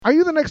Are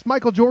you the next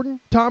Michael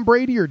Jordan, Tom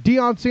Brady, or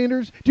Deion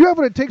Sanders? Do you have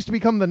what it takes to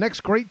become the next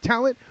great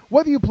talent?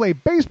 Whether you play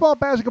baseball,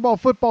 basketball,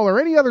 football, or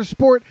any other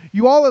sport,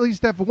 you all at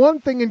least have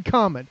one thing in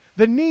common: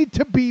 the need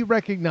to be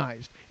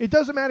recognized. It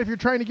doesn't matter if you're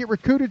trying to get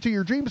recruited to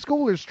your dream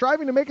school or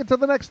striving to make it to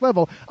the next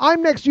level.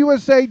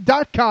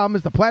 I'mNextUSA.com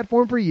is the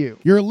platform for you.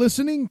 You're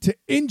listening to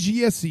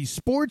NGSC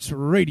Sports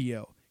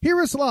Radio. Hear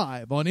us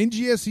live on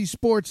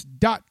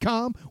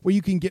NGSCSports.com, where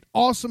you can get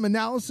awesome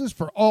analysis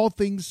for all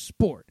things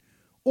sport.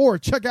 Or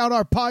check out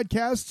our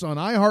podcasts on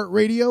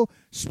iHeartRadio,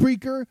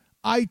 Spreaker,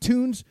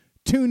 iTunes,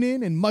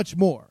 TuneIn, and much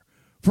more.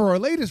 For our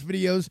latest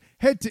videos,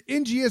 head to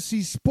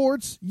NGSC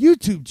Sports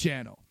YouTube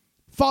channel.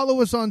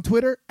 Follow us on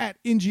Twitter at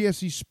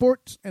NGSC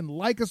Sports and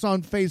like us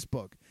on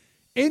Facebook.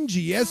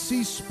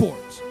 NGSC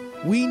Sports.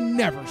 We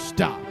never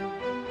stop.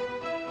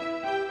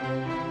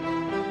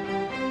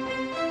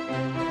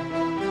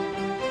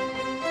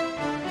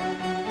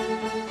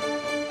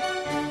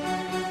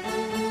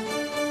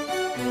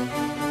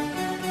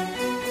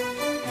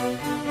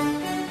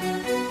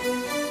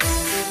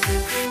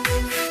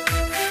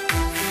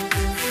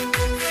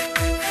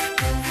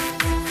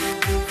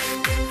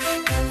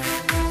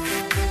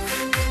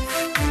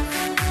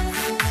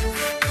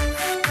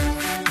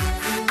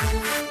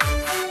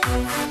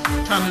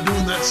 Kind of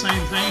doing that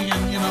same thing,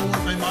 and you know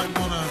what, they might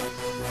want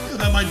to,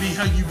 that might be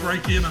how you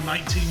break in a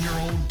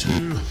 19-year-old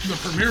to the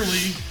Premier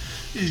League,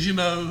 is, you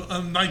know, a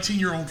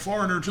 19-year-old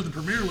foreigner to the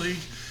Premier League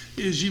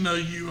is, you know,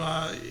 you,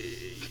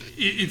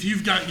 if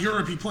you've got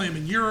Europe, you play him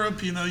in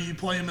Europe, you know, you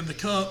play him in the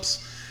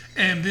Cups,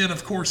 and then,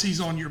 of course,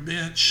 he's on your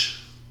bench,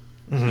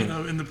 you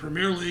know, in the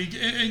Premier League,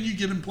 and you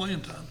get him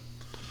playing time.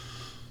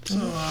 So,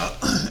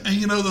 and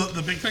you know,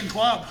 the big thing,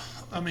 Klopp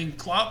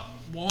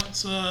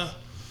wants,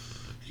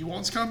 he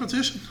wants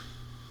competition.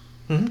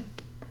 Mm-hmm.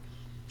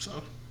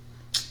 So,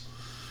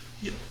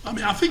 yeah, I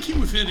mean, I think he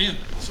would fit in.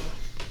 So.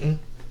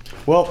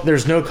 Well,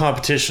 there's no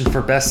competition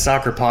for Best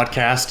Soccer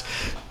Podcast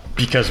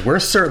because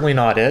we're certainly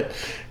not it.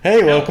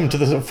 Hey, welcome to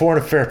the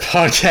Foreign Affair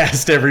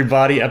Podcast,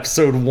 everybody.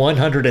 Episode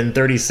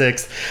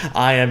 136.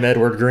 I am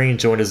Edward Green,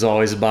 joined as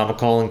always by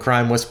McCall and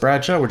Crime West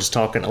Bradshaw. We're just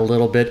talking a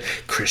little bit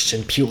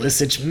Christian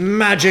Pulisic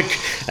magic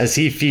as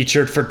he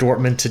featured for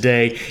Dortmund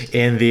today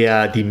in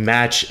the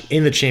match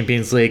in the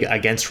Champions League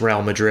against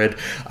Real Madrid,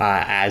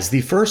 as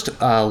the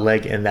first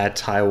leg in that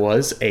tie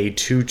was a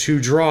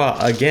 2-2 draw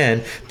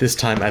again, this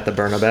time at the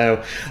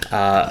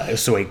Bernabeu.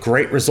 So a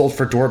great result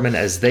for Dortmund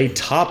as they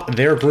top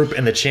their group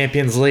in the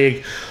Champions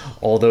League.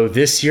 Although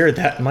this year,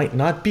 that might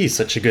not be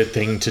such a good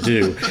thing to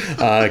do,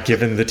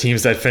 given the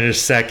teams that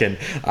finished second.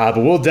 But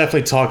we'll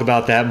definitely talk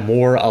about that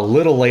more a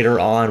little later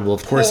on. We'll,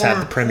 of course,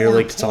 have the Premier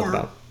League to talk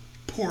about.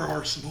 Poor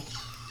Arsenal.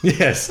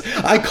 Yes.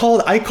 I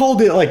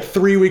called it like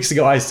 3 weeks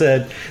ago. I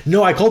said,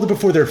 no, I called it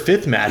before their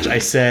fifth match. I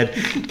said,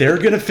 they're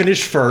going to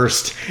finish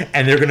first,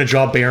 and they're going to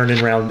draw Bayern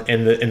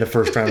in the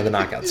first round of the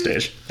knockout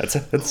stage.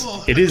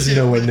 It is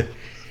known.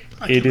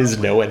 It is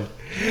known.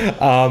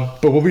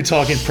 But we'll be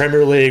talking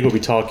Premier League, we'll be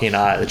talking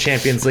the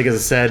Champions League, as I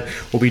said.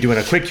 We'll be doing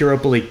a quick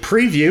Europa League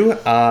preview.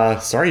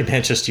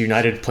 Manchester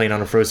United playing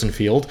on a frozen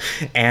field.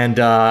 And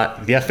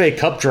the FA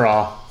Cup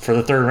draw for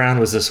the third round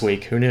was this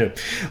week. Who knew?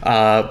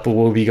 But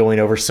we'll be going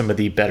over some of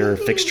the better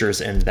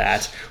fixtures in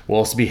that. We'll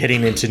also be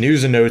hitting into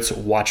news and notes,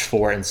 watch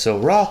for, and so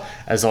raw.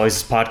 As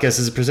always, this podcast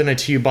is presented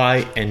to you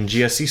by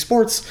NGSC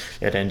Sports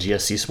at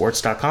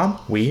NGSCSports.com.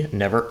 We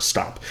never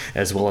stop.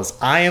 As well as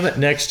I Am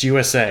Next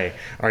USA.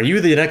 Are you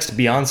the next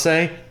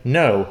Beyonce?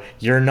 No,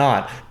 you're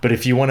not. But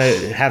if you want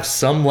to have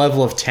some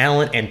level of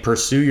talent and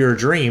pursue your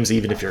dreams,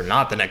 even if you're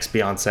not the next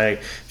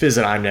Beyonce,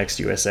 visit I'm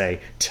Next USA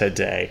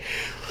today.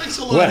 Thanks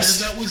a lot,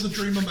 Wes. That was a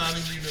dream of mine,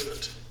 and you knew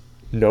it.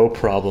 No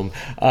problem.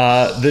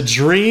 The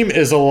dream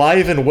is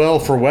alive and well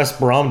for West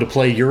Brom to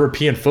play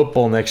European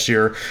football next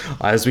year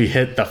as we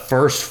hit the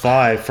first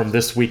five from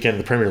this weekend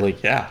in the Premier League.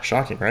 Yeah,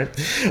 shocking, right?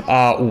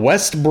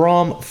 West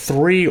Brom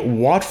 3,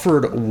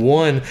 Watford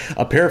 1.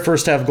 A pair of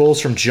first-half goals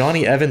from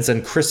Johnny Evans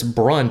and Chris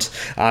Brunt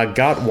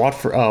got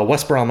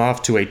West Brom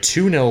off to a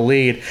 2-0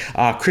 lead.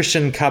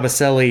 Christian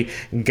Cabaselli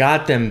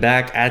got them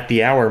back at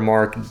the hour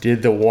mark,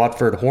 did the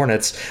Watford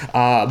Hornets.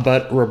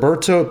 But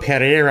Roberto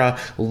Pereira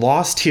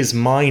lost his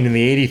mind in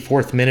the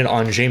 84th minute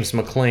on James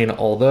McClean,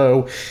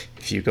 although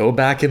if you go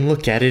back and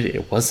look at it,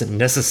 it wasn't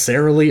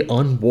necessarily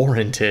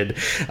unwarranted.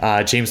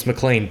 James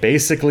McClean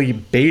basically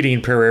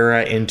baiting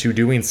Pereira into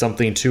doing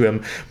something to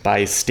him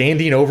by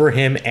standing over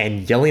him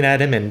and yelling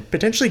at him and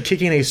potentially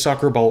kicking a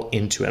soccer ball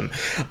into him.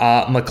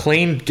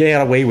 McClean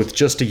got away with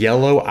just a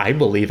yellow. I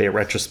believe a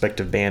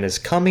retrospective ban is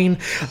coming,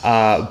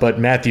 but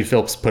Matthew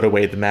Phillips put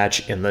away the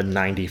match in the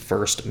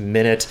 91st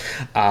minute.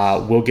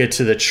 We'll get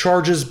to the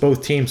charges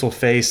both teams will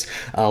face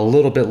a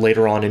little bit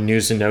later on in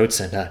news and notes,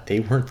 and they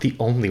weren't the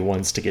only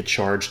ones to get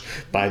charged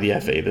by the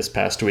FA this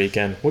past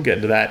weekend. We'll get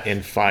into that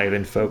in 5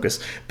 in focus.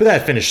 But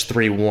that finished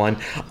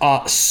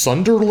 3-1.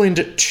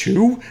 Sunderland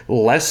 2,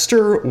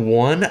 Leicester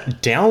 1.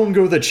 Down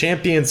go the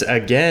champions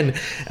again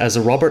as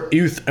a Robert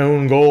Uth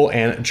own goal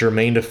and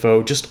Jermaine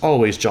Defoe, just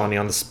always Johnny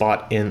on the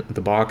spot in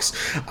the box.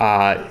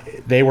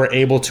 They were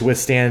able to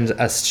withstand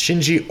a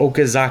Shinji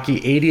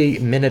Okazaki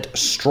 88-minute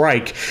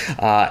strike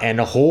and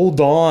hold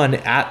on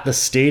at the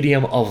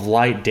Stadium of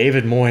Light.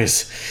 David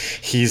Moyes,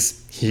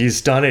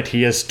 he's done it.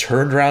 He has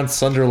turned around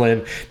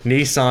Sunderland.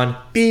 Nissan,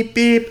 beep,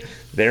 beep.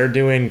 They're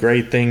doing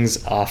great things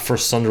for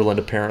Sunderland,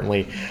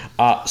 apparently.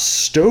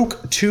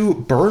 Stoke 2,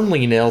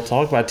 Burnley 0.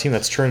 Talk about a team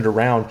that's turned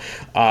around.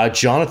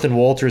 Jonathan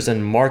Walters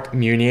and Mark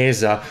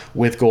Muniesa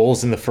with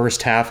goals in the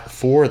first half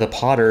for the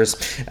Potters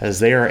as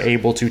they are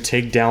able to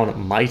take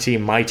down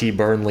mighty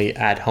Burnley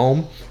at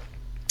home.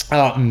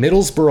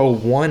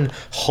 Middlesbrough 1,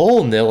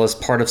 Hull 0 as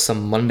part of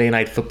some Monday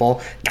Night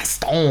Football.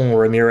 Gaston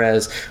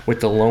Ramirez with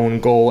the lone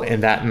goal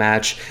in that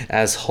match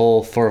as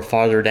Hull for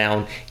farther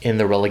down in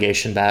the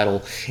relegation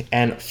battle.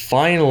 And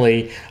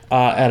finally,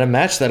 at a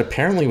match that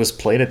apparently was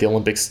played at the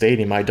Olympic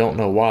Stadium, I don't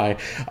know why,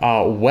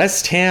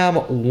 West Ham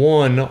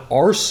 1,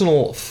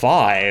 Arsenal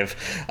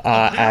 5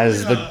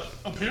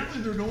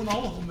 Apparently they're doing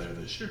all of them there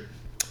this year.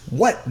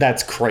 What?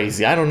 That's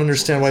crazy. I don't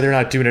understand why they're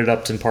not doing it at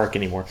Upton Park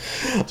anymore.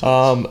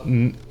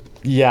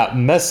 Yeah,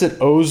 Mesut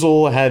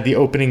Ozil had the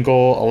opening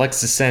goal.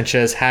 Alexis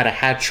Sanchez had a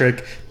hat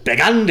trick. Big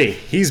Andy,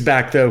 he's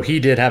back though. He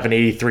did have an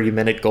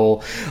 83-minute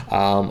goal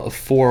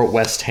for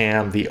West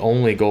Ham, the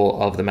only goal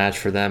of the match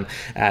for them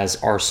as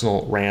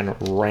Arsenal ran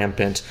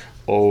rampant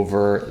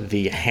over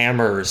the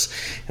Hammers.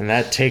 And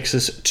that takes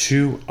us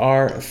to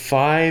our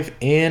 5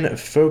 in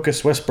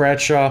focus, Wes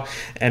Bradshaw,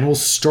 and we'll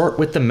start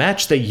with the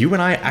match that you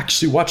and I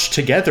actually watched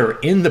together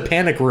in the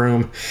Panic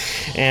Room.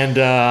 And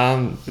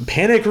the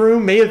Panic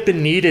Room may have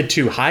been needed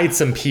to hide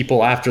some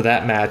people after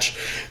that match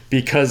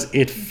because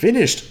it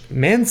finished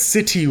Man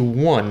City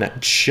 1,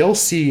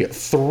 Chelsea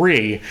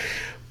 3.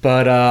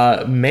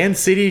 But Man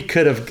City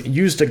could have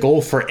used a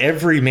goal for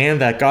every man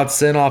that got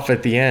sent off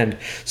at the end.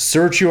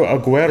 Sergio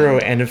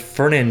Aguero and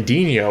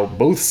Fernandinho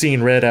both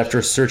seen red after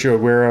Sergio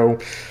Aguero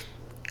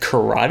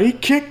karate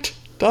kicked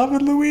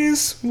David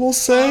Luiz, we'll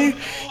say.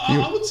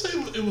 I would say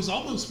it was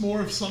almost more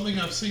of something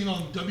I've seen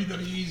on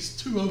WWE's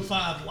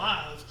 205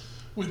 Live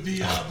with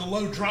the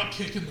low drop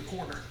kick in the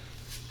corner.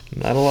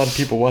 Not a lot of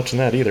people watching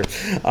that either.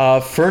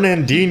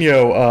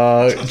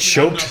 Fernandinho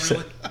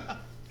choked...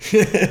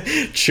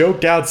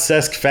 choked out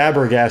Cesc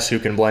Fabregas, who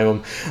can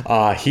blame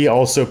him. He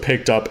also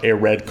picked up a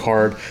red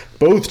card.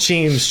 Both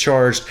teams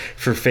charged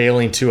for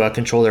failing to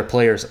control their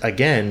players.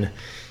 Again,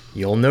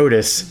 you'll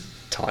notice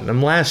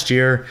Tottenham last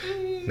year,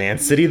 Man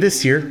City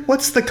this year.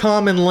 What's the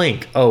common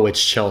link? Oh,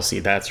 it's Chelsea.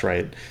 That's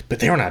right.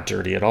 But they're not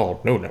dirty at all.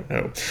 No.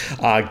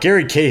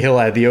 Gary Cahill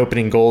had the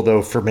opening goal,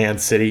 though, for Man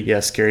City.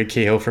 Yes, Gary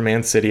Cahill for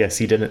Man City, as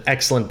he did an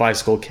excellent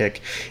bicycle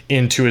kick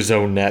into his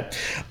own net.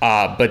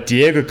 But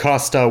Diego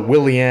Costa,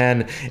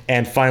 Willian,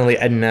 and finally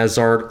Eden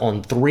Hazard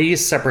on 3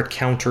 separate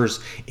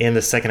counters in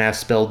the second half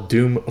spelled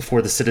doom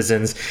for the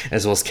citizens,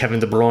 as well as Kevin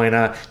De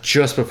Bruyne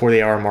just before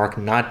the hour mark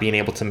not being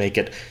able to make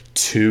it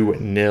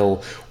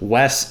 2-0.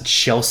 West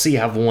Chelsea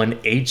have won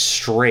 8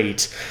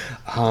 straight.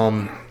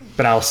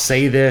 But I'll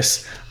say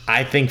this,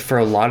 I think for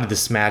a lot of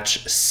this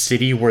match,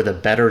 City were the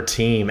better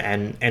team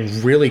and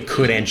really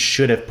could and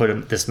should have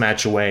put this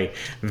match away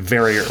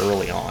very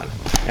early on.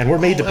 And we're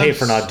made to pay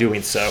for not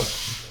doing so.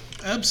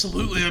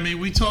 Absolutely. I mean,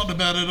 we talked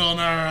about it on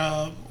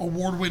our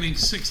award-winning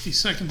 60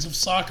 Seconds of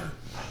Soccer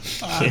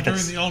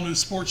during the all-new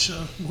sports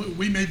show.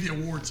 We made the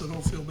award, so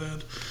don't feel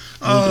bad.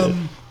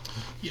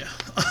 Yeah.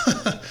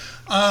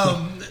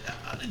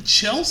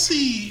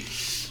 Chelsea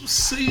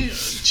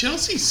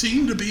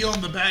seemed to be on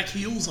the back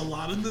heels a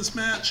lot in this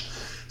match.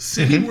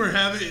 City were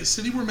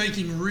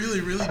making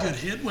really good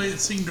headway. It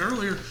seemed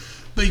earlier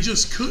they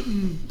just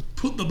couldn't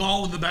put the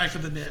ball in the back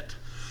of the net,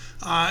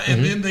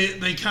 and then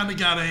they kind of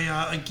got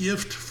a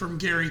gift from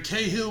Gary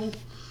Cahill,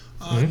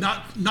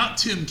 not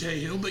Tim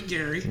Cahill, but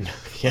Gary.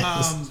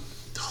 Yes.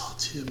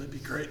 Tim, it'd be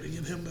great to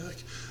get him back.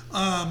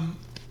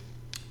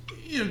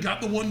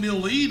 Got the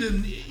 1-0 lead,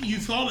 and you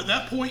thought at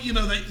that point,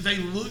 they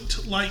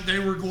looked like they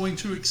were going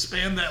to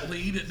expand that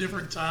lead at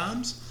different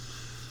times.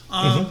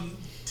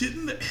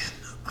 Didn't they?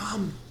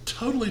 I'm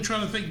totally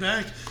trying to think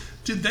back.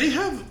 Did they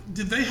have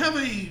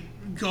a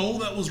goal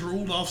that was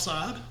ruled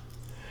offside?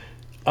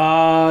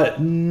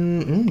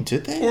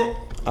 Did they?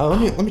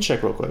 Let me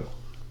check real quick.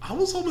 I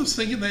was almost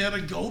thinking they had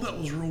a goal that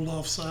was ruled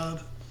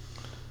offside.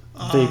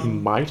 They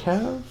might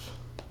have.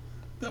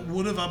 That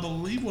would have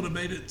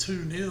made it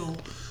 2-0.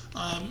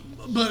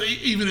 But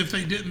even if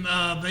they didn't,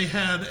 they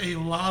had a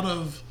lot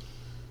of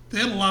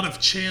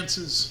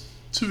chances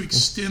to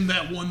extend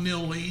that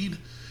 1-0 lead,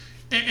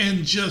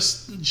 and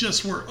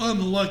just were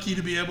unlucky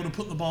to be able to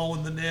put the ball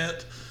in the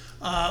net.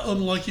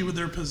 Unlucky with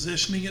their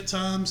positioning at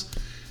times,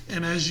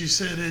 and as you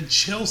said, Ed,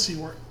 Chelsea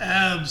were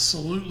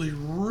absolutely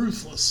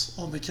ruthless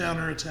on the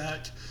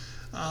counterattack,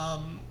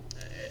 and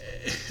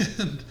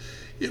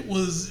it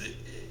was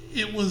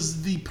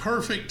the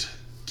perfect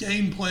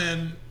game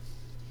plan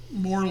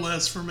more or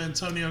less from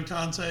Antonio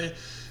Conte.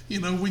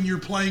 When you're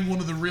playing one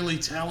of the really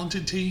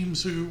talented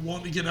teams who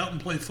want to get out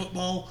and play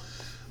football,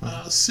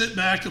 sit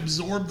back,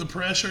 absorb the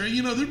pressure.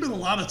 There have been a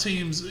lot of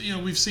teams,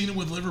 we've seen it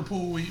with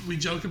Liverpool. We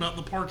joke about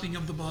the parking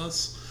of the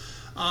bus.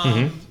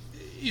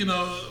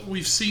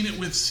 We've seen it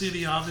with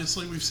City,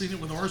 obviously. We've seen it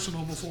with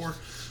Arsenal before.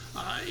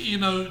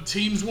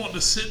 Teams want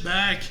to sit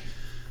back,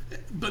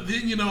 but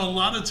then, a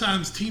lot of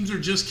times teams are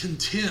just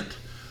content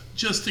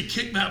just to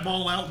kick that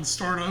ball out and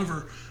start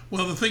over.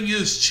 Well, the thing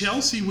is,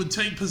 Chelsea would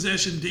take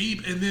possession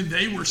deep, and then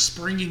they were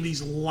springing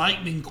these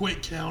lightning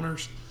quick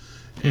counters.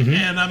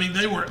 And,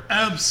 they were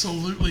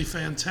absolutely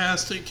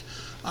fantastic.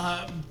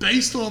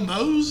 Based on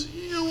those,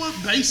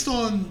 based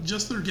on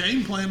just their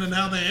game plan and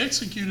how they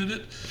executed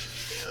it,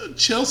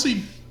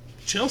 Chelsea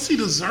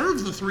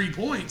deserved the 3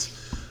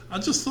 points. I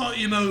just thought,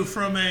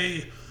 from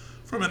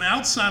an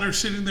outsider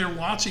sitting there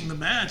watching the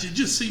match, it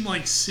just seemed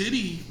like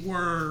City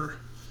were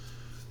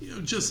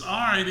just, all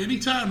right,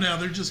 anytime now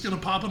they're just going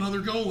to pop another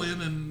goal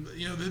in, and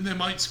then they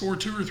might score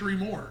 2 or 3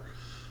 more.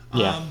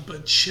 Yeah.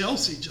 But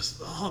Chelsea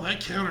that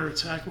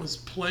counterattack was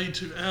played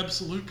to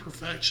absolute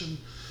perfection.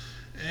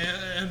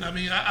 And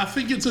I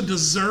think it's a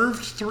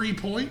deserved 3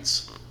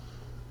 points.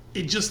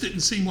 It just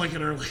didn't seem like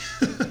it early.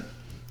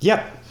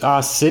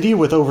 Yep. City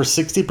with over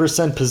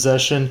 60%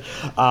 possession,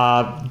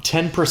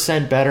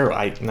 10% better.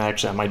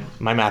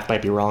 My math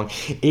might be wrong.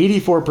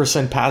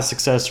 84% pass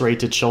success rate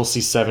to Chelsea,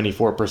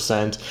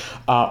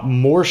 74%.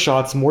 More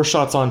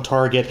shots on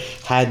target.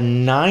 Had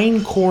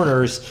 9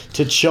 corners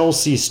to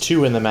Chelsea's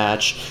 2 in the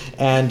match,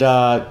 and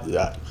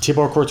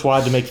Thibaut Courtois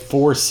had to make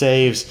 4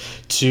 saves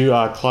to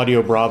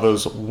Claudio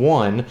Bravo's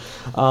 1.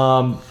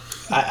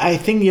 I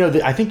think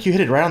I think you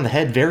hit it right on the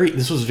head.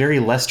 This was very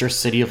Leicester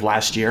City of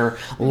last year.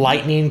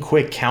 Lightning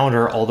quick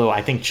counter. Although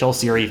I think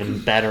Chelsea are even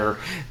better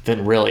than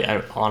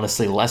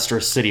honestly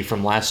Leicester City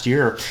from last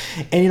year.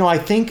 And I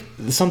think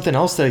something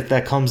else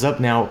that comes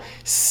up now.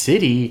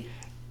 City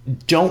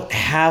don't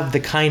have the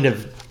kind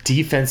of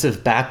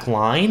defensive back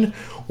line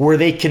where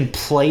they can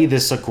play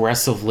this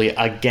aggressively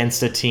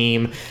against a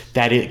team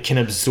that it can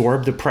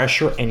absorb the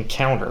pressure and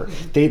counter.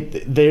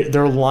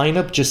 Their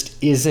lineup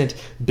just isn't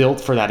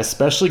built for that,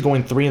 especially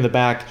going 3 in the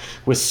back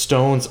with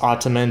Stones,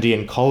 Otamendi,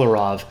 and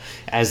Kolarov,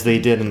 as they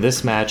did in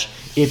this match.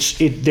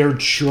 They're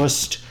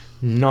just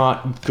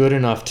not good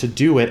enough to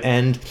do it,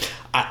 and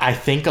I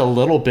think a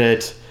little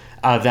bit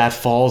that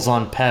falls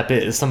on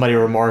Pep. Somebody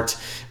remarked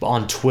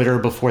on Twitter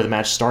before the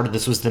match started,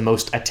 this was the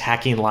most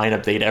attacking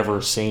lineup they'd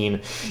ever seen.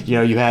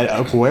 You had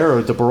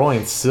Aguero, De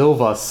Bruyne,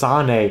 Silva,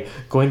 Sane,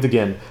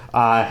 Gundogan,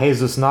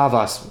 Jesus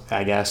Navas,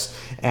 I guess,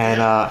 and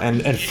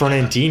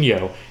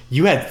Fernandinho.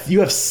 You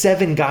have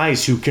 7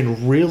 guys who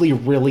can really,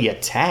 really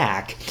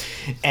attack,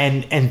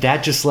 and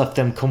that just left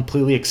them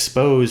completely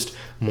exposed,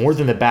 more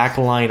than the back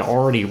line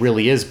already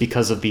really is,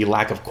 because of the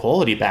lack of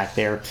quality back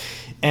there.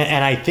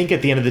 And I think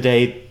at the end of the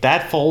day,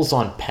 that falls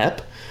on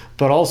Pep,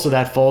 but also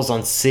that falls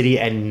on City,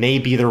 and may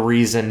be the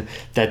reason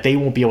that they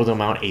won't be able to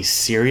mount a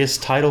serious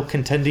title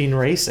contending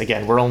race.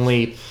 Again, we're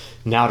only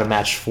now to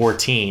match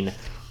 14,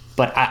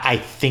 but I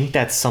think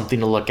that's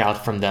something to look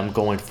out from them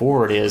going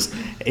forward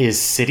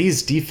is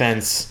City's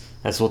defense,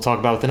 as we'll talk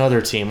about with another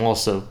team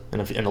also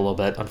in a little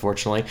bit,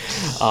 unfortunately.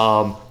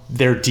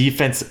 Their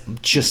defense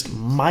just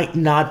might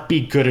not be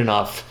good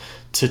enough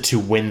to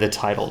win the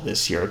title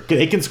this year.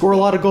 They can score a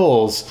lot of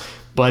goals,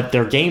 but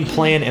their game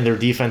plan and their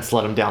defense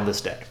let them down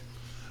this day.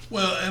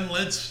 Well, and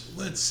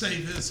let's say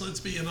this. Let's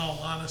be in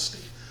all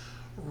honesty.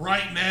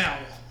 Right now,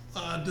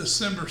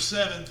 December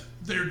 7th,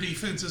 their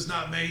defense is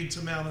not made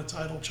to mount a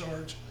title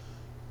charge.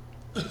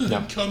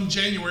 No. Come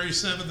January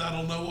 7th, I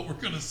don't know what we're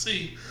going to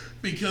see,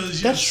 because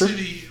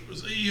City,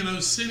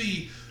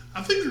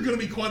 I think there are going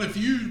to be quite a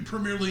few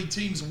Premier League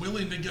teams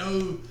willing to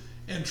go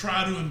and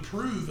try to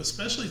improve,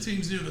 especially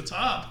teams near the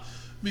top.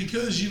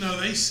 Because,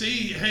 they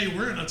see, hey,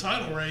 we're in a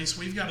title race.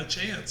 We've got a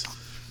chance.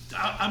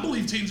 I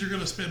believe teams are going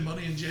to spend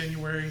money in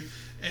January.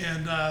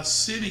 And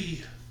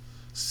City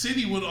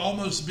would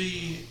almost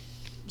be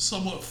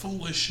somewhat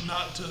foolish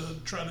not to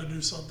try to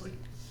do something.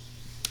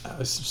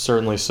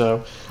 Certainly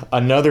so.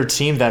 Another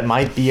team that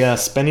might be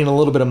spending a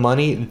little bit of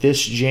money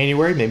this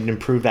January, maybe to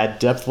improve that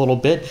depth a little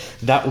bit,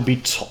 that would be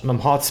Tottenham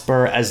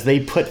Hotspur, as they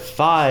put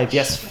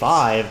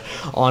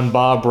 5 on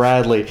Bob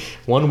Bradley.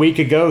 1 week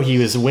ago, he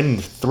was winning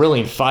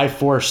thrilling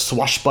 5-4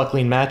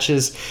 swashbuckling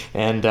matches,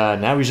 and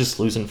now he's just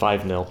losing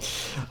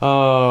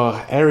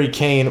 5-0. Harry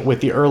Kane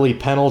with the early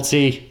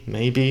penalty,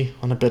 maybe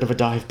on a bit of a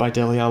dive by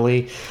Dele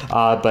Alli,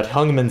 but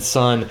Heung-min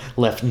Son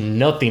left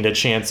nothing to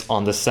chance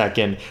on the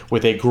second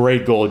with a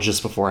great goal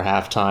just before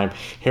halftime.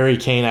 Harry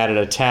Kane added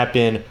a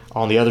tap-in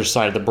on the other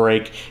side of the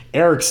break.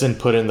 Eriksen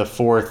put in the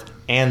 4th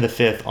and the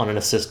 5th on an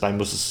assist by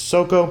Musa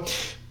Sissoko.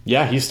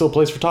 Yeah, he still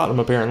plays for Tottenham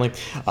apparently,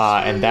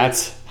 and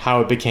that's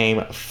how it became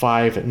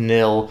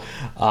 5-0.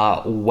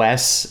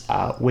 Wes,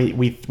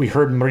 we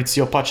heard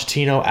Mauricio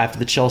Pochettino after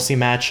the Chelsea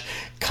match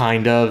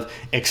kind of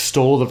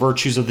extol the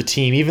virtues of the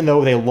team. Even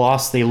though they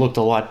lost, they looked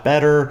a lot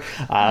better.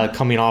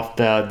 Coming off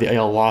the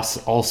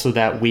loss also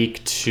that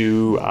week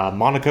to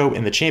Monaco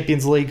in the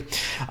Champions League,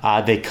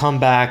 they come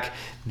back.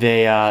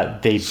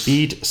 They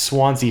beat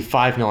Swansea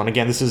 5-0, and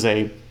again, this is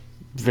a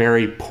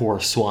very poor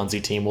Swansea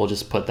team. We'll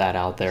just put that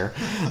out there.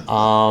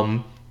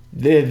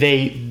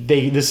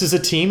 This is a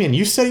team, and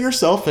you said it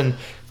yourself, and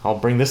I'll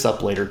bring this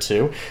up later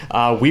too.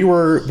 We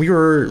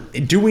were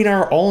doing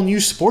our all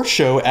new sports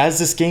show as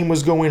this game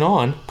was going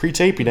on,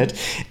 pre-taping it,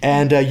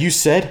 and you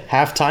said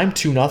halftime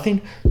 2-0.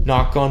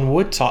 Knock on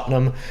wood,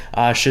 Tottenham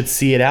should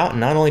see it out. And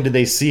not only did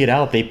they see it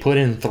out, they put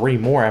in 3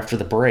 more after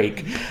the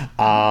break.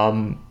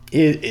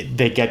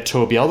 They get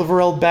Toby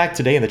Alderweireld back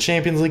today in the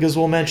Champions League, as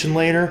we'll mention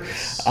later.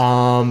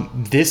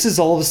 This is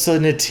all of a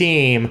sudden a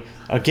team,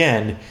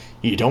 again,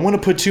 you don't want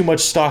to put too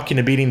much stock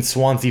into beating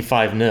Swansea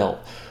 5-0.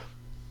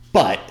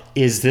 But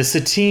is this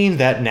a team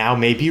that now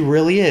maybe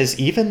really is?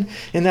 Even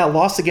in that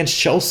loss against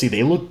Chelsea,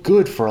 they look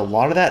good for a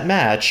lot of that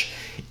match.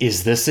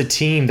 Is this a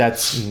team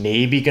that's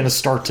maybe going to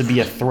start to be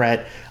a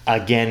threat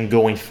again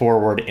going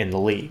forward in the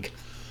league?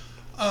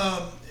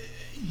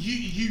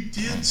 You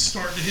did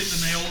start to hit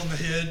the nail on the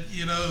head.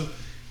 You know,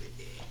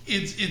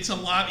 it's a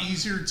lot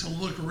easier to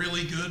look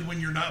really good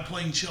when you're not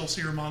playing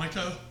Chelsea or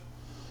Monaco.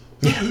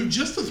 Yeah.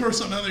 Just to throw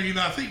something out there, you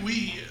know, I think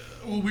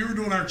when we were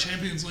doing our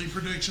Champions League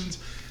predictions,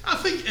 I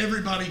think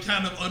everybody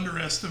kind of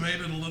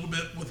underestimated a little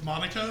bit with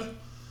Monaco.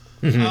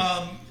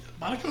 Mm-hmm.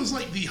 Monaco's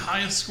like the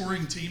highest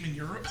scoring team in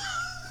Europe.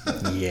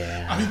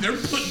 Yeah. I mean, they're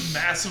putting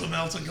massive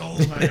amounts of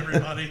goals by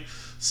everybody.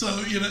 So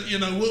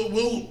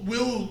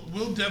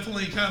we'll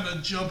definitely kind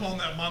of jump on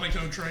that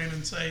Monaco train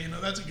and say, you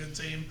know, that's a good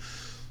team.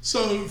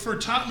 So for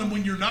Tottenham,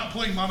 when you're not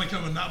playing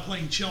Monaco and not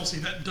playing Chelsea,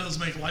 that does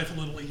make life a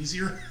little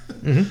easier.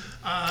 Mm-hmm.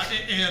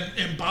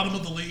 And bottom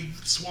of the league,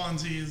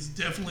 Swansea is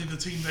definitely the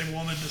team they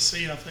wanted to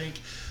see, I think.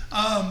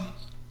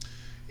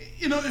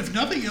 You know, if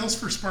nothing else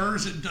for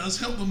Spurs, it does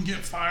help them get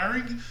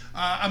firing.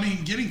 I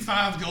mean, getting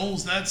 5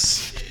 goals,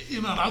 that's,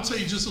 you know, and I'll tell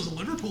you just as a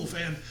Liverpool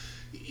fan,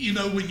 you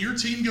know, when your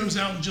team goes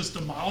out and just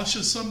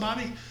demolishes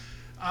somebody,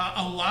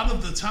 a lot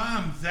of the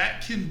time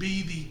that can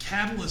be the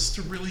catalyst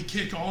to really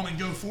kick on and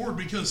go forward,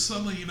 because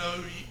suddenly, you know,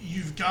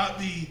 you've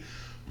got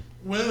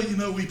well, you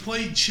know, we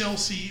played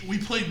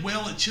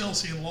well at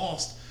Chelsea and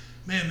lost.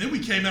 Man, then we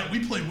came out,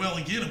 we played well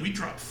again, and we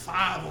dropped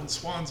 5 on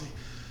Swansea.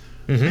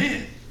 Mm-hmm.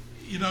 Man,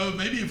 you know,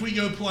 maybe if we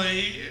go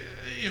play,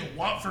 you know,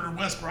 Watford or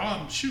West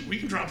Brom, shoot, we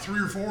can drop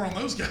 3 or 4 on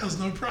those guys,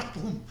 no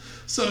problem.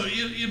 So,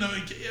 you know,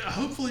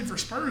 hopefully for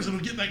Spurs, it'll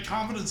get that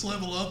confidence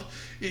level up.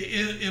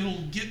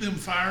 It'll get them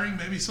firing.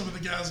 Maybe some of the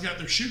guys got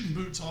their shooting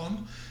boots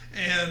on,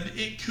 and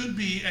it could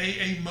be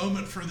a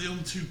moment for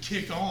them to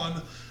kick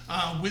on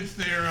with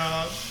their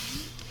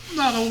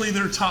not only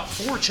their top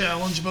 4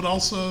 challenge, but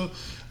also,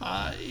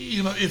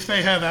 you know, if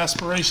they have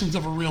aspirations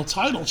of a real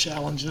title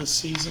challenge this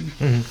season.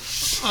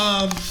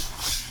 Mm-hmm.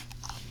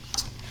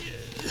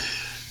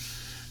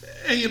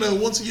 And, you know,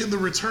 once again, the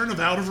return of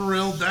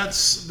Alderweireld,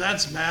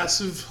 that's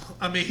massive.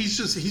 I mean,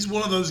 he's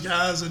one of those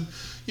guys, and,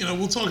 you know,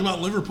 we'll talk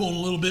about Liverpool in a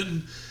little bit,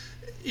 and,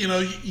 you know,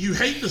 you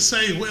hate to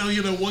say, well,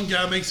 you know, one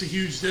guy makes a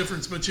huge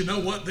difference, but you know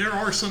what? There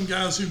are some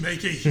guys who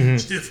make a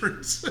huge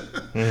difference,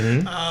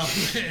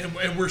 mm-hmm.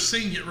 And we're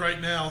seeing it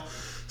right now.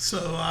 So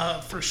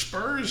for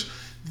Spurs,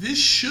 this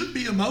should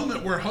be a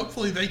moment where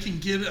hopefully they can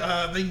get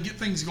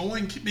things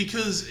going,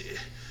 because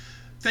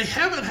they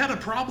haven't had a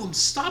problem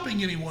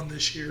stopping anyone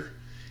this year.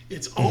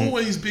 It's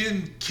always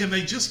been, can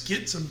they just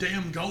get some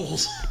damn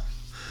goals?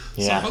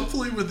 Yeah. So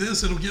hopefully with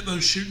this, it'll get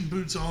those shooting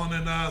boots on,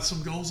 and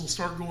some goals will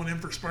start going in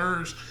for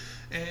Spurs,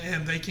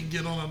 and they can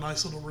get on a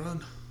nice little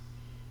run.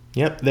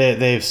 Yep,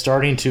 they're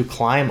starting to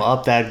climb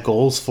up that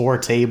goals for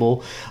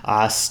table.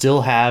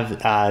 Still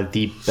have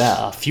the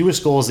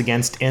fewest goals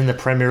against in the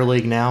Premier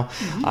League now,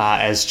 mm-hmm.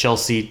 As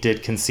Chelsea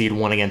did concede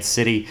 1 against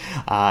City.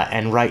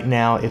 And right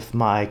now, if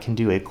I can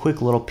do a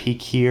quick little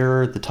peek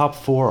here, the top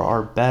 4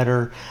 are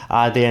better.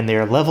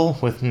 They're level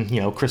with, you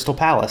know, Crystal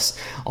Palace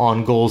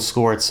on goals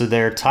scored. So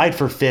they're tied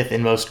for 5th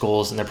in most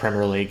goals in the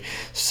Premier League.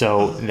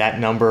 So that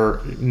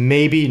number,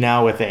 maybe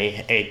now with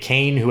a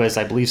Kane, who has,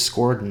 I believe,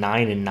 scored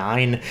 9 and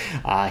 9.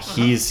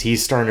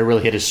 He's starting to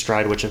really hit his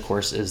stride, which of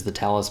course is the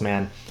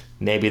talisman.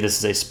 Maybe this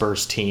is a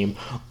Spurs team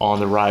on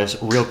the rise.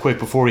 Real quick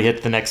before we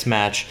hit the next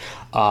match,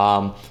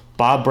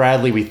 Bob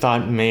Bradley, we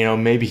thought, you know,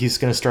 maybe he's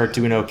going to start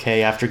doing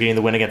okay after getting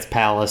the win against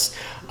Palace.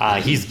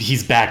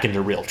 He's back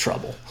into real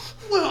trouble.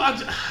 Well,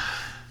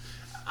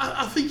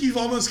 I think you've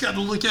almost got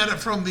to look at it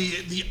from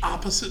the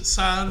opposite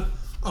side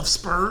of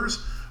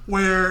Spurs,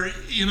 where,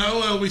 you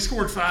know, we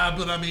scored 5,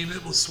 but I mean,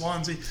 it was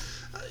Swansea.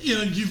 You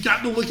know, you've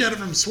got to look at it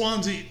from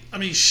Swansea. I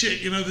mean,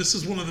 shit, you know, this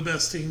is one of the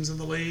best teams in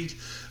the league.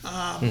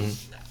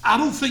 I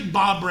don't think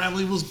Bob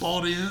Bradley was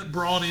brought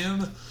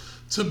in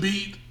to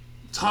beat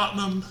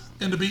Tottenham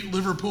and to beat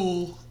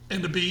Liverpool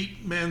and to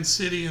beat Man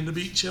City and to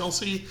beat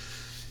Chelsea.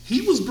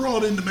 He was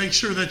brought in to make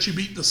sure that you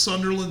beat the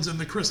Sunderlands and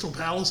the Crystal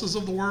Palaces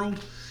of the world.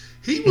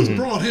 He was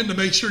brought in to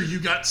make sure you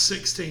got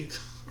 16th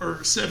or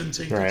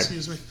 17th, Right.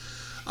 excuse me.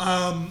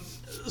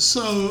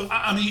 So,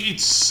 I mean, it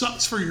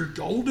sucks for your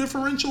goal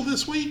differential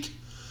this week.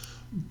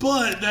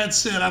 But that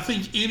said, I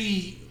think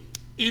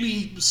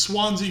any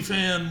Swansea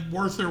fan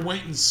worth their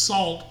weight in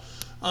salt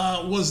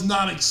was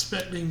not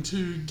expecting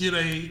to get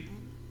a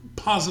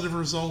positive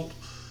result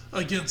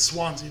against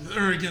Swansea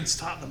or against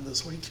Tottenham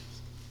this week.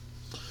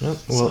 Well,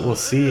 we'll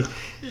see.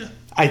 Yeah.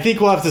 I think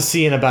we'll have to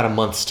see in about a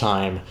month's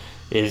time.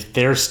 If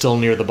they're still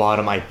near the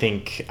bottom, I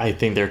think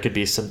there could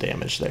be some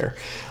damage there.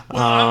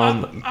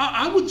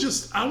 I would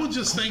just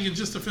think, and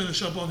just to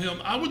finish up on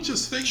him, I would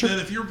just think that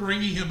if you're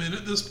bringing him in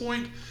at this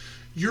point,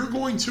 you're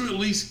going to at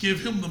least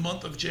give him the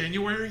month of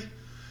January.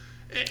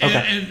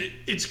 And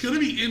it's going to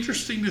be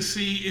interesting to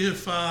see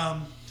if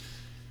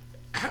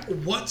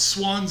what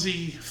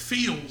Swansea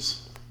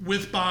feels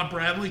with Bob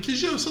Bradley,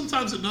 because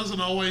sometimes it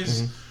doesn't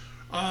always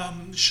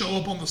show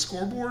up on the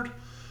scoreboard.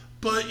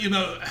 But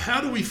how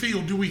do we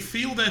feel? Do we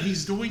feel that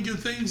he's doing good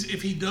things?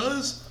 If he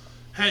does,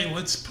 hey,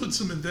 let's put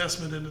some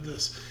investment into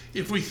this.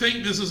 If we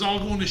think this is all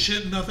going to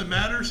shit and nothing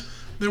matters,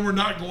 then we're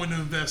not going to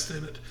invest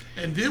in it.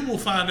 And then we'll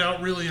find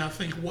out really, I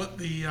think, what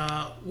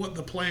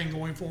the plan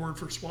going forward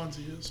for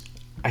Swansea is.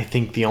 I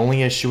think the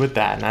only issue with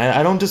that, and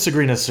I don't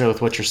disagree necessarily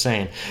with what you're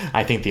saying,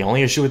 I think the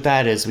only issue with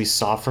that is we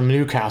saw from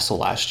Newcastle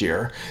last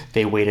year,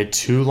 they waited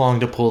too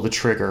long to pull the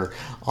trigger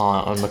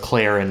on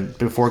McLaren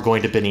before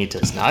going to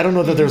Benitez. Now, I don't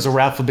know that there's a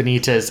Rafa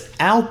Benitez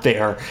out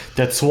there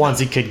that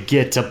Swansea could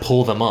get to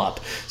pull them up.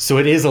 So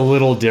it is a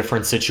little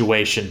different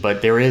situation,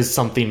 but there is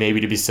something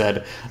maybe to be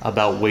said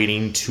about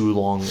waiting too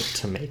long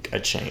to make a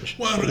change.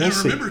 Well, and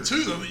remember,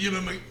 too, though,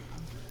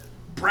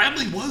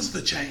 Bradley was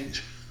the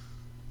change.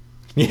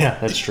 Yeah,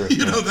 that's true.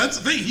 That's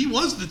the thing. He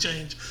was the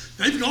change.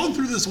 They've gone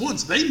through this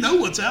once. They know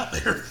what's out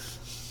there.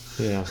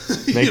 Yeah,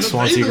 make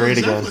Swansea great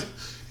again.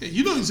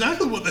 You know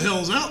exactly what the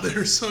hell's out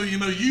there. So you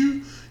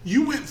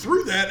went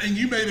through that and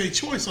you made a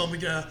choice on the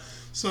guy.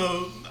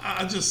 So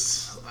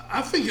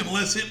I think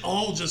unless it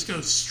all just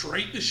goes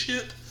straight to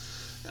shit,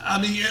 I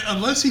mean,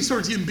 unless he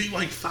starts getting beat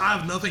like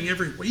 5-0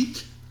 every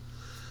week,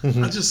 I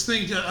think it's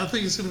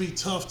going to be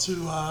tough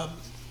to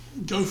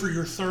go for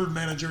your third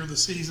manager of the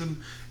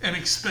season and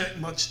expect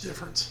much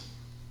difference.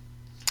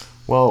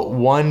 Well,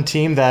 one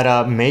team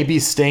that may be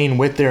staying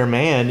with their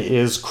man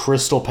is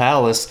Crystal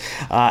Palace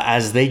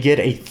as they get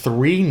a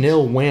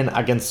 3-0 win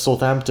against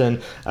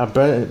Southampton.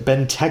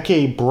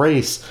 Benteke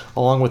brace,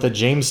 along with a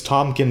James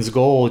Tompkins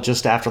goal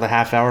just after the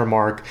half-hour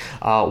mark,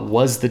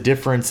 was the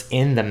difference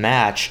in the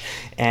match.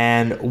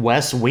 And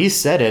Wes, we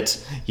said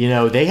it,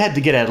 they had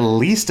to get at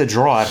least a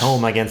draw at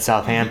home against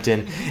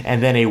Southampton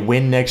and then a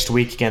win next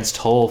week against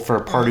Hull for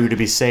Pardew to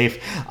be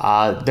safe.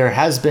 There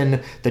has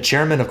been, the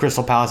chairman of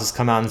Crystal Palace has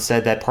come out and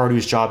said that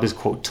Pardew's job is,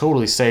 quote,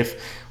 totally safe,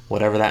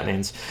 whatever that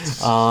means.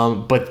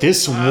 But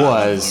this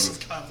was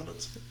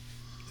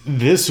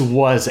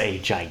a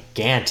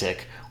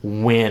gigantic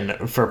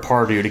win for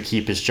Pardew to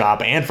keep his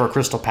job and for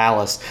Crystal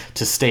Palace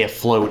to stay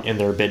afloat in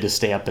their bid to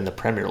stay up in the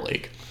Premier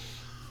League.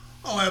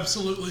 Oh,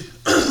 absolutely.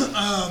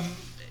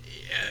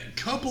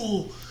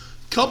 Couple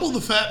the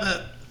fact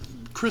that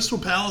Crystal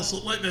Palace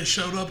looked like they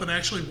showed up and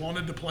actually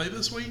wanted to play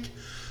this week.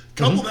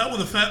 Couple that with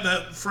the fact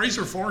that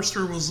Fraser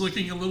Forster was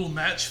looking a little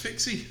match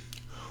fixy.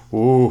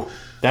 Ooh,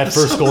 that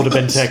first goal to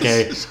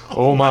Benteke.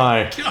 Oh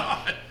my.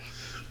 God.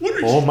 What are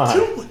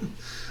you doing?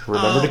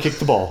 Remember to kick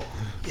the ball.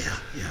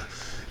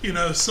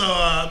 Yeah. So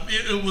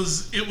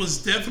it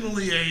was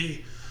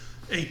definitely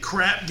a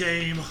crap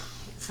game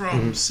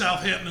from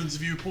Southampton's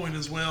viewpoint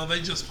as well.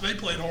 They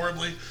played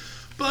horribly.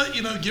 But,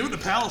 give it to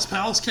Palace.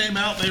 Palace came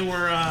out. They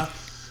were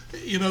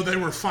they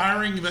were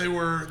firing. They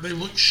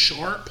looked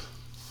sharp.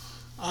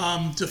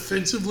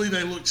 Defensively,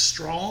 they looked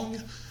strong.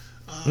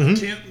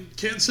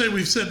 Can't say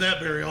we've said that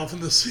very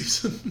often this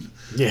season.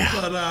 Yeah.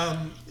 But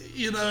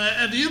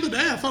at the end of the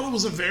day, I thought it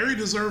was a very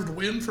deserved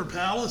win for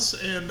Palace,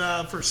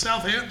 and for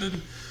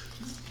Southampton,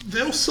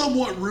 they'll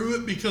somewhat rue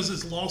it because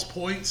it's lost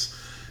points,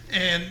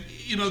 and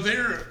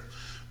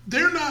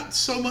they're not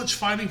so much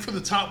fighting for the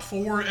top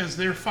four as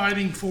they're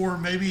fighting for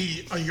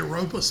maybe a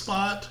Europa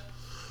spot.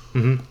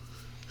 And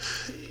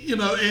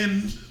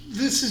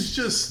this is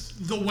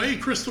just the way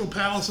Crystal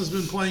Palace has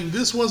been playing.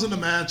 This wasn't a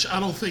match I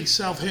don't think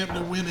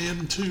Southampton went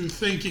into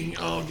thinking,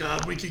 oh,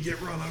 God, we could get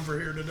run over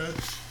here today.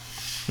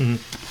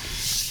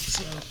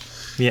 So,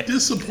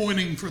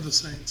 disappointing for the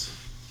Saints.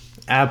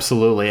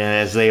 Absolutely, and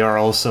as they are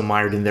also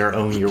mired in their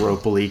own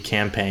Europa League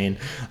campaign,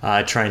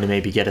 trying to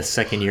maybe get a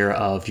second year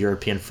of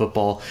European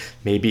football,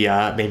 maybe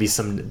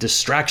some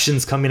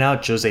distractions coming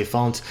out. Jose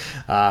Font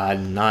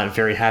not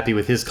very happy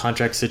with his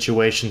contract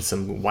situation,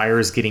 some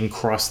wires getting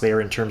crossed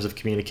there in terms of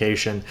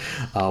communication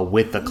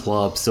with the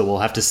club, so we'll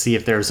have to see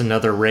if there's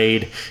another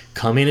raid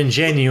coming in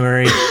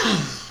January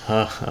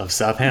of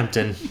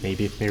Southampton,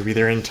 maybe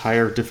their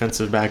entire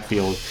defensive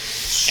backfield.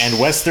 And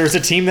Wes, there's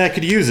a team that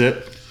could use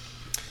it.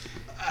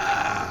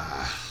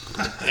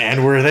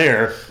 And we're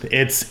there.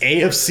 It's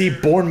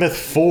AFC Bournemouth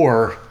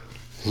 4,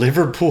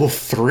 Liverpool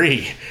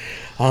 3.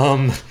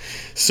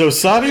 So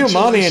Sadio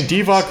Mane and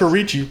Divock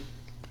Origi,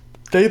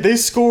 they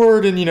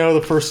scored in,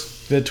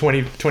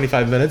 the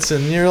 25 minutes,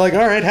 and you're like,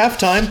 all right,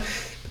 halftime.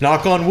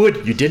 Knock on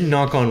wood. You didn't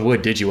knock on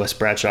wood, did you, Wes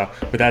Bradshaw,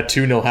 with that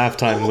 2-0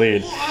 halftime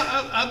lead?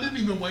 Well, I didn't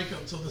even wake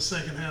up till the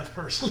second half,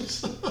 personally.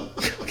 So.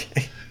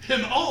 Okay.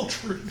 In all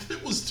truth,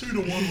 it was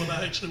 2-1 when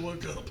I actually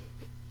woke up.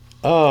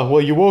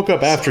 Well, you woke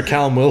up after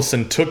Callum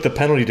Wilson took the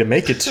penalty to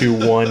make it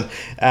 2-1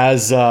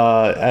 as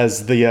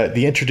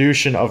the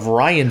introduction of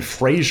Ryan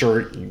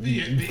Fraser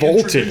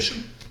vaulted.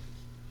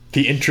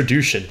 The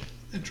introduction.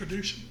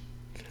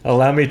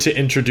 Allow me to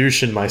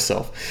introduce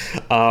myself.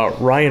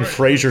 Ryan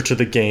Fraser to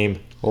the game,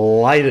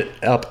 lighted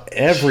up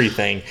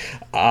everything.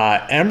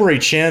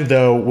 Emre Can,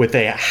 though, with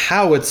a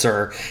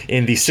howitzer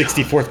in the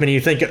 64th minute.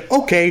 You think,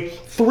 okay,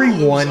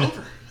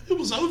 3-1. It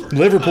was over.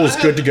 Liverpool's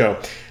good to go.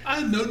 I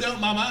had no doubt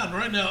in my mind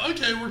right now.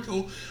 Okay, we're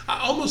cool.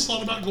 I almost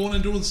thought about going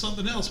and doing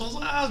something else. I was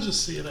like, I'll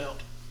just see it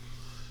out.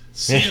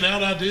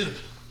 I did.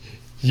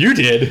 You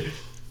did.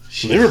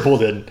 Liverpool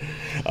didn't.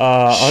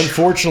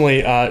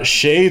 Unfortunately,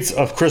 shades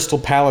of Crystal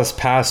Palace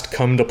past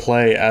come to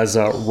play as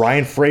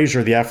Ryan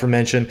Fraser, the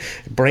aforementioned,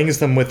 brings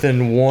them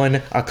within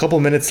one. A couple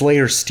minutes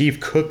later,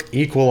 Steve Cook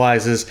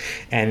equalizes,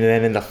 and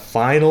then in the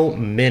final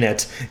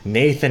minute,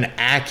 Nathan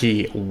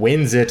Ake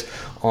wins it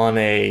on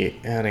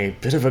a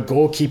bit of a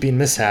goalkeeping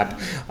mishap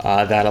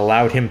that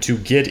allowed him to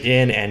get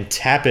in and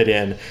tap it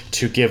in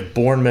to give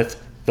Bournemouth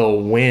the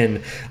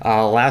win.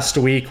 Last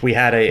week, we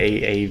had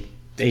a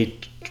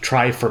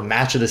try for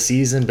match of the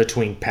season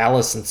between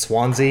Palace and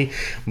Swansea.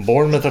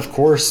 Bournemouth, of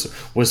course,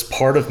 was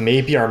part of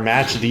maybe our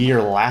match of the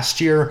year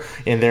last year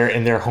in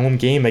their home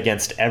game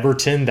against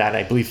Everton that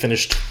I believe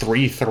finished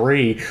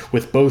 3-3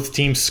 with both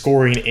teams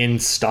scoring in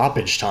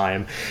stoppage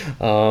time.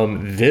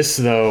 This,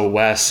 though,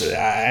 Wes,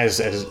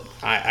 as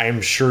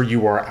I'm sure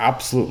you are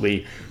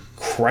absolutely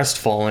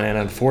crestfallen, and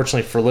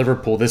unfortunately for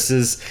Liverpool, this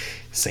is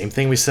same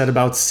thing we said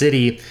about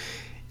City.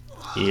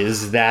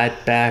 Is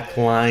that back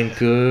line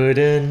good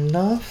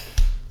enough?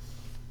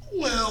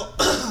 Well,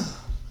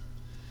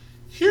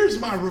 here's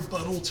my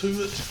rebuttal to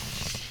it.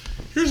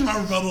 Here's my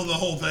rebuttal to the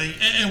whole thing.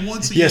 And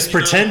once again, yes,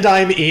 pretend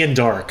I'm Ian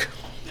Dark.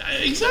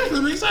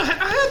 Exactly, because I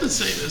had to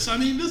say this. I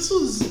mean,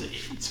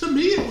 to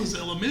me, it was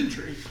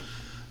elementary.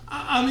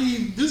 I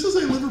mean, this is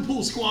a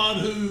Liverpool squad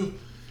who,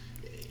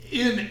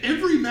 in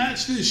every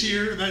match this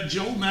year that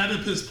Joel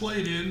Matip has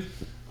played in,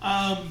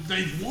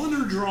 they've won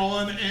or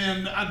drawn,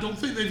 and I don't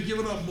think they've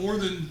given up more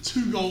than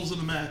 2 goals in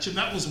a match, and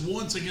that was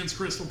once against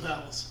Crystal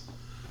Palace.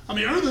 I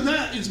mean, other than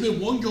that, it's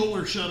been 1 goal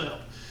or shutout.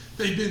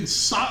 They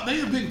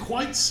have been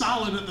quite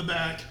solid at the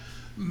back.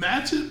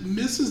 Matip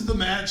misses the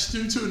match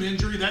due to an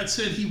injury. That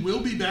said, he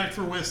will be back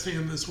for West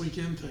Ham this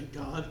weekend, thank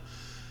God.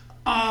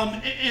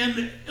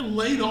 And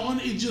late on,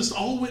 it just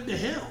all went to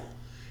hell.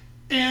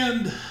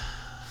 And,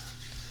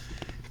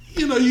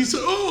 you say,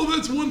 oh,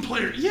 that's one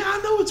player. Yeah,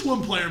 I know it's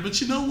one player,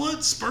 but you know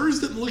what? Spurs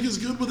didn't look as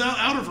good without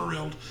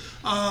Alderweireld.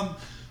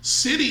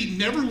 City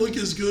never look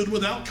as good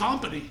without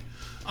Kompany.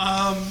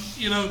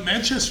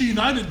 Manchester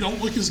United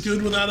don't look as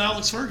good without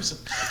Alex Ferguson.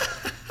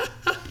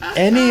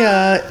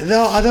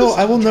 Although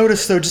I will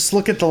notice, though, just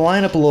look at the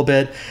lineup a little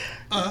bit.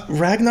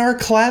 Ragnar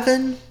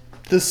Klavan,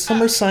 the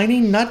summer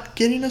signing, not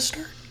getting a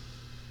start?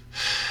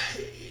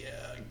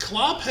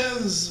 Klopp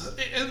has,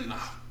 and I'll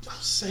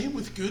say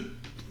with good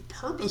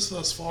purpose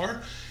thus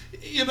far,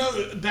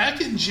 back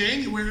in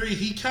January,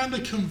 he kind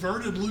of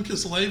converted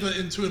Lucas Leiva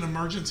into an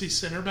emergency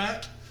center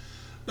back.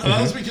 Now,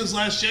 that was because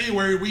last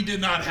January we did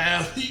not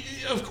have,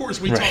 of course,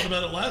 we talked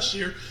about it last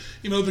year,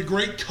 the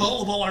great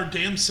cull of all our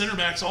damn center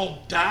backs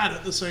all died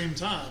at the same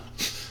time.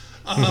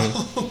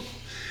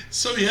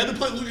 So he had to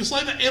play Lucas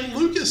Leiva. And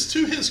Lucas,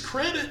 to his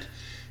credit,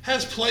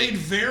 has played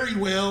very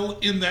well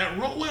in that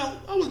role.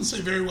 Well, I wouldn't say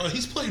very well.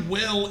 He's played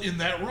well in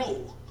that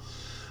role.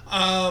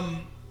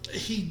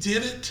 He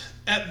did it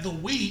at the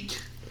week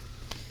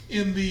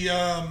in the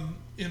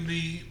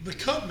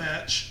cup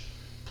match,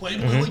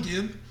 played well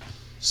again.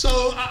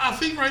 So I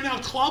think right now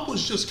Klopp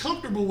was just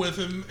comfortable with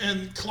him,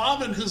 and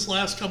Klopp in his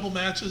last couple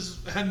matches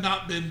had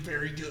not been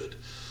very good.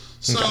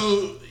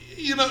 So,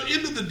 end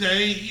of the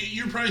day,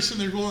 you're probably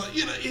sitting there going,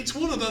 it's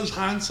one of those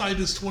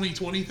hindsight is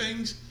 20/20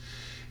 things.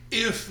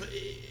 If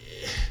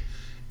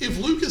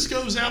Lucas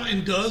goes out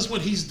and does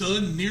what he's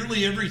done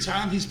nearly every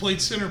time he's played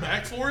center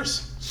back for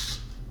us,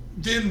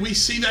 then we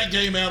see that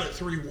game out at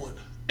 3-1,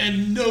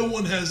 and no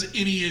one has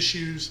any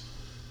issues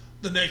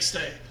the next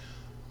day.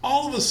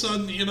 All of a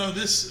sudden,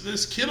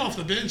 this kid off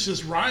the bench,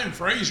 this Ryan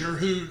Fraser,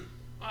 who,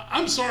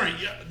 I'm sorry,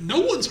 no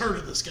one's heard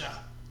of this guy.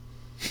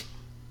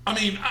 I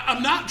mean,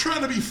 I'm not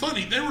trying to be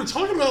funny. They were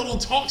talking about it on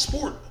Talk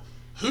Sport.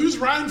 Who's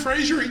Ryan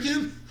Fraser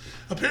again?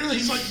 Apparently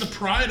he's like the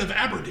pride of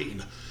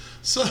Aberdeen.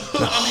 So,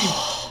 I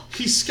mean,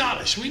 he's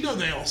Scottish. We know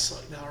they all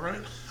suck now,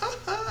 right?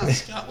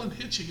 Scotland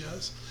hit you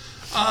guys.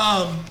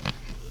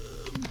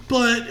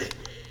 But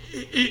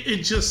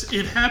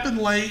it happened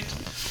late.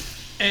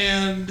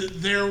 And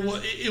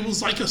it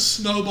was like a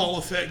snowball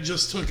effect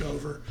just took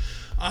over.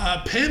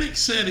 Panic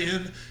set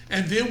in,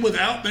 and then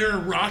without their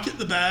rock at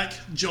the back,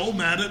 Joel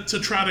Madden, to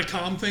try to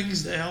calm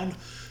things down,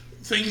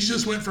 things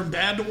just went from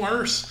bad to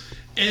worse.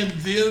 And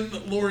then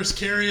Loris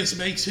Karius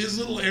makes his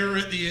little error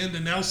at the end,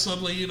 and now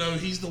suddenly,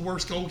 he's the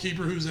worst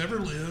goalkeeper who's ever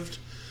lived.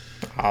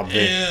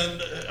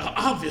 And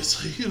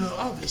obviously,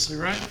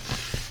 right?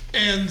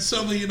 And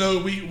suddenly,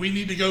 we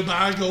need to go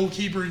buy a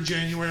goalkeeper in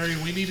January.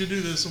 We need to do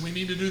this and we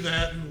need to do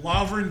that. And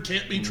Lovren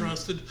can't be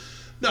trusted.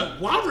 No,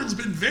 Lovren's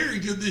been very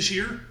good this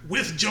year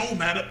with Joel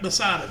Madden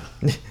beside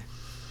him.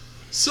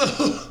 So,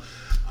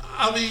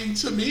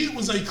 to me, it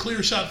was a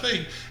clear shot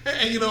thing.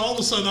 And, all of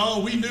a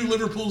sudden, we knew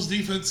Liverpool's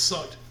defense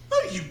sucked. No,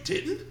 you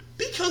didn't,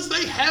 because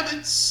they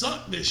haven't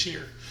sucked this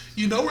year.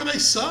 You know where they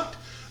sucked?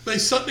 They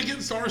sucked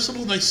against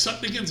Arsenal, they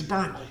sucked against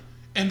Burnley,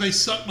 and they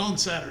sucked on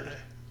Saturday.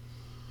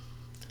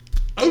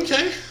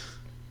 Okay.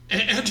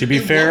 And to be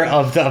fair,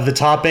 of the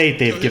top 8,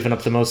 they've given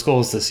up the most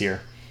goals this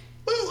year.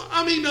 Well,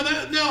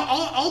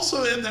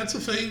 also, and that's the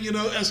thing,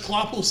 as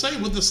Klopp will say,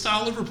 with the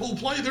style Liverpool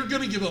play, they're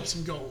going to give up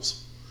some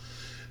goals.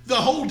 The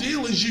whole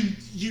deal is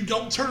you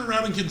don't turn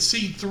around and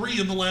concede 3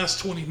 in the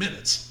last 20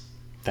 minutes.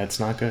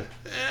 That's not good.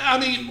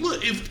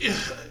 Look, if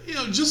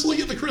just look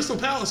at the Crystal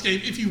Palace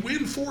game. If you win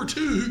 4-2,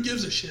 who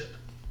gives a shit?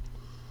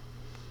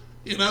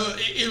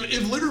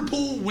 If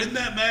Liverpool win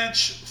that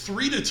match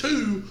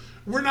 3-2,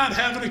 we're not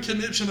having a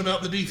conniption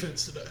about the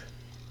defense today.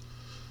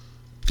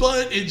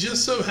 But it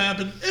just so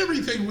happened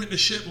everything went to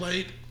shit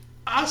late.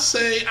 I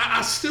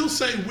still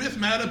say with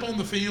Matip on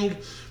the field,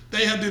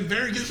 they have been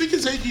very good.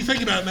 Because hey, you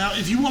think about it now,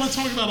 if you want to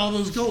talk about all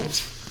those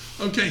goals,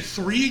 okay,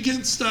 3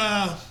 against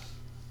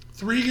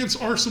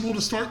Arsenal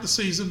to start the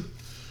season,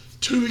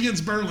 2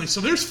 against Burnley. So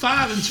there's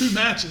 5 in 2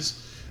 matches.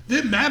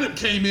 Then Matip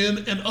came in,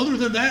 and other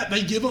than that,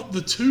 they give up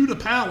the 2 to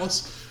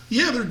Palace.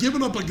 Yeah, they're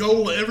giving up a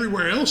goal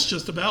everywhere else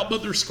just about,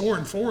 but they're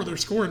scoring 4, they're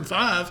scoring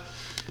 5.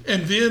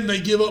 And then they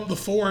give up the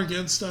 4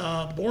 against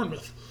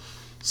Bournemouth.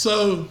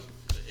 So,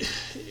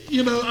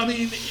 we've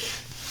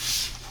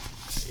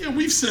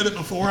said it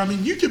before.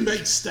 You can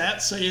make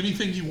stats say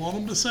anything you want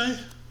them to say.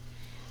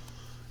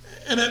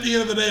 And at the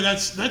end of the day,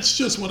 that's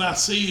just what I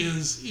see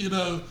is,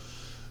 and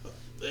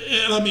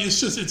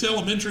it's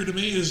elementary to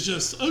me, is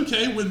just,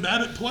 okay, when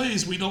Matip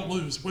plays, we don't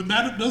lose. When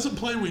Matip doesn't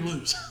play, we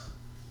lose.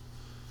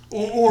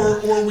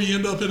 or we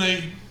end up in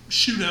a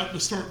shootout to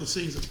start the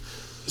season.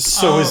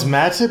 So is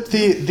Matip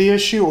the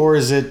issue, or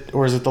is it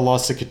the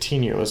loss to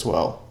Coutinho as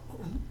well?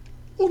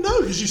 Well,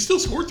 no, because you still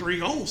scored 3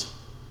 goals.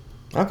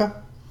 Okay.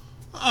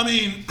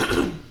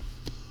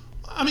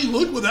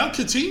 Look, without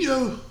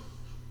Coutinho,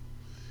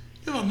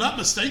 if I'm not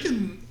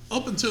mistaken,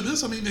 up until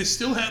this, they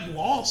still hadn't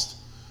lost,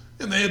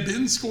 and they had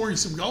been scoring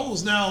some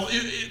goals. Now,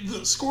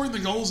 scoring the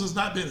goals has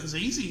not been as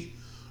easy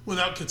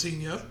without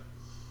Coutinho,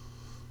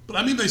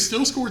 but they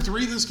still scored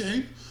 3 this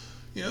game.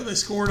 They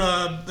scored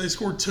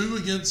 2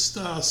 against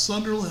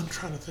Sunderland. I'm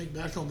trying to think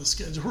back on the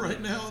schedule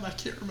right now, and I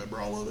can't remember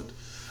all of it.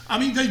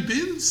 They've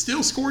been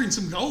still scoring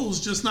some goals,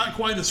 just not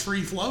quite as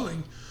free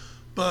flowing.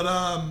 But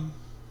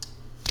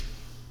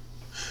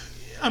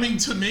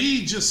to me,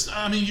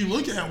 you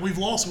look at it, we've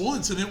lost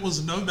once, and it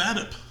was no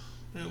Matip.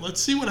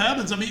 Let's see what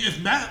happens.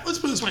 Let's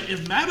put it this way: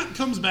 if Matip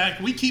comes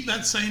back, we keep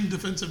that same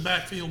defensive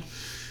backfield,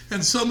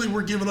 and suddenly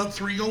we're giving up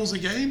 3 goals a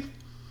game.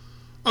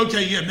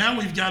 Okay, yeah, now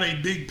we've got a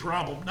big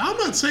problem. Now, I'm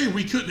not saying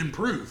we couldn't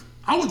improve.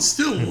 I would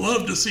still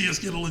love to see us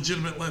get a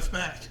legitimate left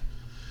back.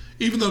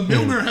 Even though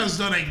Milner has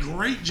done a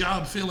great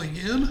job filling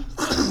in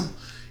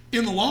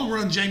the long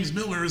run, James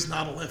Milner is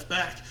not a left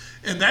back.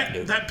 And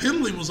that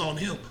penalty was on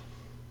him.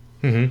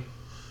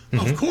 Mm-hmm.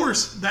 Of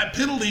course, that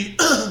penalty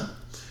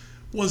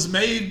was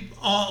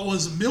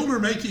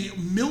Milner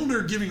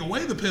giving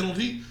away the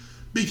penalty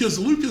because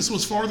Lucas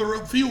was farther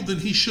upfield than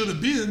he should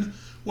have been,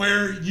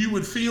 where you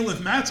would feel if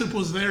Matip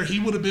was there, he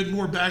would have been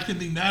more back in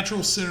the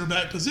natural center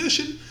back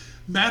position.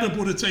 Matip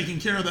would have taken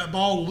care of that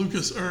ball.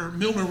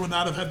 Milner would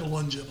not have had to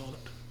lunge in on it.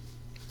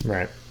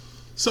 Right.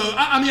 So,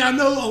 I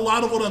know a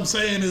lot of what I'm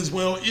saying is,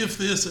 well, if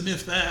this and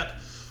if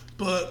that,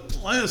 but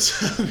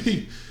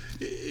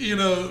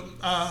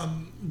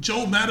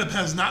Joel Matip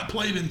has not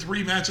played in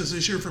 3 matches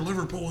this year for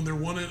Liverpool, and they're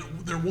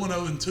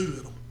 1-0-2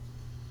 in them.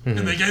 Mm-hmm.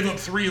 And they gave up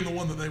 3 in the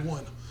one that they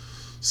won.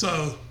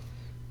 So,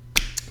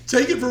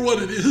 take it for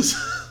what it is.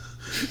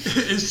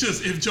 It's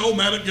just, if Joel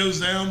Matip goes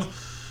down,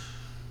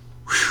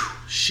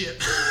 shit.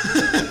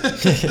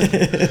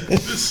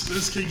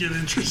 This could get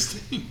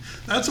interesting.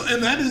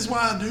 That is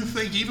why I do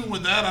think, even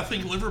with that, I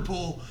think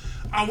Liverpool,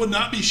 I would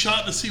not be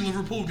shocked to see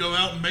Liverpool go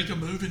out and make a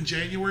move in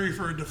January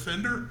for a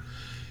defender.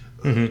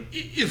 Mm-hmm.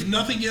 If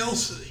nothing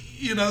else,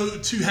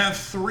 to have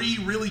 3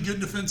 really good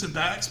defensive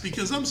backs,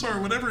 because I'm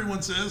sorry, what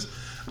everyone says,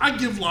 I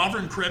give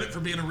Lovren credit for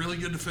being a really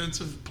good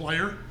defensive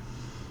player.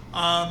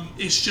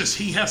 It's just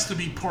he has to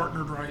be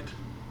partnered right.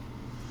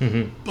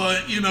 Mm-hmm.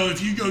 But,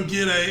 if you go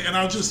get and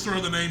I'll just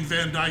throw the name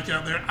Van Dijk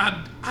out there,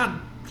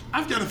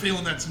 I've got a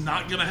feeling that's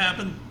not going to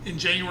happen in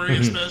January,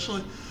 mm-hmm.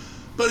 especially.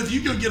 But if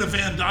you go get a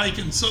Van Dijk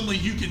and suddenly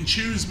you can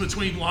choose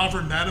between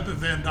Lovren, Matip, and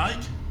Van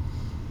Dijk,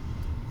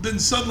 then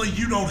suddenly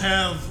you don't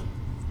have,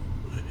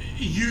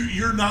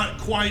 you're not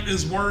quite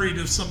as worried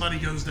if somebody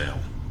goes down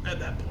at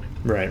that point.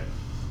 Right.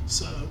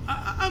 So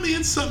I mean,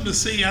 it's something to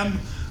see. I'm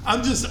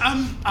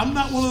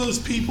not one of those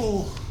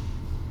people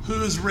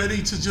who is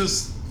ready to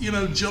just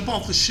jump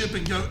off the ship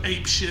and go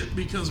ape shit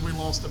because we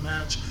lost a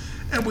match,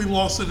 and we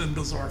lost it in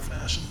bizarre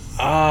fashion.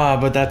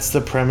 But that's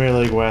the Premier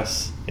League,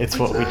 Wes. It's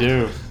what we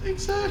do.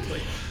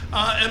 Exactly.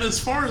 And as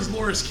far as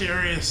Loris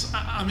Karius,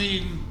 I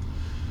mean,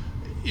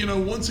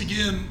 once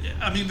again,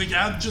 I mean, the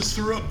guy just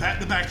threw up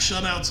back-to-back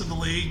shutouts in the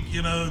league.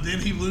 Then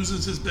he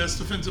loses his best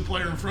defensive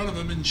player in front of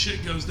him, and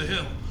shit goes to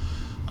hell.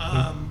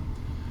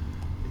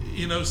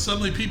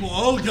 Suddenly people,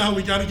 oh God,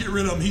 we got to get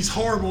rid of him. He's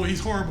horrible.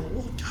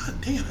 Well,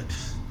 God damn it.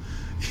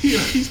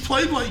 He's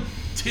played like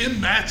 10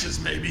 matches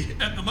maybe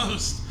at the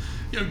most.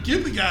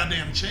 Give the guy a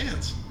damn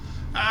chance.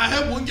 I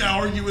had one guy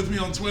argue with me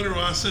on Twitter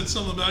when I said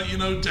something about, De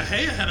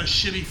Gea had a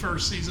shitty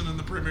first season in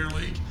the Premier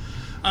League.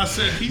 I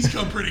said, he's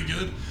come pretty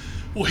good.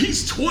 Well,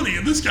 he's 20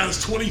 and this guy's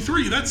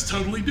 23. That's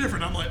totally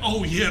different. I'm like,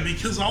 oh yeah,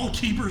 because all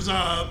keepers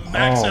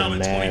max out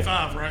at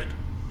 25, right?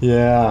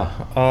 Yeah.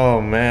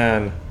 Oh,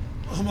 man.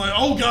 I'm like,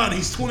 oh God,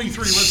 he's 23.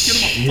 Let's get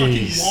him a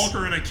fucking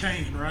walker and a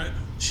cane, right?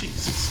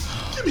 Jesus.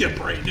 Give me a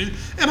break, dude.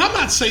 And I'm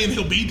not saying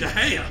he'll be De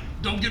Gea.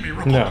 Don't get me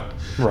wrong. No,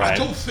 right. I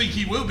don't think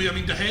he will be. I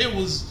mean, De Gea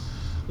was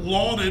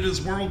lauded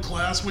as world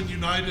class when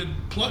United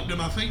plucked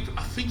him. I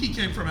think he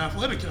came from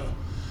Atletico.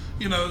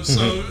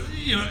 So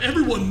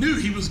everyone knew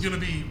he was going to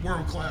be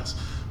world class.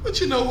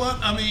 But you know what?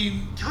 I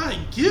mean, God,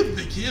 give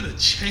the kid a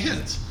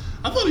chance.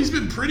 I thought he's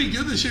been pretty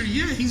good this year.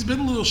 Yeah, he's been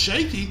a little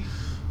shaky.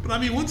 But I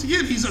mean, once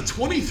again, he's a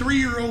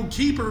 23-year-old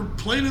keeper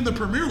playing in the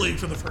Premier League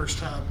for the first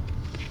time.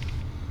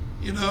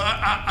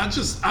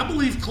 I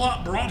believe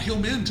Klopp brought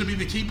him in to be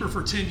the keeper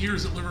for 10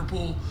 years at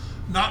Liverpool,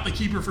 not the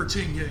keeper for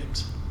 10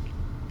 games.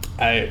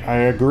 I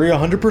agree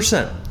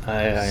 100%.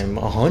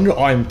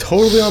 I'm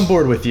totally on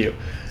board with you.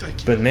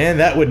 Thank you. But man,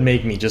 that would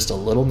make me just a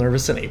little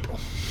nervous in April.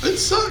 It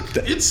sucked.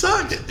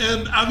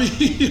 And I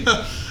mean,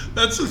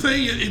 that's the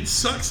thing. It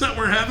sucks that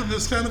we're having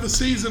this kind of a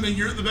season and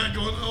you're at the back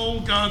going,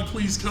 oh God,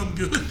 please come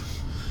good.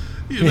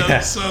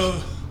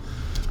 So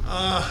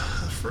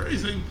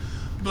phrasing.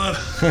 But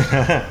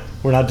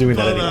we're not doing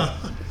that anymore.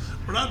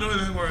 We're not doing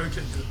that anymore.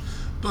 Okay, good.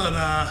 But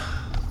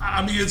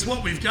I mean, it's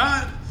what we've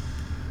got.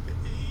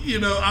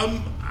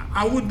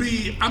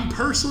 I'm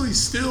personally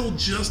still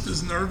just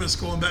as nervous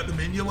going back to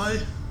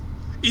Mignolet,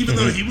 even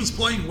though he was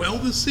playing well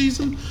this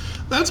season.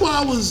 That's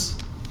why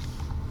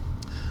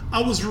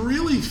I was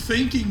really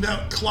thinking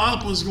that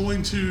Klopp was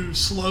going to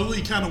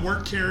slowly kind of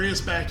work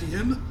Karius back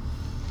in.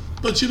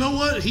 But you know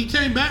what? He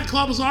came back.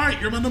 Klopp was, all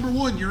right, you're my number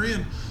one. You're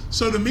in.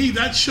 So to me,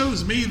 that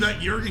shows me that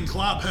Jurgen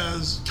Klopp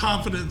has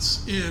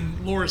confidence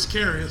in Loris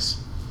Karius.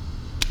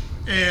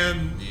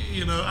 And,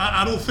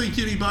 I don't think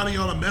anybody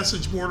on a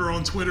message board or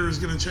on Twitter is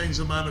going to change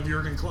the mind of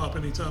Jurgen Klopp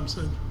anytime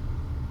soon.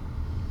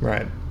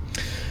 Right.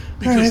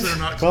 Because they're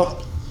not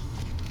Klopp.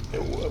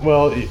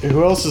 Well,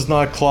 who else is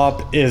not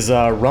Klopp is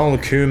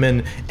Ronald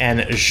Koeman and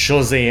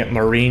Jose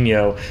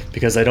Mourinho,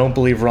 because I don't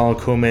believe Ronald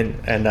Koeman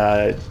and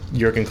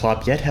Jurgen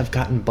Klopp yet have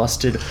gotten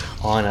busted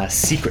on a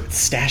secret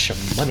stash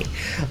of money.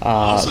 I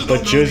also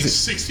don't know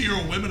these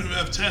 60-year-old women who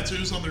have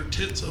tattoos on their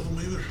tits of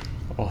them either.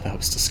 Oh, that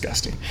was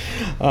disgusting.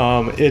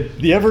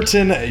 The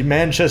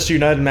Everton-Manchester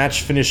United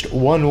match finished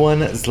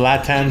 1-1.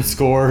 Zlatan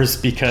scores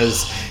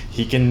because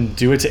he can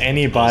do it to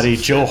anybody.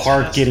 Joe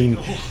Hart getting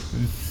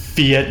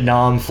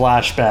Vietnam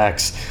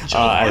flashbacks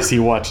as he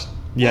watched.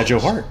 Yeah, Joe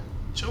Hart.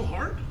 Joe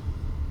Hart?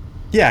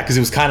 Yeah, because it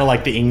was kind of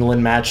like the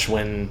England match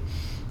when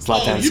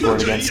Zlatan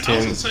scored against him. I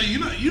was going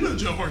to say,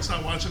 Joe Hart's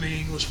not watching any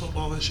English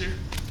football this year.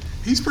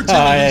 He's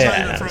pretending he's not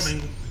even from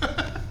England.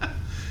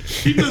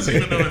 He doesn't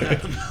even know it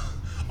happened.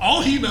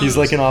 All he knows, he's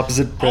like an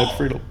opposite Brad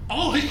Friedel.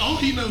 All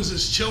he knows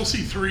is Chelsea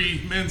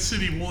 3, Man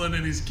City 1,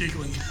 and he's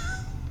giggling.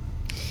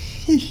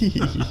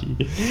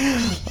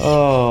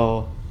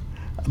 Oh.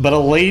 But a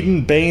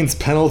Leighton Baines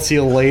penalty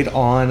late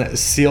on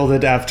sealed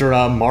it after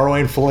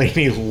Marouane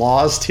Fellaini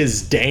lost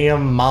his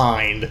damn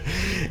mind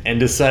and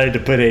decided to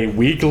put a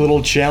weak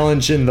little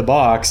challenge in the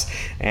box,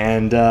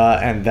 and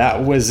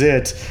that was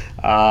it.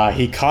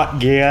 He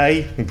caught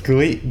Gueye.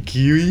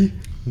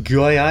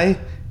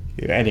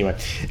 Anyway,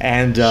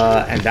 and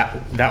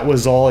that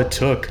was all it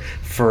took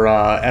for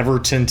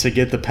Everton to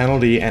get the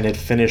penalty, and it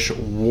finished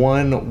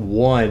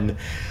 1-1.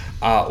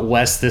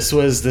 Wes, this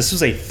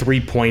was a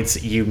 3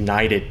 points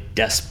United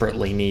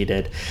desperately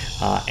needed,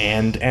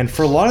 and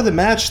for a lot of the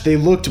match they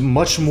looked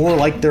much more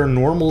like their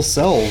normal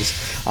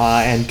selves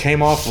and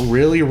came off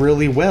really,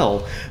 really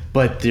well.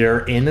 But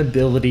their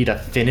inability to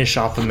finish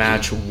off a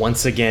match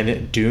once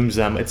again dooms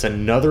them. It's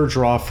another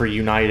draw for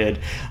United.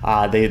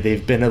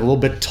 They've been a little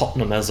bit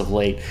Tottenham as of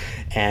late.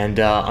 And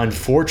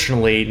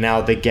unfortunately,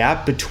 now the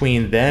gap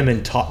between them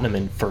and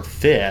Tottenham for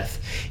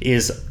fifth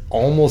is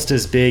almost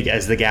as big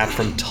as the gap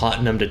from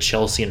Tottenham to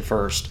Chelsea in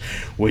first,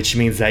 which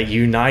means that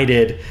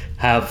United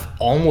have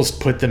almost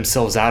put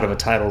themselves out of a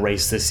title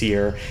race this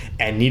year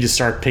and need to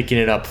start picking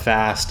it up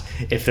fast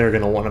if they're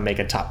going to want to make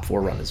a top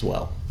 4 run as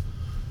well.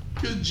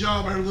 Good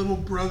job, our little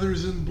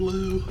brothers in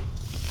blue.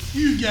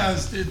 You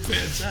guys did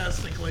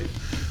fantastically.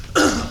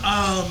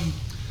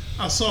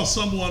 I saw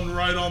someone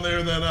write on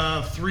there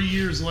that 3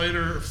 years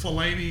later,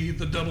 Fellaini,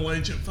 the double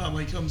agent,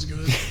 finally comes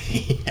good.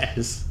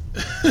 Yes.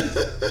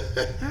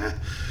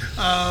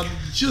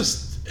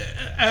 Just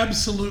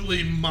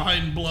absolutely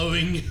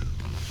mind-blowing.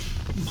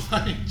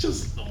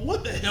 Just,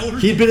 what the hell?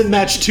 He'd been in the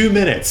match 2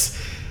 minutes.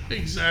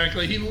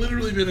 Exactly. He'd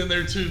literally been in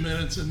there 2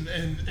 minutes and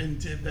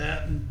did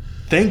that. And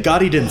Thank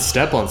God he didn't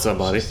step on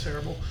somebody. It's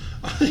terrible.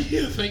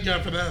 Yeah, thank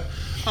God for that.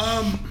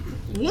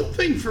 One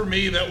thing for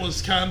me that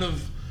was kind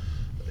of,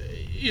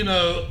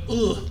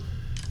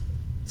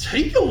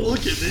 take a look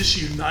at this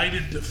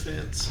United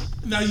defense.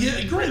 Now,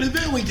 yeah, granted,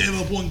 they only gave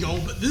up 1 goal,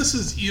 but this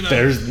is,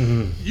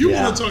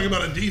 want to talk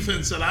about a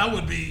defense that I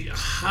would be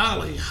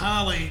highly,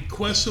 highly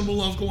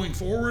questionable of going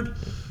forward.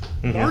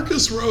 Mm-hmm.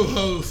 Marcus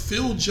Rojo,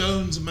 Phil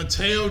Jones,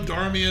 Mateo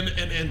Darmian,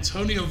 and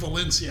Antonio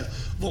Valencia.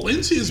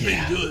 Valencia's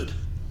been good.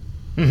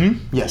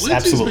 Mm-hmm. Yes,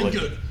 Valencia's absolutely. been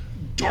good.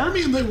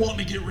 Darmian they want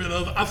to get rid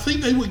of. I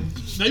think they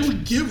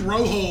would give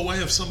Rojo away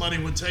if somebody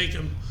would take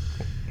him.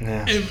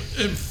 Yeah. And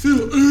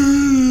Phil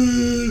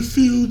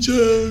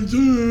Jones.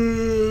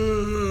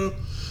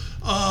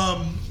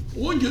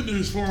 One good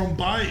news for him,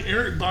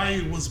 Eric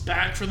Bailly was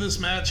back for this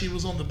match. He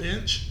was on the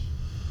bench.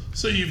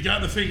 So you've got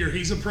to figure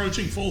he's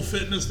approaching full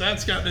fitness.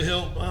 That's got to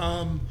help.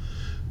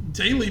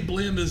 Daily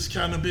Blend has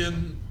kind of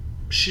been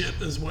shit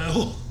as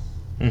well.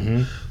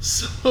 Mm-hmm.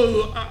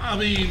 So, I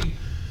mean,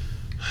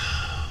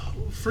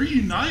 for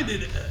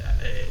United,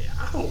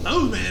 I don't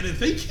know, man. If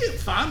they can't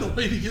find a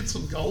way to get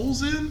some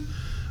goals in,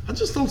 I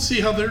just don't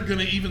see how they're going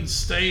to even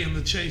stay in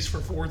the chase for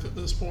 4th at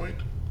this point.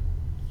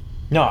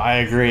 No, I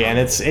agree,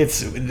 and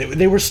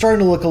they were starting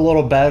to look a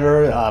little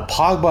better.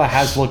 Pogba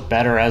has looked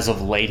better as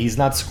of late. He's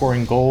not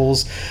scoring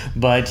goals,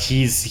 but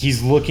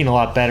he's looking a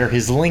lot better.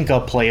 His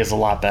link-up play is a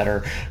lot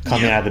better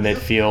coming out of the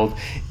midfield.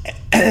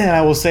 And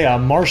I will say,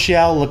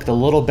 Martial looked a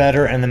little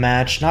better in the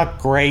match. Not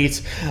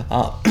great,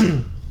 but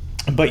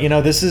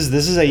this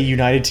is a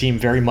United team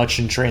very much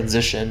in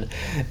transition,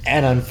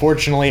 and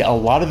unfortunately,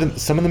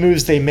 some of the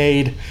moves they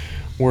made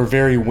were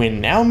very win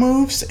now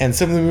moves, and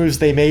some of the moves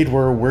they made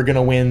were we're going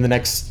to win the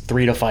next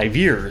 3 to 5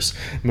 years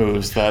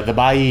moves. The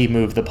Bailly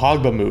move, the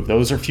Pogba move,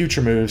 those are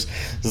future moves.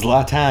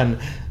 Zlatan,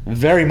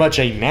 very much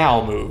a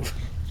now move.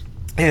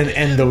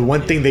 And the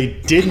one thing they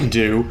didn't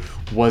do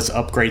was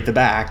upgrade the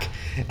back,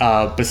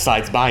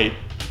 besides Bailly.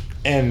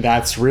 And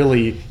that's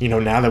really,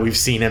 now that we've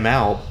seen him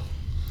out,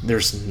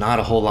 there's not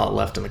a whole lot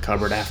left in the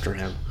cupboard after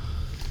him.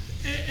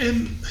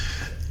 And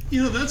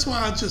that's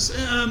why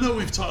and I know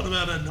we've talked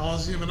about it ad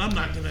nauseum, and I'm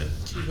not going to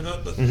keep it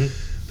up, but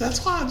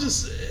that's why I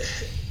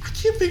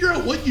can't figure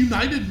out what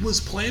United was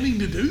planning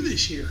to do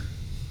this year.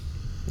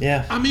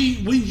 Yeah. I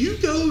mean, when you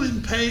go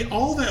and pay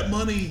all that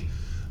money,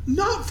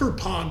 not for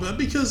Pogba,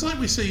 because like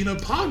we say,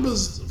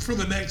 Pogba's for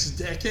the next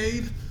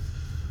decade.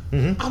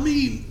 Mm-hmm. I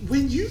mean,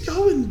 when you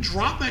go and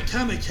drop that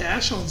kind of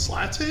cash on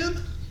Zlatan,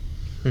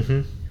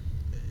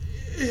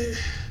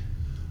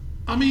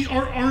 I mean,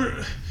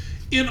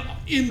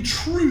 in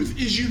truth,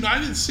 is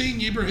United seeing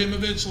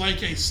Ibrahimovic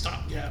like a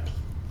stopgap?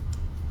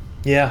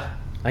 Yeah,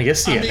 I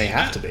guess they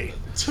have to be.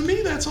 To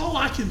me, that's all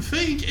I can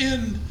think,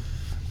 and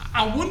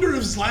I wonder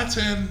if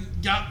Zlatan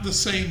got the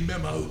same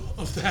memo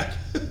of that.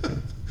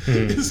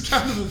 It's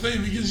kind of the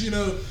thing, because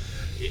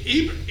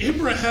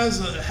Ibra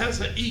has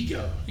an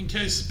ego. In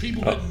case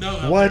people didn't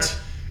know, what?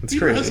 That's Ibra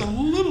crazy. has a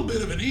little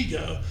bit of an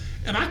ego,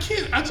 and I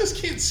just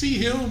can't see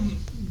him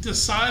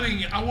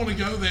deciding I want to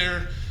go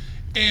there,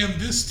 and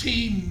this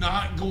team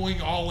not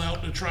going all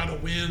out to try to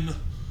win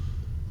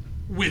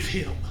with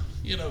him,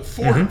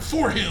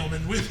 for him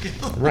and with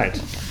him. Right.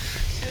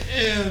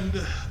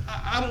 And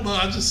I don't know.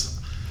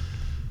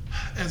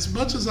 As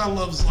much as I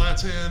love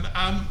Zlatan,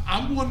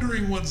 I'm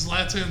wondering what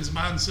Zlatan's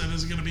mindset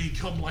is going to be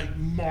come like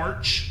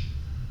March,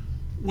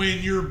 when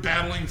you're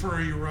battling for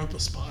a Europa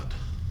spot.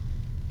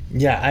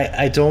 Yeah,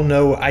 I don't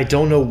know. I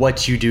don't know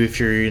what you do if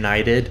you're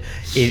United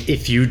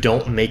if you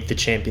don't make the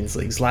Champions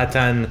League.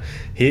 Zlatan,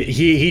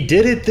 he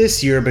did it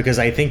this year because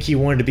I think he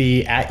wanted to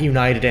be at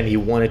United and he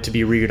wanted to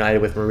be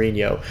reunited with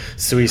Mourinho.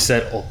 So he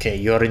said, "Okay,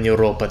 you're in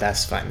Europa.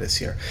 That's fine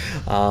this year."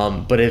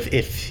 But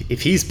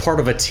if he's part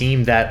of a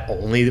team that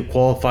only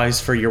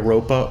qualifies for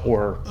Europa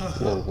or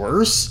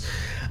worse,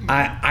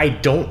 I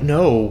don't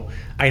know.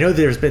 I know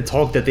there's been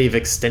talk that they've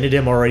extended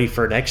him already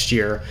for next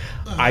year.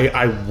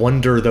 I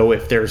wonder though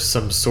if there's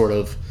some sort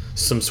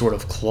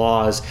of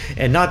clause,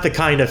 and not the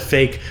kind of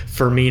fake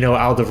Firmino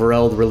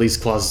Alderweireld release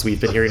clauses we've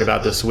been hearing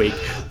about this week,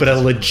 but a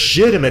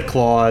legitimate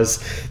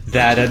clause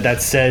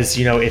that says,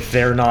 if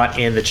they're not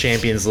in the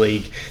Champions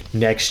League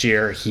next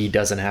year, he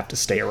doesn't have to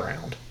stay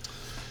around.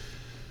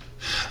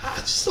 I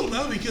just don't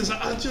know, because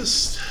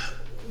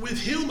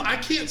with him, I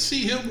can't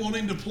see him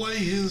wanting to play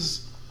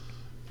his,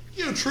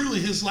 truly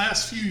his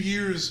last few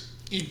years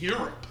in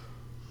Europe.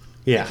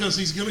 Yeah. Because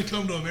he's going to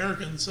come to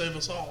America and save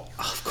us all.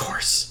 Of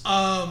course.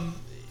 I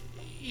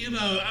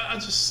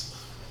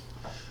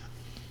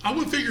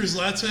would figure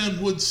Zlatan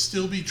would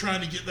still be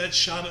trying to get that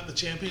shot at the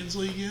Champions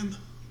League in.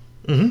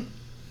 Mm-hmm.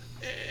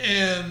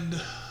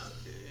 And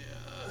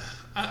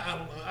I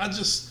don't know. I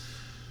just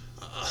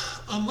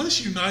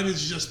unless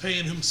United's just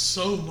paying him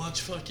so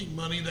much fucking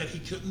money that he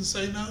couldn't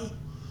say no.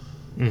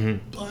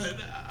 Mm-hmm. But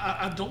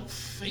I don't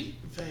think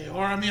they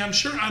are. I mean,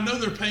 I know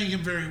they're paying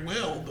him very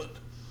well, but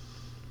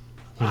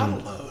I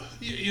don't know.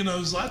 You know,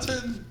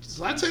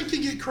 Zlatan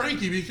can get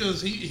cranky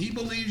because he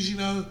believes, you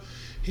know,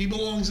 he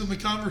belongs in the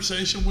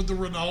conversation with the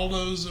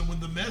Ronaldos and with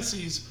the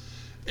Messis.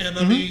 And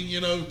I mean,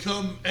 you know,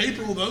 come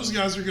April, those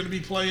guys are going to be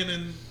playing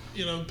in,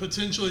 you know,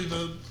 potentially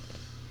the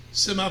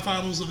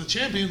semifinals of the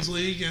Champions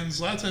League, and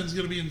Zlatan's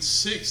going to be in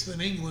 6th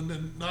in England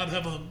and not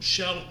have a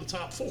shout at the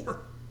top 4.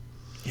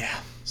 Yeah.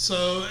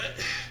 So,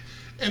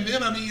 and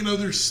then, I mean, you know,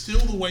 there's still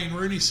the Wayne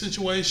Rooney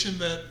situation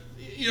that,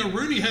 you know,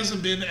 Rooney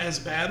hasn't been as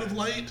bad of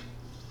late.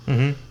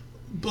 Mm-hmm.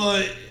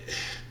 But,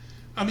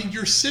 I mean,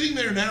 you're sitting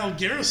there now.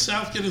 Gareth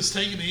Southgate has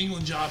taken the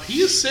England job.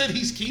 He has said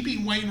he's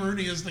keeping Wayne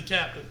Rooney as the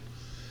captain.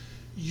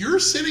 You're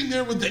sitting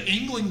there with the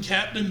England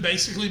captain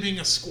basically being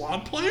a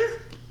squad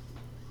player?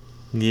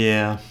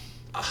 Yeah.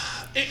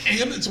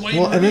 And it's Wayne Rooney.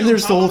 Well, and then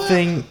there's the whole that?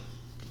 thing.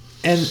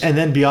 And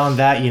then beyond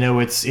that, you know,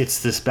 it's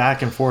this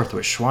back and forth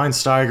with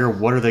Schweinsteiger.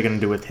 What are they going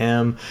to do with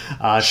him?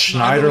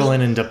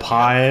 Schneiderlin and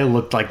Depay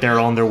looked like they're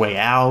on their way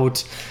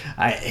out.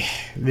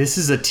 This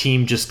is a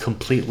team just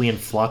completely in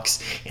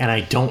flux, and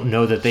I don't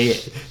know that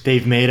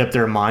they've made up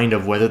their mind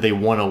of whether they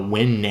want to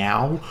win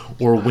now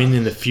or win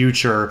in the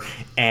future,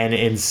 and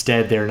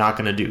instead they're not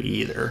going to do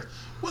either.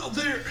 Well,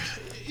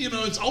 you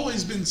know, it's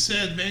always been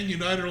said Man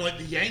United are like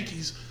the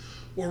Yankees.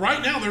 Well,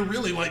 right now they're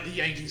really like the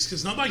Yankees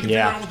because nobody can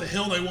figure out what the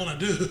hell they want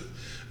to do.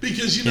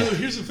 Because, you know,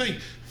 here's the thing.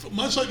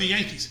 Much like the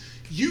Yankees,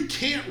 you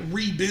can't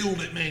rebuild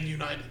at Man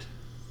United.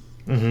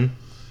 Mm-hmm.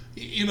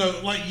 You know,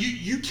 like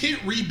you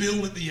can't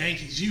rebuild at the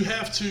Yankees. You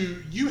have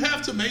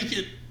to make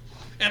it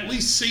at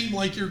least seem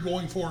like you're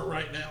going for it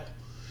right now.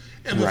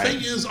 And the thing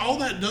is, all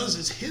that does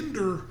is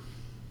hinder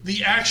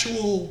the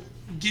actual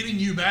getting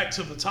you back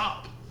to the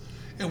top.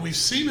 And we've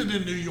seen it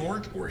in New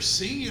York. We're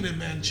seeing it in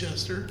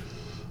Manchester.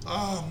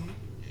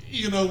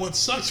 You know, what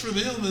sucks for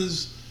them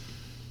is,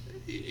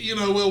 you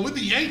know, well, with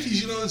the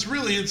Yankees, you know,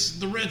 it's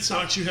the Red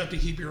Sox you have to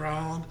keep your eye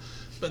on.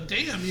 But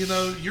damn, you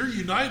know, you're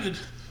United.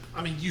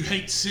 I mean, you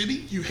hate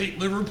City, you hate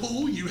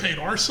Liverpool, you hate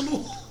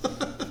Arsenal.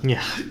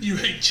 Yeah. You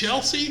hate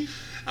Chelsea.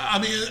 I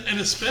mean, and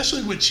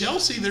especially with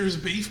Chelsea, there's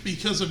beef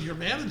because of your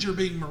manager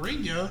being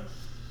Mourinho.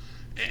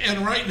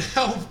 And right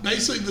now,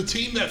 basically, the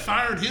team that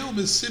fired him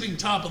is sitting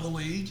top of the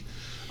league.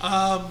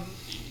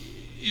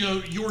 You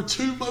know, your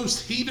two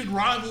most heated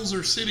rivals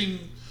are sitting...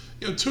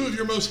 You know, two of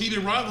your most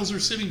heated rivals are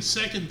sitting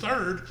 2nd,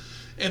 3rd,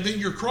 and then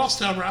your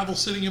crosstown rival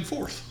sitting in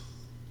 4th.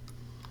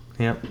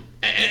 Yep.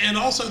 And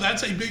also,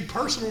 that's a big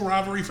personal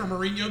rivalry for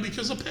Mourinho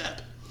because of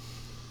Pep.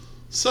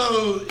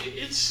 So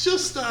it's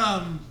just,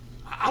 I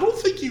don't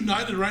think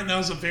United right now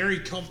is a very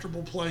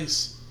comfortable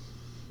place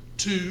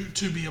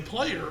to be a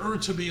player or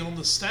to be on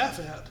the staff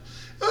at.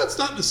 That's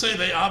not to say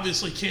they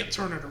obviously can't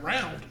turn it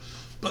around,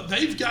 but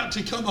they've got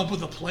to come up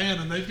with a plan,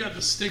 and they've got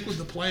to stick with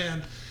the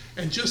plan.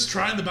 And just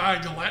trying to buy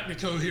a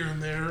Galactico here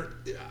and there,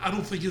 I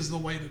don't think is the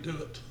way to do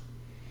it.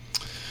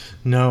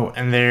 No,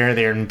 and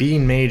they're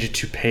being made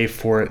to pay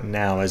for it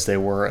now as they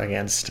were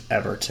against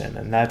Everton.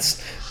 And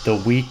that's the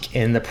week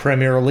in the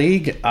Premier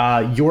League.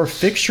 Your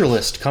fixture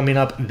list coming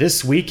up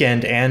this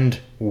weekend and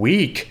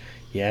week.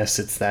 Yes,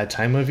 it's that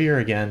time of year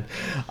again.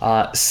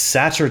 This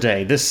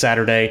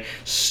Saturday,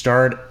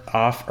 start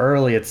off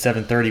early at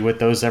 7:30 with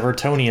those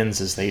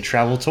Evertonians as they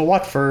travel to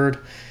Watford.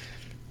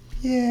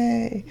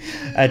 Yay.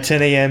 At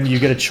 10 a.m., you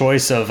get a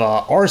choice of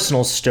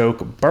Arsenal,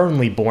 Stoke,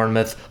 Burnley,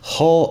 Bournemouth,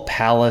 Hull,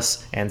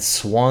 Palace, and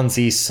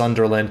Swansea,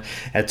 Sunderland.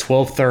 At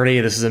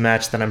 12:30, this is a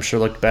match that I'm sure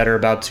looked better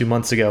about 2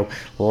 months ago.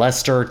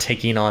 Leicester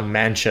taking on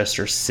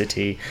Manchester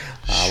City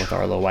with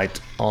Arlo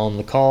White on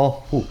the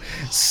call. Ooh.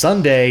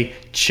 Sunday,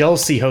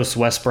 Chelsea hosts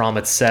West Brom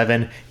at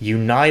 7.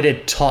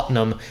 United,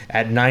 Tottenham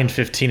at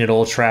 9:15 at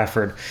Old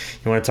Trafford.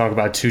 You want to talk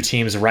about two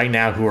teams right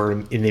now who are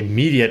in the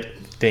immediate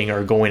thing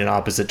are going in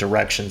opposite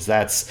directions.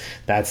 That's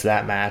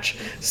that match.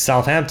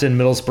 Southampton,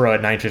 Middlesbrough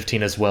at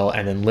 9:15 as well,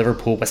 and then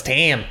Liverpool, West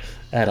Ham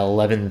at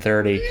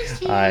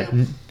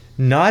 11:30.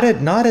 Not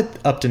at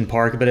Upton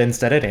Park, but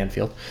instead at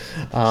Anfield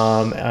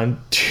on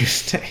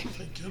Tuesday.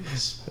 Thank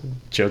goodness.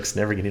 Joke's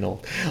never getting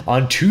old.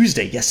 On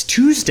Tuesday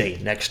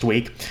next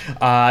week,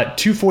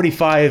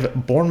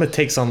 2:45, Bournemouth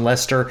takes on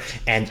Leicester,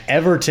 and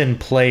Everton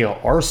play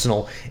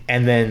Arsenal.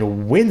 And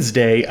then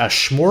Wednesday, a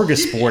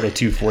smorgasbord at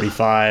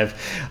 2:45,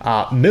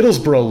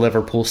 Middlesbrough,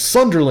 Liverpool,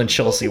 Sunderland,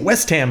 Chelsea,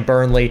 West Ham,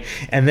 Burnley,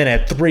 and then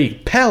at 3,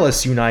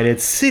 Palace United,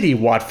 City,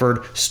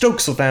 Watford, Stoke,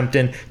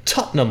 Southampton,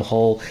 Tottenham,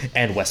 Hull,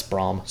 and West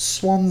Brom,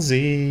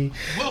 Swansea.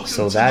 Welcome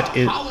so to that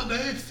the is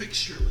holiday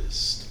fixture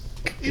list.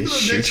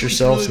 shoot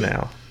yourselves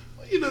now.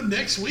 You know,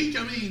 next week,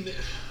 I mean,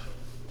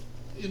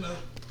 you know,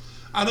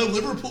 I know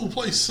Liverpool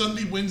plays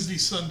Sunday, Wednesday,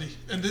 Sunday,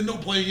 and then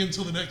don't play again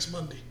until the next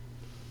Monday.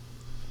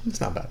 It's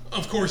not bad.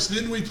 Of course,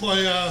 then we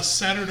play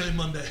Saturday,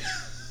 Monday.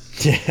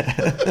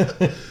 Yeah.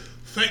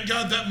 Thank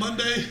God that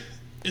Monday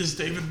is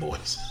David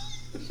Moyes.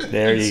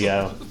 There you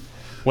go.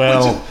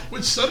 Well,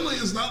 which suddenly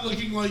is not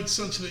looking like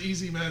such the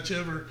easy match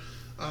ever.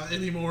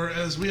 anymore,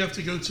 as we have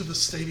to go to the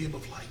Stadium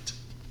of Light.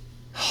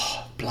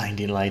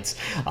 Blinding lights.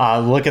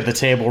 Look at the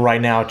table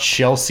right now.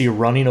 Chelsea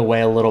running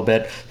away a little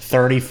bit,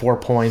 34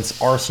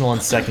 points. Arsenal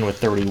in second with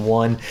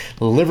 31.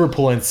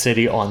 Liverpool and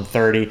City on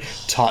 30.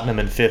 Tottenham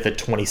in fifth at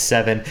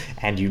 27.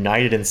 And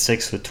United in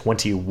sixth with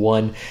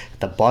 21. At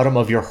the bottom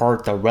of your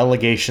heart, the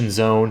relegation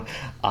zone.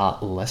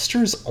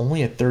 Leicester's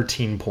only at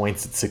 13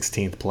 points at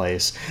 16th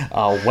place.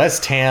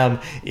 West Ham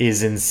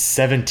is in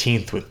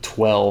 17th with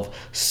 12.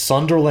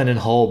 Sunderland and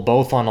Hull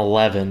both on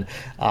 11.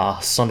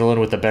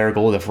 Sunderland with the better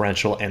goal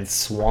differential, and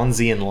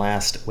Swansea in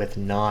last with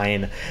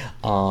 9.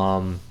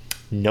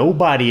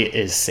 Nobody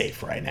is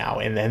safe right now.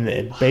 And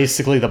then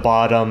basically the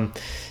bottom,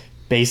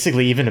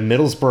 basically even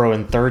Middlesbrough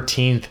in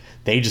 13th,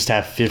 they just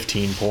have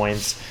 15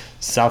 points.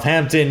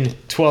 Southampton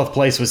 12th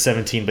place with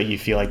 17, but you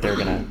feel like they're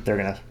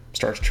gonna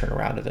start to turn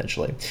around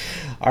eventually.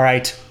 All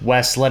right,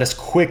 Wes, let us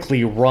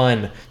quickly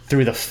run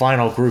through the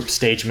final group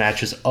stage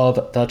matches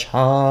of the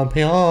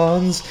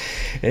champions.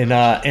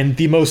 And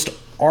the most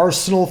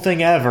Arsenal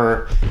thing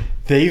ever,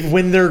 they've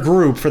won their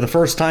group for the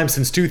first time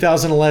since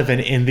 2011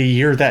 in the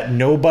year that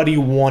nobody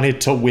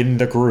wanted to win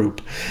the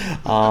group.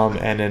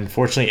 And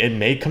unfortunately, it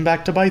may come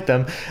back to bite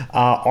them.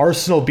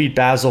 Arsenal beat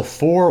Basel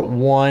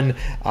 4-1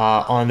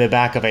 on the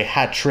back of a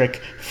hat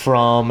trick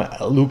from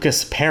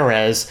Lucas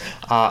Perez.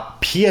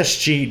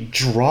 PSG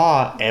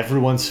draw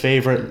everyone's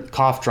favorite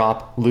cough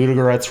drop,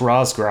 Ludogorets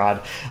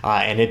Razgrad,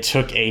 and it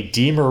took a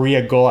Di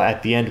Maria goal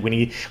at the end when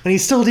he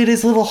still did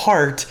his little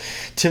heart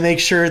to make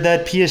sure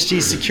that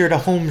PSG secured a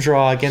home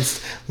draw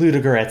against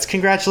Ludogorets.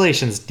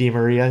 Congratulations, Di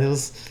Maria. It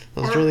was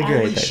really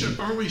great.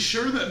 Are we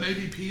sure that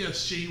maybe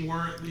PSG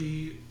weren't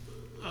the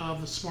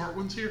smart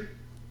ones here?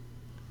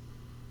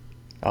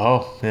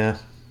 Oh, yeah.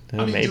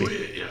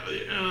 Maybe.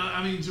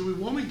 Do we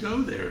want to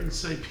go there and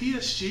say,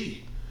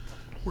 PSG,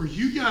 were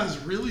you guys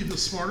really the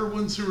smarter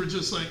ones who were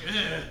just like,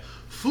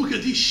 fuck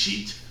this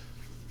shit?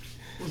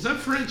 Was that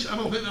French? I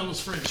don't think that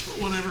was French,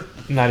 but whatever.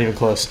 Not even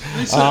close.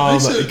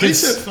 They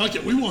said, fuck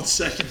it, we want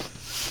second.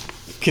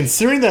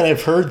 Considering that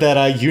I've heard that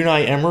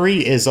Unai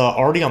Emery is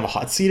already on the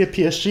hot seat at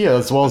PSG,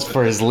 as well as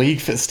for his league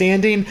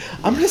standing,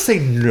 I'm going to say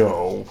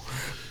no.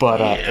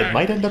 But it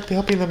might end up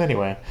helping them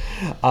anyway.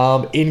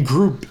 In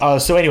Group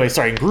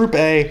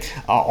A,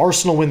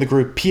 Arsenal win the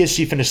group.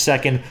 PSG finished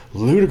second.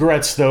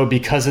 Ludogorets, though,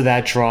 because of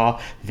that draw,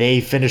 they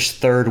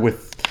finished third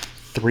with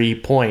 3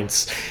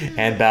 points,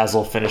 and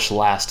Basel finished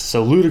last.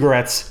 So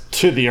Ludogorets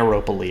to the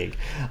Europa League.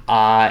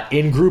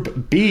 In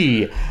Group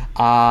B,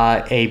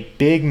 a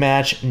big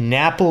match.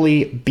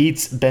 Napoli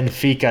beats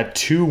Benfica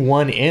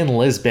 2-1 in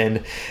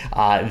Lisbon.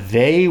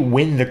 They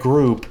win the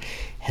group,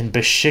 and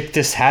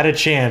Besiktas had a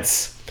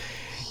chance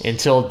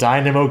until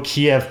Dynamo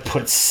Kiev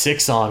put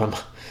 6 on them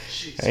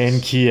in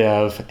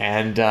Kiev,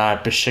 and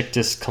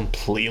Besiktas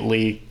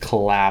completely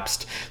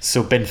collapsed.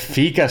 So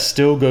Benfica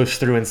still goes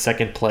through in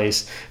second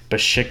place.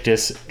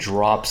 Besiktas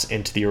drops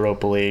into the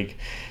Europa League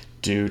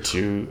due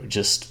to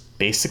just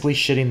basically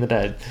shitting the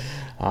bed,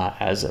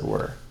 as it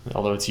were.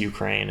 Although it's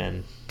Ukraine,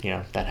 and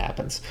that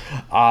happens.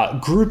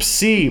 Group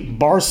C,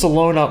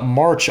 Barcelona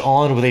march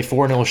on with a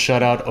 4-0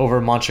 shutout over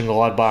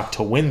Mönchengladbach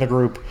to win the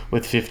group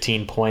with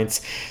 15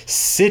 points.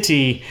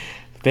 City,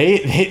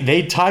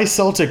 they tie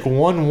Celtic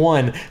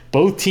 1-1,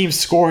 both teams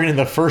scoring in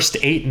the first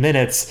 8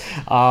 minutes.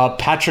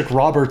 Patrick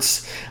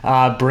Roberts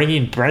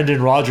bringing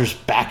Brendan Rodgers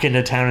back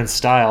into town in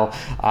style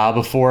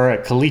before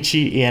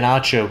Kelechi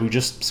Iheanacho, who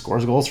just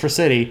scores goals for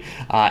City,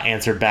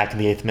 answered back in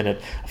the 8th minute.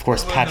 Of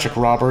course, Patrick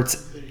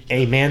Roberts,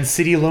 a Man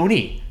City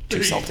loanee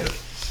to Celtic.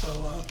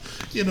 So,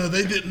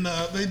 they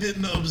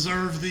didn't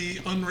observe the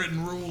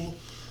unwritten rule.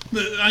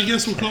 I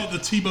guess we'll call it the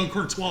Thibaut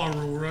Courtois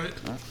rule, right?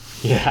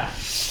 Yeah.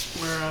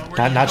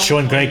 Where not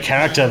showing great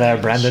character there,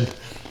 Brendan.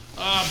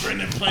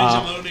 Brendan plays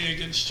a loanee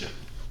against you.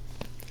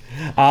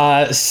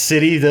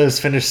 City does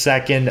finish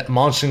second.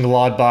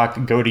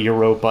 Mönchengladbach go to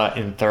Europa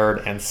in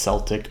third, and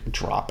Celtic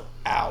drop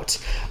out.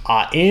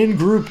 In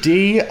Group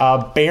D,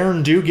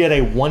 Bayern do get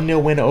a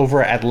 1-0 win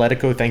over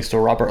Atletico thanks to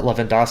a Robert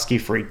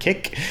Lewandowski free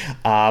kick,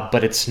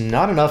 but it's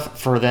not enough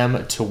for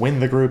them to win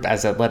the group,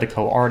 as Atletico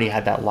already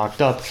had that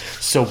locked up.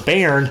 So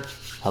Bayern,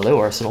 hello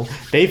Arsenal,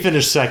 they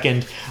finished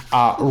second.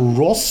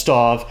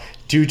 Rostov,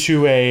 due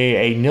to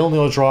a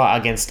 0-0 draw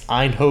against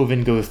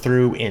Eindhoven, go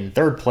through in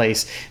third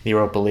place in the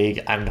Europa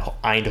League, and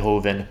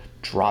Eindhoven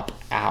drop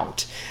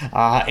out.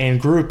 In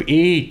Group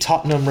E,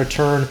 Tottenham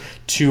return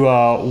to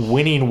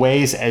winning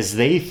ways as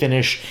they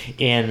finish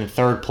in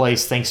third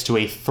place thanks to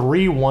a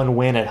 3-1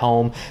 win at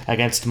home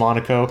against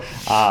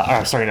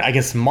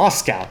against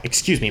Moscow.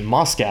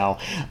 Moscow.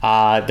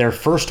 Their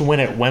first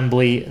win at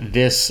Wembley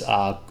this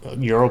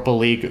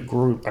Champions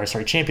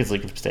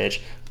League group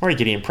stage. Already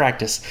getting in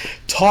practice.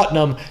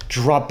 Tottenham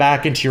drop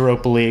back into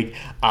Europa League.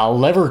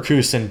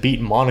 Leverkusen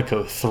beat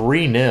Monaco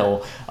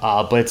 3-0,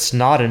 but it's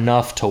not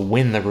enough to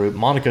win the group.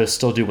 Monaco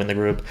still do win the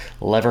group.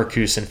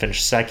 Leverkusen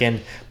finished second.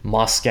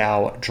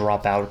 Moscow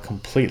drop out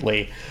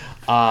completely.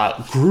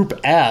 Group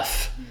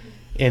F,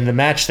 in the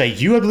match that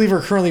you, I believe,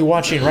 are currently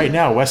watching right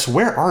now. Wes,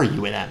 where are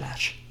you in that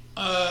match?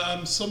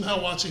 I'm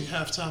somehow watching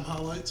halftime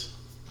highlights.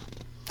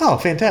 Oh,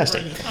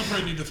 fantastic. I'm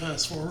ready to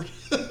fast forward.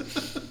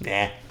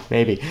 Nah,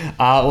 maybe.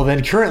 Well,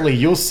 then currently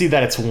you'll see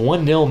that it's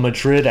 1-0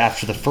 Madrid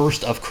after the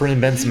first of Karim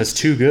Benzema's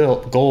 2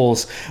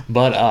 goals.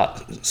 But,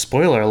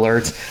 spoiler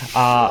alert,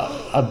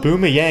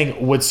 Aubameyang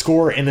would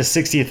score in the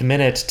 60th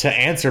minute to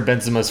answer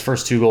Benzema's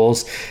first 2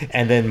 goals.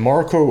 And then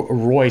Marco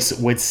Reus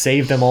would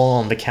save them all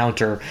on the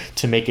counter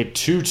to make it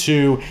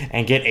 2-2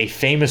 and get a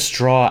famous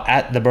draw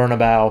at the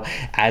Bernabeu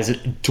as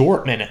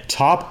Dortmund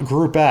top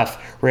Group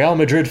F. Real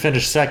Madrid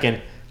finished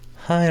second.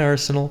 Hi,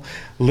 Arsenal.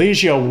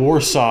 Legia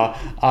Warsaw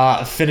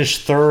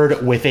finished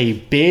third with a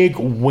big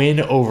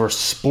win over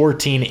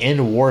Sporting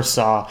in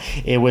Warsaw.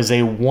 It was a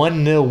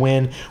 1-0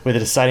 win with a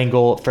deciding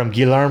goal from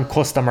Guilherme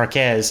Costa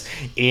Marquez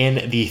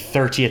in the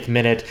 30th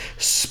minute.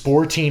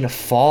 Sporting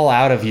fall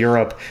out of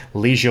Europe.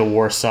 Legia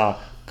Warsaw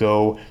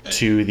go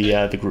to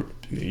the group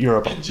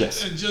Europe. And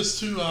just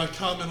to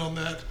comment on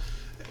that,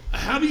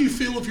 how do you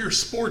feel if you're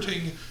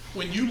Sporting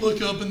when you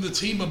look up and the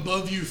team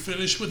above you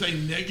finish with a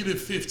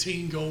negative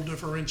 15 goal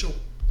differential?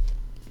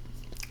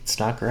 It's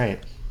not great.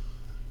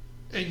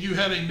 And you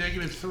had a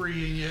negative 3,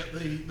 and yet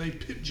they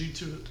pipped you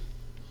to it.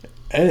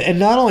 And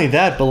not only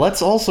that, but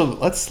let's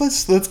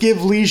give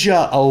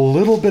Legia a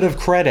little bit of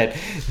credit.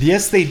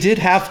 Yes, they did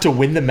have to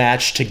win the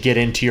match to get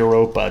into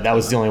Europa. That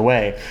was the only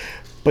way.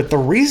 But the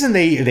reason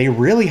they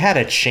really had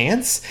a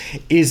chance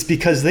is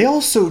because they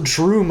also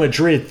drew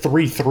Madrid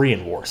 3-3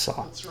 in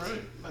Warsaw. That's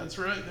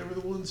right. They were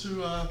the ones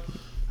who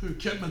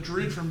kept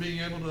Madrid from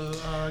being able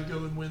to go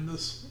and win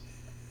this.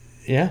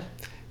 Yeah.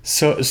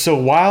 So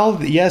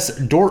while, yes,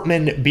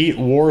 Dortmund beat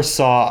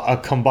Warsaw a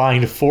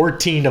combined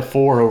 14-4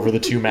 over the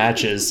 2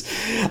 matches,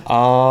 as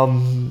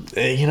long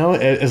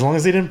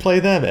as they didn't play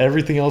them,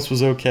 everything else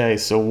was okay.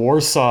 So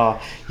Warsaw,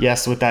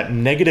 yes, with that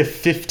negative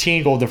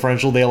 15 goal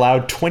differential, they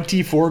allowed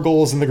 24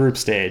 goals in the group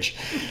stage.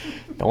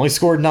 They only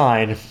scored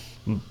 9,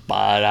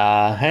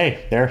 but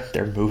hey,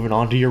 they're moving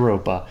on to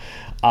Europa.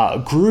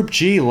 Group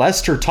G,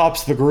 Leicester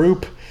tops the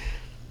group,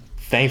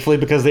 thankfully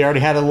because they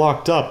already had it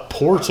locked up.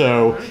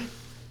 Porto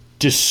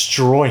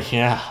destroy.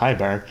 Yeah, hi,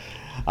 Baron.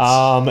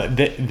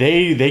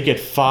 They get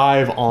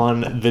 5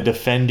 on the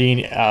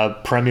defending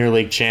Premier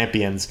League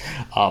champions.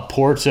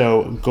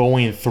 Porto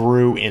going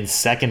through in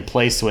second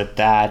place with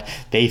that.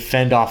 They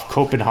fend off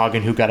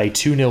Copenhagen, who got a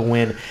 2-0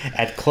 win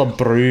at Club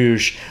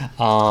Brugge.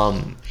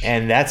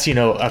 And that's,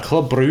 a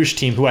Club Brugge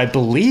team who I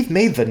believe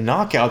made the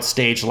knockout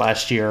stage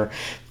last year.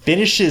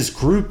 Finishes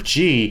Group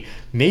G,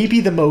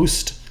 maybe the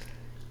most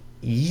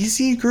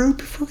easy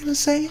group, if we're going to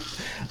say.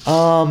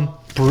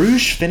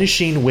 Bruges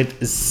finishing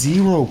with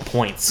 0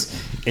 points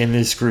in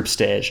this group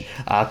stage.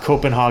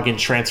 Copenhagen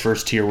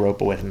transfers to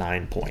Europa with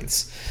 9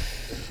 points.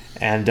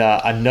 And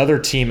another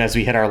team, as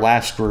we hit our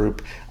last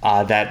group,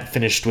 that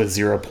finished with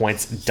 0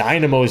 points,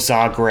 Dynamo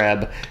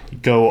Zagreb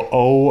go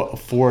 0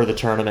 for the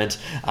tournament.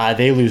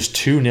 They lose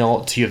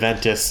 2-0 to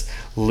Juventus.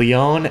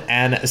 Lyon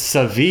and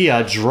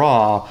Sevilla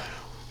draw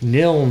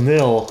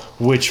 0-0,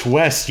 which,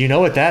 Wes, you know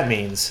what that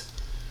means.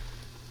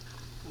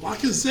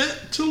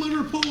 Lacazette to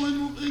Liverpool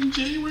in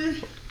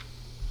January?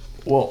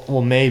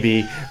 Well,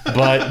 maybe,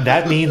 but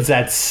that means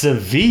that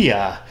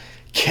Sevilla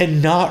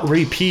cannot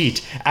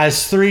repeat as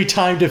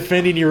 3-time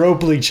defending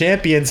Europa League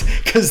champions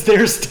because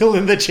they're still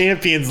in the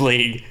Champions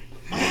League.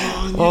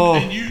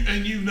 And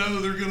you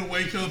know they're going to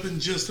wake up in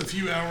just a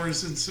few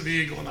hours in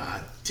Sevilla going,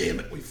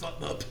 damn it, we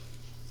fucked up.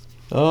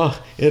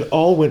 Oh, it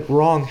all went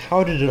wrong.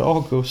 How did it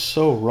all go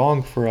so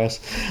wrong for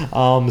us?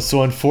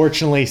 So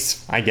unfortunately,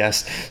 I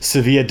guess,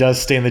 Sevilla does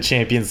stay in the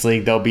Champions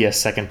League. They'll be a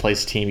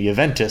second-place team.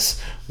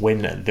 Juventus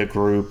win the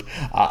group.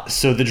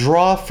 So the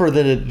draw for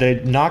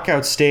the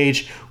knockout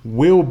stage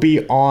will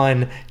be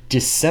on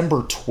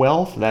December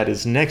 12th. That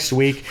is next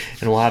week.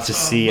 And we'll have to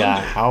see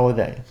how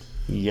that...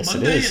 Yes,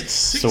 Monday it is. At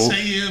 6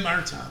 a.m.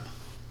 our time.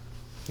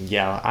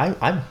 Yeah,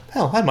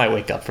 I might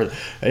wake up for that.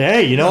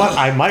 Hey, you know what?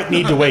 I might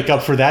need to wake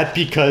up for that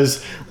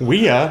because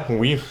we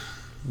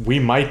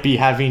might be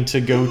having to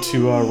go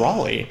to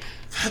Raleigh.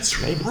 That's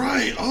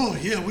right. Oh,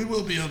 yeah, we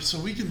will be up, so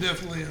we can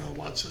definitely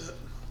watch that.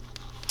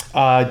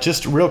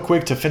 Just real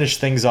quick to finish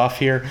things off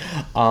here,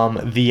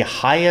 the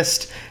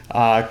highest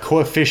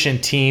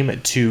coefficient team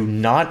to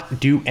not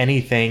do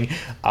anything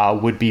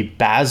would be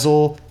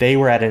Basel. They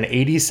were at an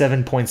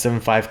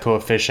 87.75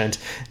 coefficient.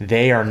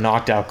 They are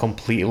knocked out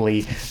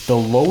completely. The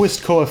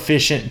lowest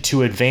coefficient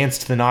to advance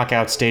to the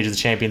knockout stage of the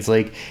Champions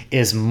League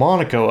is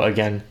Monaco,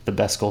 again, the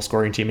best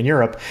goal-scoring team in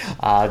Europe.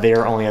 They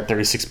are only at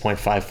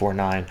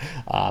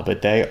 36.549,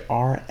 but they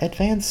are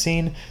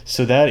advancing.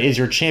 So that is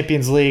your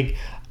Champions League.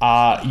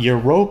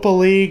 Europa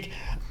League,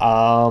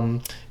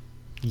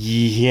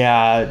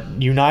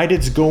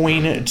 United's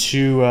going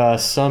to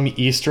some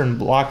Eastern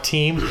Bloc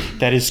team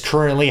that is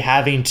currently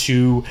having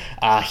to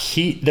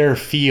heat their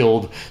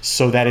field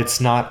so that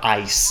it's not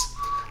ice.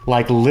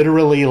 Like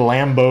literally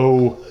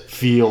Lambeau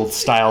Field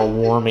style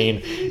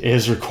warming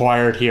is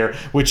required here,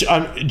 which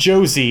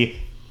Josie,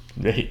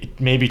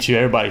 maybe to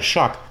everybody's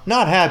shock,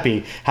 not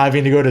happy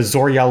having to go to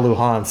Zorya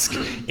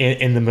Luhansk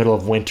in the middle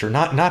of winter.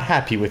 Not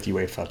happy with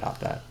UEFA about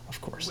that. Of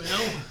course.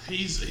 Well,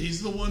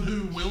 he's the one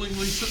who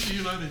willingly took the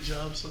United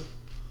job, so.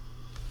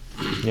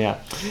 Yeah.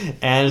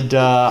 And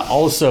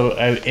also,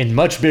 in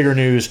much bigger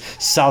news,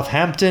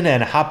 Southampton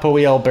and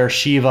Hapoel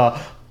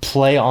Beersheva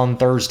play on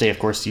Thursday. Of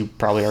course, you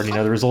probably already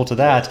know the result of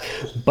that.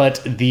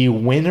 But the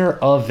winner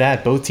of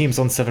that, both teams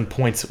on 7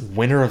 points,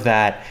 winner of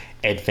that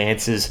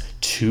advances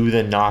to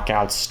the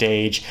knockout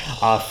stage.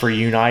 For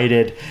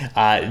United,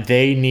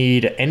 they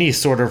need any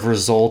sort of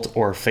result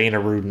or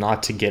Feyenoord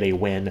not to get a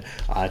win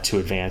to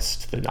advance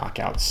to the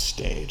knockout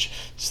stage.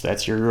 So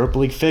that's your Europa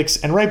League fix.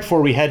 And right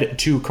before we head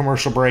to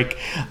commercial break,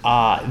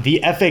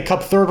 the FA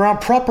Cup third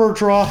round proper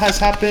draw has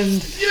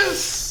happened.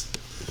 Yes!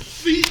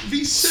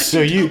 The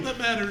second cup that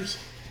matters.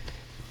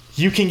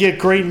 You can get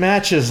great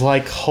matches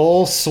like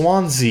Hull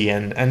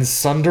Swansea and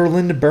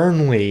Sunderland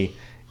Burnley.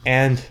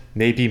 And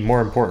maybe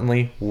more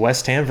importantly,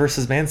 West Ham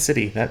versus Man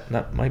City.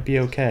 That might be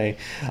okay.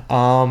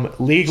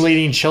 League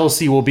leading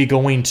Chelsea will be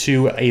going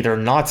to either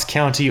Notts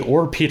County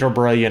or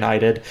Peterborough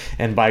United.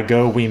 And by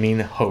go, we mean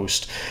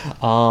host.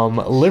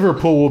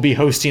 Liverpool will be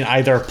hosting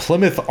either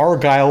Plymouth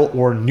Argyle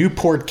or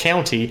Newport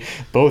County,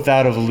 both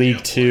out of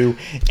League Two.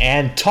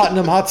 And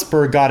Tottenham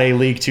Hotspur got a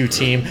League Two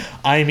team.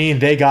 I mean,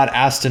 they got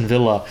Aston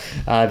Villa.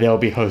 They'll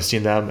be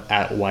hosting them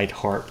at White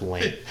Hart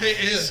Lane. Hey,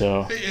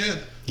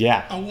 Ed.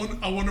 Yeah.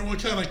 I wonder what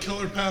kind of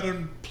color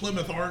pattern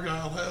Plymouth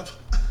Argyle have.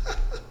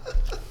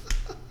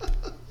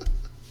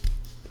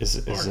 Is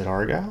it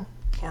Argyle?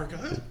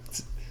 Argyle?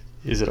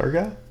 Is it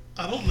Argyle?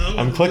 I don't know.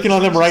 I'm clicking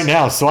on them right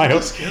now, so I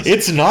hope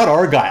it's not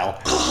Argyle.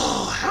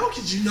 Oh, how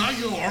could you not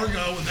go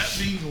Argyle with that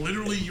being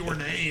literally your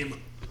name?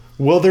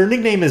 Well, their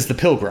nickname is the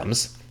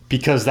Pilgrims,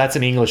 because that's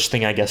an English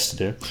thing, I guess, to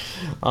do.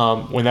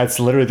 When that's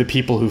literally the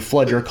people who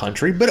flood your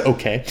country, but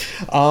okay.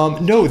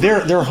 No,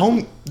 their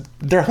home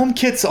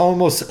kit's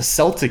almost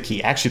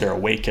Celtic-y. Actually, their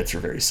away kits are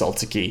very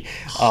Celtic-y.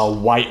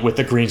 White with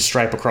a green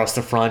stripe across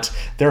the front.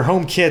 Their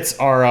home kits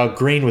are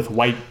green with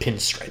white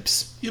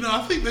pinstripes. You know,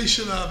 I think they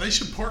should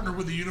partner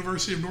with the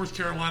University of North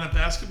Carolina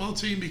basketball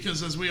team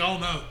because, as we all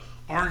know,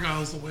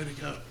 Argyle is the way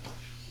to go.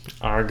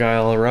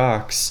 Argyle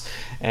rocks.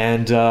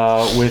 And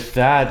with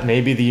that,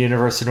 maybe the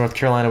University of North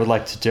Carolina would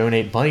like to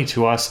donate money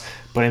to us,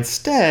 but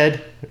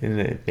instead,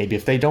 maybe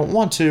if they don't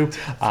want to,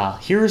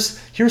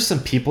 here's some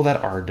people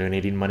that are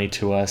donating money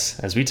to us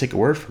as we take a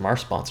word from our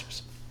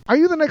sponsors. Are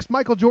you the next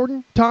Michael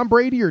Jordan, Tom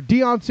Brady, or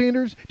Deion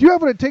Sanders? Do you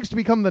have what it takes to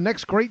become the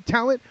next great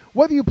talent?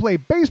 Whether you play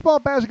baseball,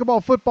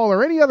 basketball, football,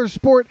 or any other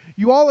sport,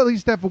 you all at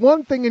least have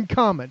one thing in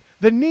common: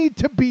 the need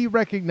to be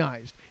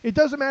recognized. It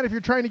doesn't matter if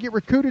you're trying to get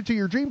recruited to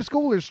your dream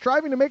school or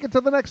striving to make it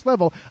to the next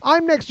level.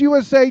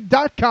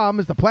 I'mNextUSA.com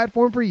is the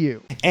platform for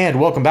you. And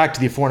welcome back to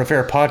the Foreign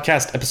Affair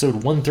Podcast, episode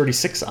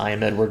 136. I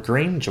am Edward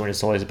Green, joined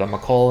as always by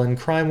McCall and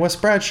Crime Wes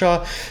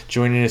Bradshaw,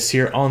 joining us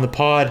here on the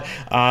pod,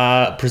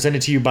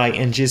 presented to you by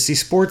NGSC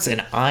Sports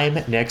and I'm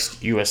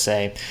Next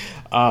USA.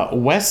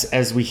 Wes,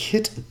 as we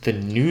hit the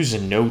news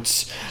and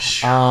notes,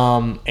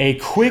 a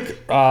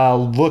quick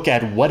look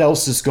at what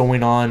else is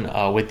going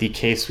on with the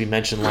case we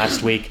mentioned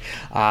last week,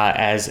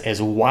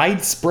 as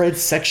widespread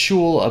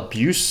sexual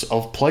abuse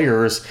of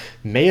players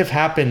may have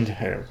happened,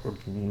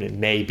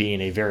 may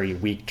being a very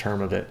weak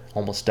term of it,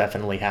 almost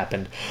definitely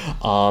happened.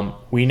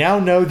 We now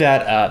know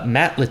that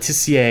Matt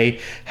Letitia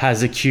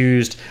has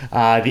accused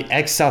the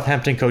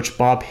ex-Southampton coach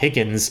Bob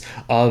Higgins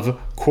of,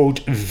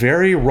 quote,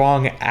 very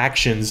wrong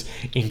actions,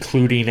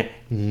 including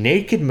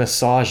naked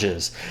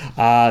massages.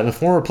 The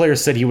former player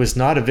said he was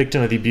not a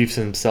victim of the abuse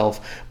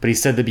himself, but he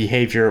said the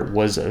behavior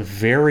was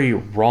very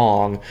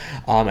wrong.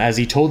 As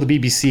he told the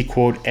BBC,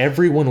 quote,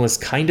 everyone was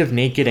kind of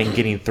naked and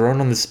getting thrown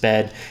on this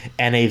bed,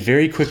 and a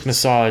very quick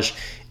massage.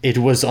 It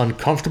was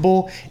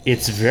uncomfortable.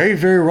 It's very,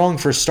 very wrong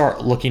for a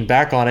start. Looking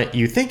back on it,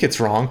 you think it's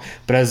wrong,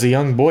 but as a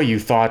young boy, you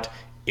thought,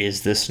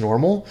 is this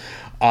normal?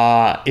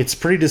 It's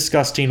pretty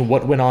disgusting.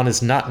 What went on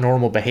is not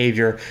normal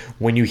behavior.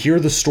 When you hear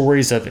the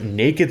stories of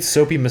naked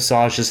soapy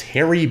massages,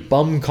 hairy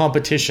bum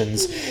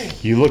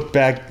competitions, you look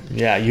back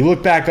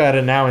at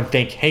it now and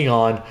think, hang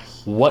on,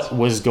 what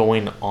was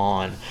going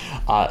on?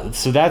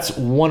 So that's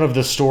one of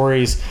the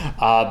stories.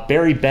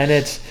 Barry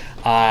Barnell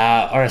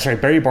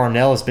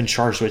has been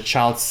charged with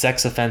child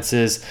sex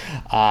offenses.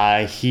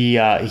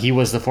 He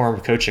was the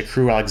former coach at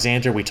Crewe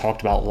Alexandra we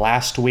talked about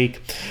last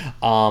week.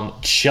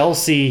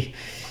 Chelsea,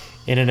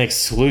 in an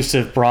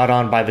exclusive brought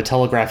on by The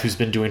Telegraph, who's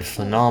been doing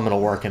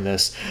phenomenal work in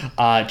this,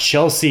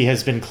 Chelsea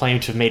has been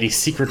claimed to have made a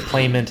secret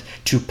payment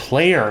to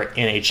player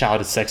in a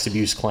child sex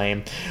abuse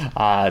claim.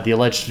 The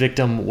alleged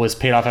victim was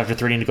paid off after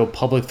threatening to go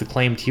public. The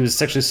claimed he was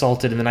sexually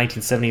assaulted in the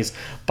 1970s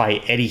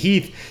by Eddie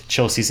Heath,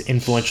 Chelsea's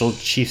influential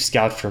chief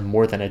scout for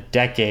more than a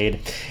decade.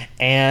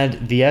 And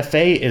the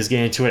FA is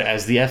getting into it,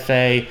 as the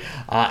FA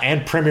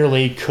and Premier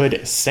League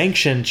could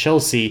sanction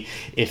Chelsea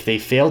if they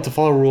failed to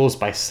follow rules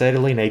by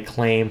settling a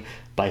claim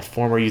by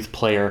former youth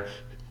player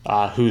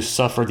who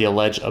suffered the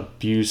alleged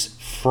abuse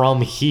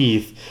from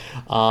Heath.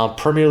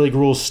 Premier League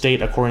rules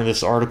state, according to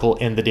this article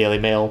in the Daily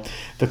Mail,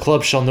 the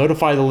club shall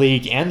notify the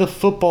league and the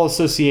Football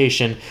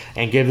Association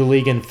and give the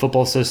league and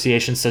Football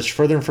Association such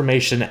further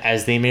information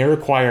as they may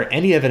require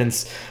any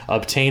evidence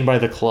obtained by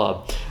the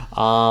club.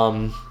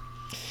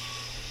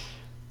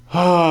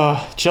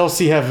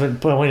 Chelsea have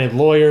appointed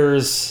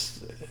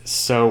lawyers,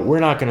 so we're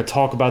not going to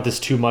talk about this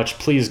too much.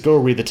 Please go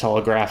read the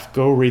Telegraph,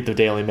 go read the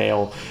Daily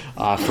Mail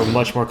for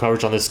much more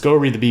coverage on this. Go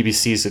read the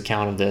BBC's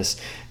account of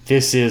this.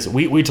 This is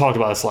we talked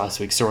about this last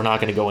week, so we're not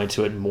going to go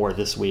into it more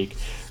this week.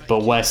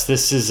 But Wes,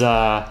 this is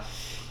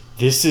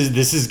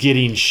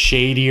getting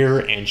shadier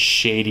and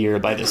shadier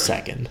by the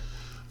second.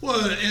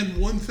 Well, and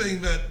one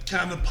thing that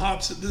kind of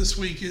pops at this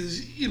week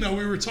is, we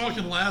were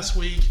talking last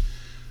week.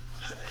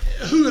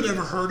 Who had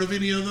ever heard of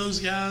any of those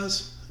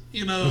guys?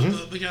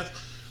 The guys.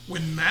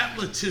 When Matt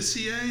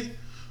Letizia,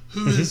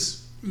 who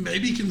is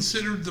maybe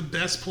considered the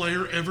best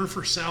player ever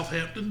for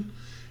Southampton,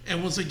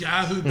 and was a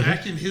guy who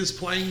back in his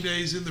playing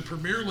days in the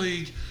Premier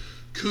League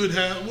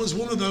was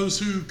one of those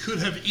who could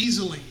have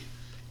easily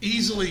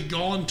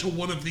gone to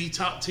one of the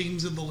top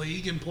teams in the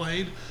league and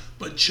played,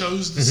 but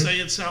chose to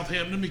stay at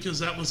Southampton because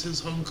that was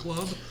his home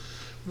club.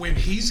 When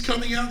he's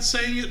coming out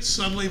saying it,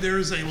 suddenly there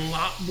is a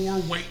lot more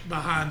weight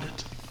behind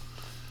it.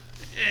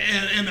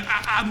 And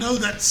I know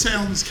that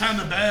sounds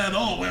kind of bad.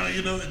 Oh, well,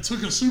 it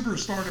took a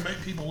superstar to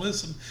make people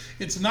listen.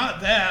 It's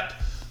not that,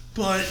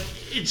 but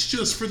it's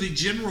just for the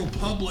general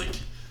public.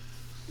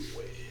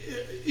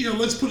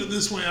 Let's put it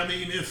this way. I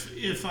mean, let's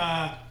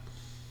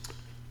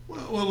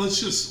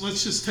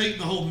just take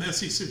the whole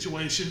Messi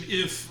situation.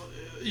 If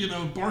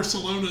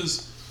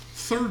Barcelona's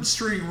third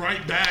string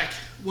right back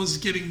was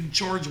getting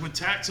charged with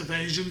tax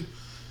evasion,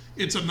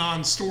 it's a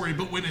non-story.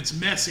 But when it's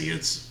Messi,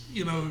 it's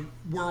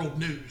world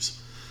news.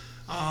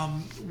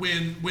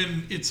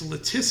 When it's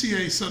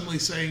Letizia suddenly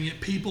saying it,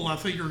 people I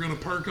think are going to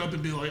perk up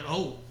and be like,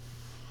 oh,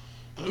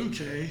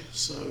 okay,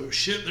 so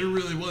shit, there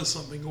really was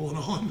something going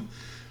on.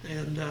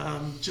 And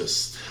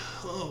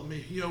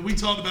we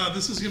talked about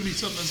this is going to be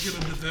something that's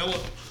going to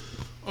develop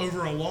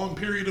over a long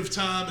period of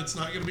time. It's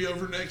not going to be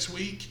over next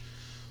week.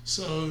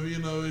 So,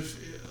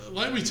 if,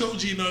 like we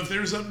told you, if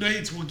there's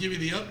updates, we'll give you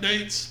the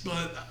updates.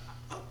 But,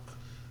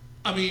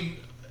 I mean,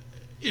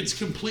 it's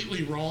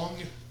completely wrong.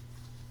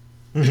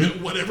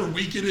 Whatever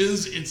week it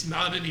is, it's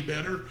not any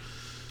better.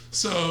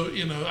 So,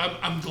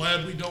 I'm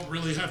glad we don't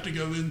really have to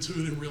go into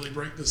it and really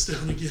break this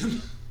down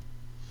again.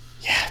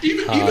 Yeah.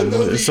 Even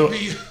though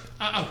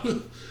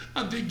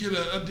I did get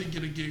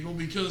a giggle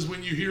because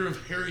when you hear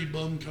of hairy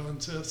bum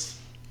contests,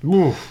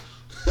 ooh,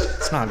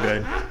 it's not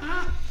good.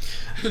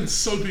 And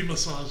soapy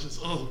massages,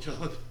 oh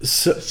god.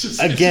 So it's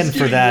just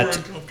for that, more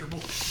uncomfortable.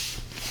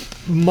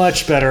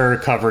 Much better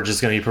coverage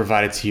is going to be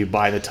provided to you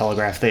by the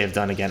Telegraph. They have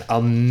done again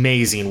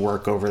amazing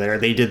work over there.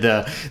 They did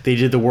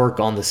the work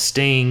on the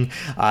Sting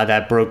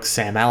that broke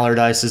Sam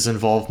Allardyce's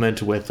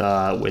involvement with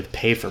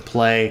pay for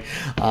play.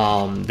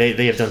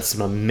 They have done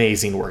some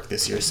amazing work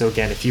this year. So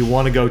again, if you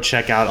want to go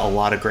check out a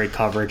lot of great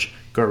coverage,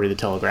 go read the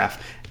Telegraph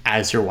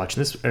as you're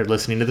watching this or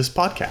listening to this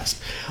podcast.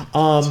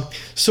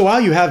 So while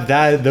you have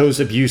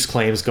those abuse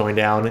claims going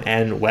down,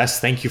 and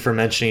Wes, thank you for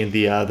mentioning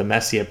the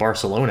Messi at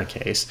Barcelona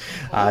case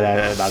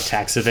about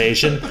tax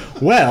evasion.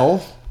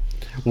 Well,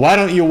 why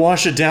don't you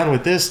wash it down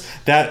with this?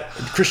 That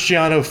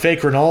Cristiano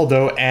fake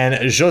Ronaldo and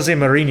Jose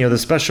Mourinho, the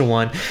special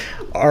one,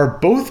 are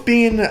both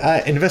being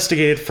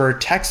investigated for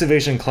tax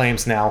evasion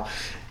claims now,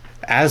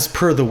 as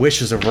per the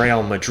wishes of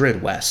Real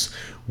Madrid, Wes.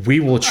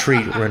 We will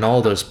treat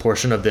Ronaldo's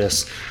portion of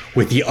this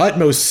with the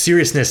utmost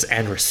seriousness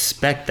and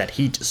respect that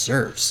he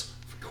deserves.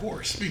 Of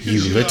course,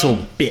 because you little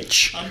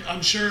bitch.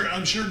 I'm sure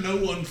no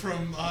one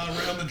from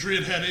Real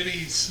Madrid had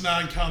any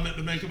snide comment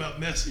to make about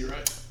Messi,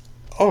 right?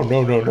 Oh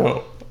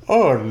no!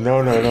 Oh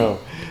no!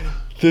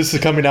 This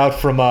is coming out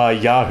from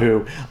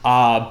Yahoo.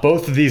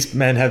 Both of these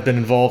men have been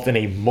involved in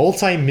a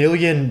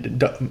multi-million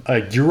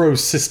euro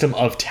system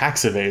of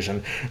tax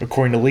evasion,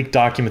 according to leaked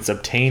documents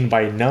obtained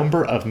by a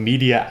number of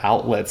media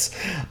outlets.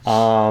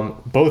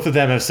 Both of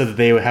them have said that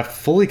they have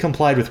fully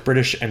complied with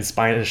British and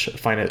Spanish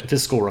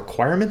fiscal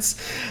requirements.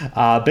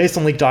 Based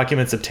on leaked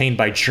documents obtained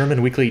by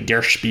German weekly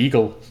Der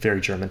Spiegel,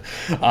 very German,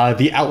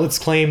 the outlets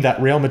claim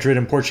that Real Madrid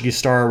and Portuguese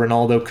star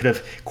Ronaldo could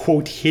have,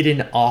 quote,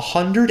 hidden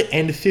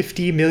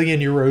 150 million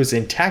euros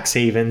in tax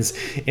havens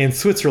in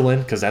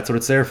Switzerland, because that's what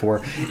it's there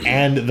for,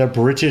 and the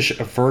British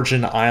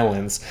Virgin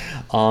Islands.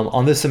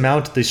 On this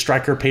amount, the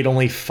striker paid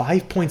only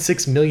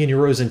 5.6 million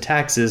euros in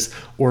taxes,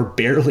 or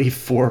barely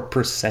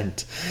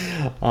 4%.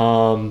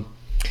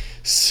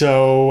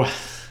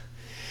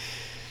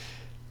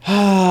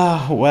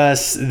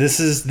 Wes,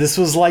 this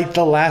was like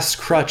the last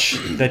crutch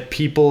that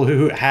people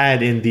who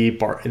had in the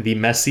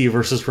Messi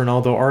versus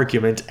Ronaldo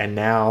argument, and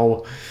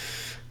now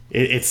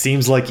it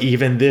seems like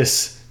even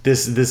these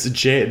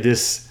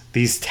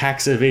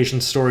tax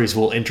evasion stories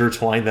will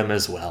intertwine them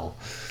as well.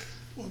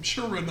 Well, I'm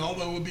sure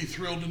Ronaldo would be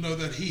thrilled to know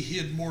that he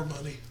hid more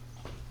money.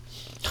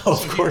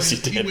 Oh, of course he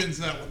did. He wins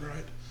that one,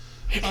 right?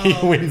 He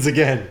wins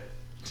again.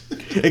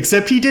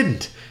 Except he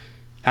didn't.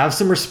 Have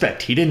some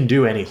respect. He didn't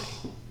do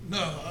anything.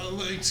 No,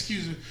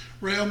 excuse me.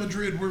 Real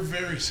Madrid, we're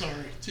very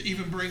sorry to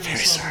even bring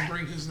this up and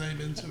bring his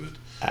name into it.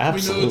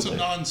 Absolutely. We know it's a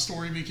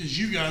non-story because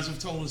you guys have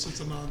told us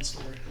it's a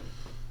non-story.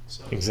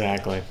 So,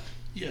 exactly.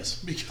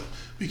 Yes,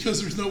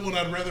 because there's no one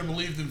I'd rather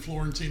believe than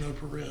Florentino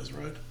Perez,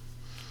 right?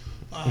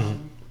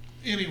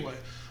 Anyway,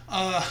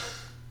 I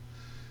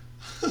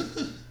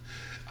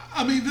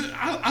mean,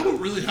 I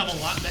don't really have a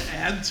lot to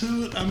add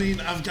to it. I mean,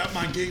 I've got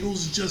my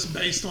giggles just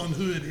based on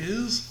who it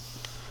is.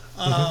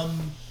 I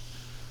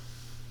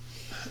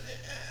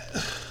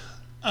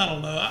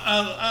don't know.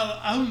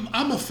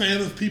 I'm a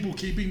fan of people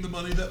keeping the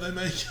money that they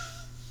make.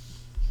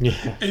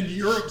 Yeah. And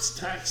Europe's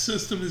tax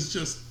system is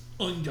just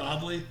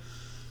ungodly.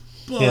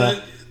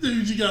 But,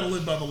 dude, you got to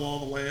live by the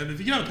law of the land. If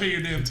you got to pay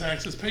your damn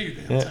taxes, pay your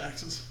damn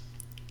taxes.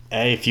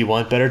 Hey, if you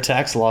want better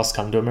tax laws,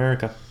 come to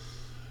America.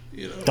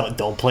 You know,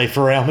 Don't play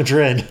for Real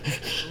Madrid.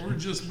 or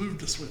just move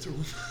to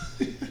Switzerland.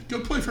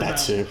 Go play for That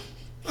Basel.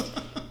 too.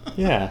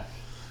 Yeah.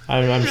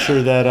 I'm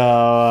sure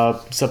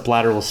that Sepp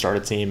Blatter will start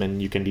a team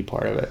and you can be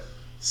part of it.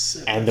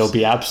 And there'll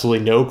be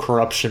absolutely no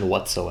corruption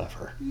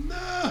whatsoever.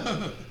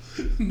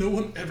 No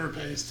one ever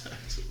pays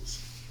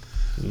taxes.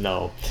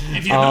 No.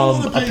 If you don't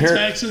want to pay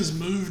taxes,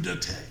 move to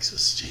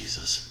Texas.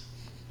 Jesus.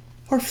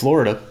 Or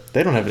Florida.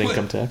 They don't have an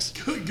income tax.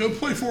 Go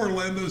play for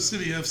Orlando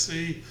City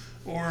FC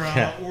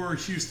or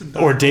Houston.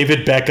 Or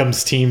David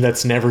Beckham's team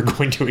that's never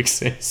going to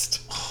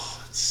exist.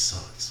 Oh, it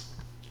sucks.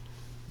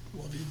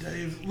 Love you,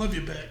 Dave. Love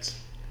you, Becks.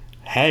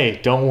 Hey,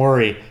 don't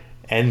worry.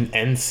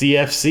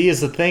 NCFC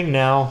is a thing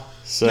now.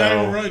 So.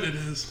 Yeah, right, it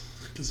is.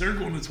 Because they're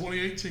going to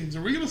 28 teams.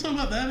 Are we going to talk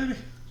about that, Eddie?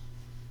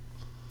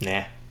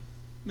 Nah.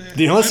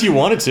 Unless you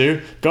wanted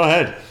to. Go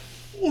ahead.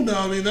 Well, no,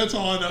 I mean, that's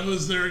all I know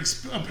is they're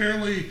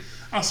apparently,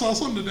 I saw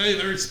something today,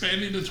 they're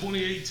expanding to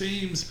 28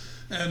 teams.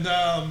 And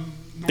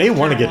they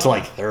want to get to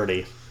like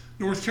 30.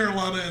 North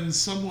Carolina and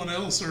someone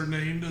else are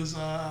named as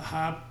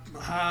high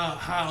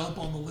up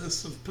on the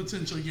list of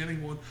potentially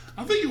getting one.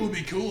 I think it would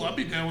be cool. I'd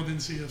be down with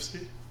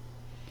NCFC.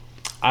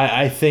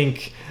 I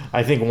think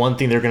one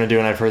thing they're going to do,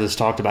 and I've heard this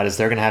talked about, is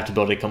they're going to have to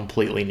build a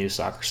completely new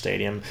soccer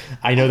stadium.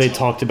 I know they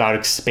talked about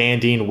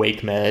expanding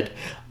Wake Med.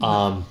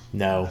 No,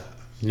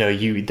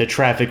 the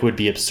traffic would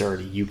be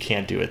absurd. You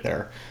can't do it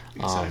there.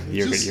 Exactly.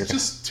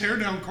 Just tear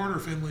down Carter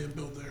Finley and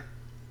build there.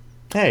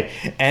 Hey,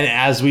 and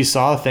as we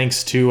saw,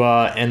 thanks to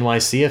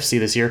NYCFC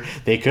this year,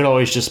 they could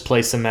always just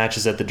play some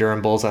matches at the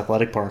Durham Bulls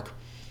Athletic Park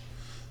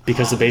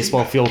because the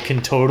baseball field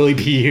can totally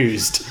be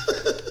used.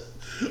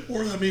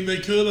 Or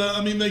they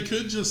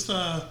could just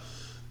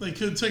they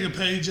could take a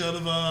page out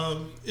of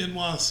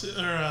NYC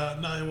or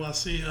not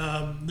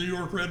NYC, New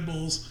York Red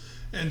Bulls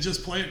and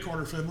just play at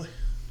Carter Finley.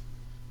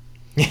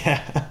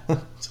 Yeah.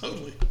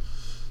 Totally.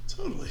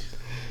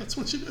 That's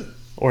what you do.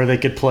 Or they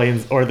could play in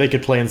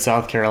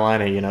South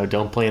Carolina.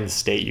 Don't play in the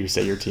state you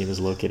say your team is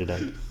located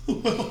in.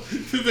 Well,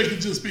 they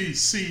could just be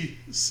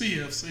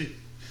CFC,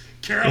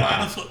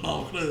 Carolina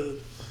Football Club.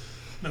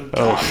 No,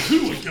 God,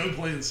 who would go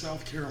play in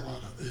South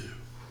Carolina?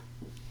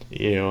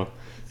 Ew.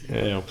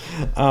 Well,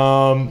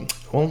 I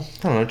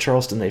don't know.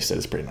 Charleston, they said,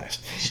 is pretty nice.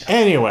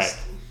 Anyway,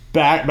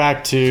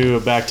 back to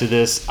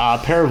this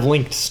pair of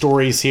linked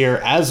stories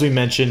here. As we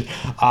mentioned,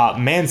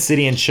 Man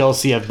City and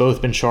Chelsea have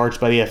both been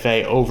charged by the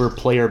FA over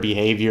player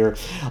behavior,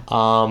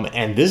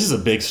 and this is a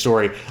big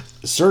story.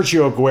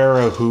 Sergio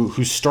Aguero,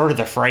 who started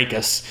the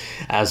fracas,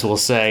 as we'll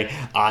say,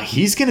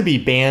 he's going to be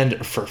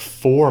banned for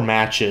 4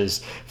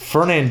 matches.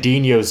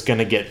 Fernandinho's going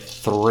to get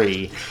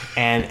 3,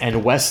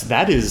 and Wes,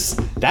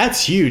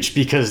 that's huge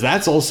because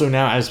that's also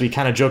now, as we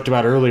kind of joked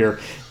about earlier,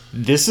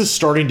 this is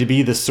starting to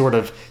be this sort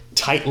of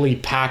tightly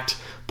packed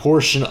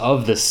portion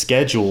of the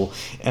schedule.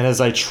 And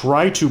as I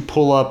try to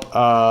pull up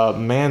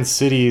Man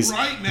City's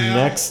right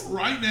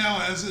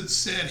now, as it's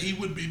said, he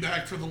would be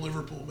back for the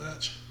Liverpool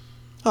match.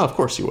 Oh, of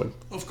course you would.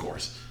 Of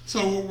course.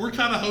 So we're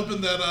kind of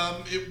hoping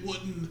that it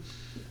wouldn't.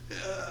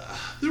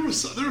 There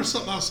was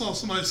something I saw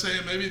somebody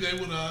saying maybe they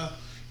would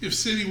if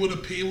City would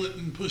appeal it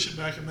and push it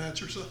back a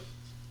match or so.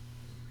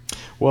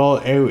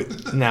 Well,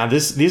 now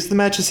these are the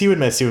matches he would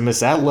miss. He would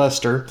miss at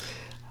Leicester,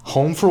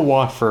 home for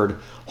Watford,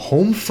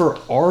 home for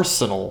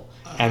Arsenal,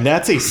 and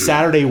that's a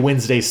Saturday,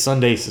 Wednesday,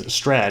 Sunday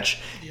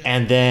stretch,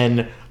 and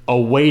then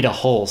away to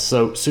Hull.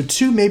 So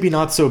 2 maybe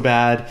not so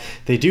bad.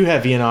 They do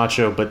have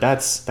Iheanacho, but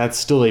that's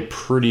still a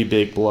pretty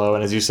big blow.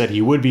 And as you said,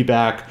 he would be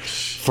back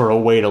for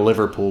away to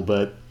Liverpool,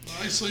 but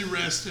nicely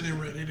rested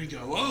and ready to go.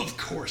 Oh, of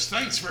course.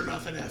 Thanks for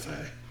nothing,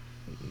 FA.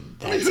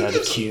 That's how the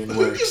Kuhn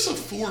works. Who gives a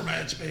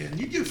 4-match ban?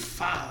 You give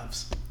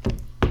 5s.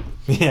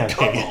 Yeah,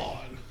 Come on.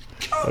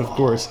 Of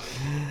course.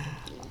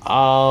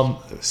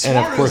 And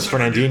of course,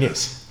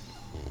 Fernandinho.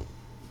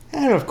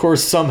 And of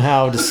course,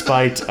 somehow,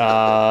 despite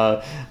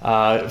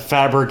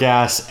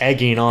Fabregas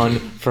egging on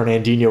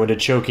Fernandinho into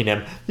choking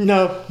him,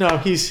 no,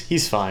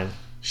 he's fine.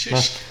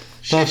 Shish.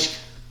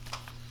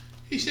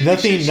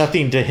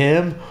 Nothing to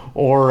him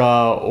or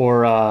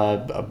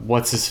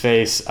what's his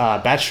face,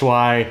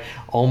 Batshuayi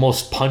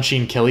almost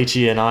punching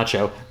Kelechi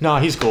Iheanacho. No,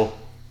 he's cool.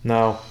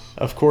 No,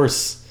 of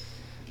course,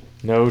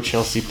 no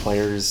Chelsea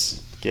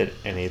players get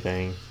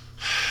anything.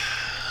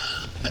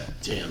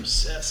 Damn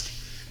Cesc.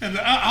 And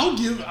I'll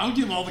give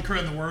all the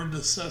credit in the world to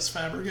Cesc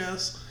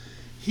Fabregas.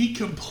 He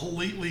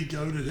completely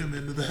goaded him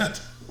into that.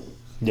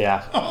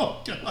 Yeah.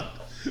 Oh, God.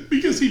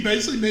 Because he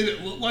basically made it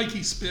look like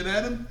he spit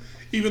at him,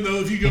 even though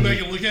if you go back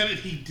and look at it,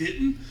 he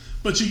didn't.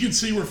 But you can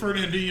see where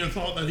Fernandinho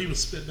thought that he was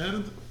spitting at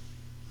him.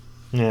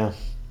 Yeah.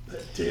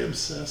 That damn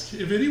Cesc.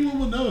 If anyone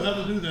would know how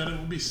to do that, it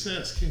would be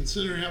Cesc,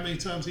 considering how many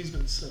times he's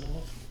been sent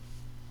off.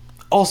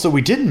 Also,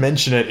 we didn't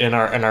mention it in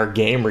our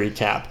game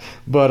recap,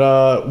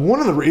 but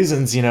one of the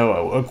reasons,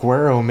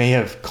 Aguero may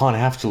have gone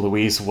after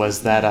Luis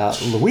was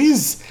that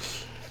Luis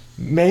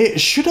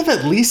should have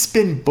at least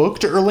been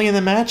booked early in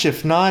the match.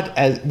 If not,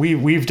 as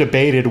we've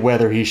debated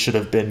whether he should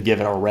have been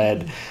given a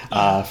red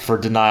for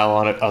denial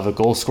of a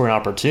goal scoring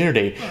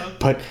opportunity.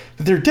 But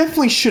there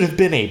definitely should have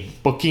been a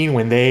booking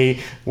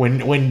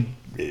when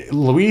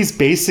Luis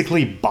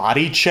basically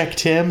body checked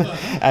him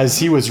as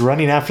he was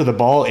running after the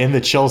ball in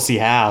the Chelsea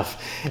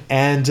half,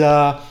 and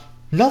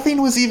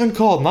nothing was even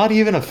called, not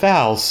even a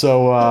foul.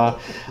 So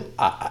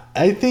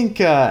I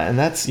think, and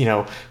that's,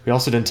 we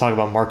also didn't talk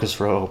about Marcus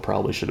Rojo,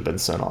 probably should have been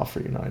sent off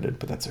for United,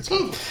 but that's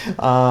okay.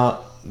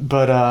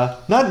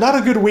 But not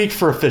a good week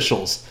for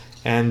officials,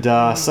 and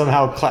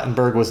somehow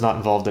Clattenburg was not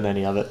involved in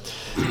any of it.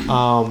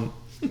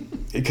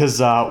 Because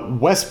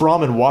West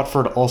Brom and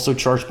Watford also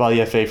charged by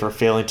the FA for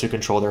failing to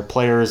control their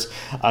players.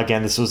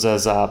 Again, this was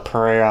as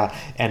Pereira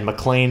and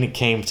McLean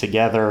came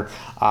together.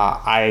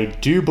 I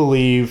do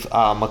believe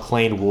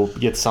McLean will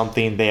get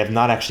something. They have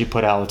not actually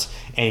put out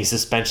any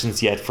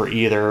suspensions yet for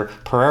either.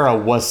 Pereira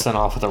was sent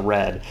off with a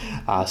red,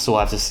 so we'll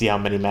have to see how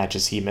many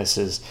matches he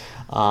misses.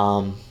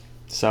 So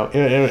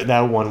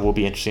that one will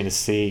be interesting to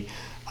see.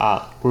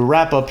 We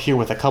wrap up here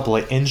with a couple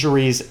of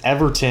injuries.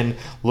 Everton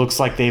looks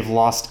like they've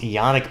lost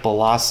Yannick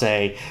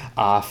Bolasie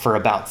for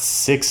about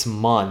 6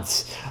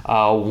 months.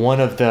 One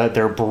of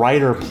their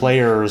brighter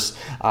players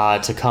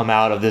to come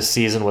out of this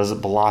season was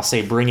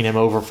Bolasie, bringing him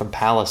over from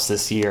Palace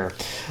this year.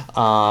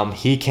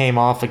 He came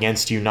off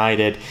against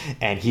United,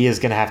 and he is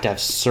going to have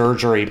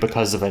surgery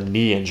because of a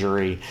knee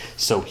injury.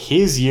 So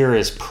his year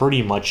is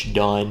pretty much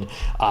done.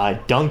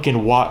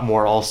 Duncan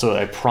Watmore, also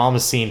a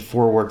promising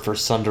forward for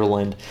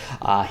Sunderland.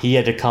 He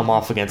had to come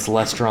off against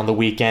Leicester on the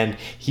weekend.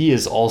 He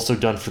is also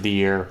done for the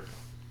year.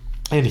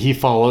 And he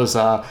follows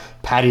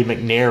Paddy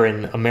McNair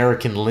and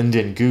American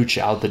Lyndon Gooch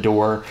out the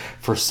door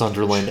for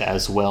Sunderland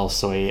as well.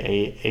 So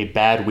a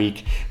bad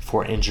week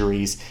for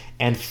injuries.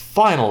 And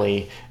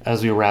finally,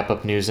 as we wrap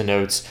up news and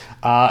notes,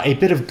 a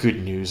bit of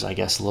good news, I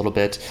guess, a little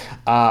bit.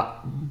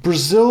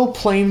 Brazil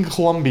playing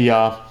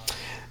Colombia,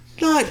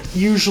 not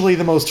usually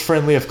the most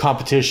friendly of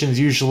competitions.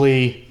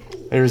 Usually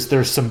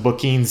there's some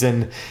bookings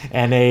and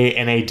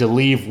a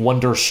Delive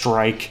Wonder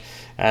Strike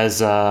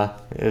as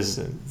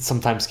is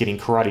sometimes getting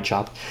karate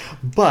chopped.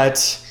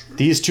 But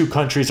these two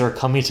countries are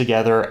coming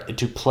together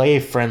to play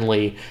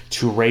friendly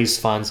to raise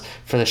funds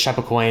for the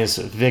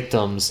Chapecoense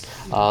victims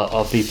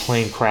of the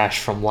plane crash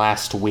from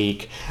last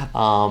week.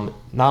 Not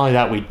only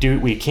that,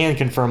 we can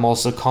confirm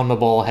also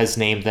CONMEBOL has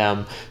named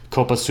them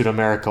Copa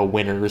Sudamerica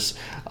winners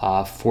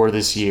for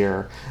this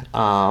year.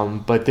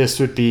 But this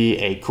would be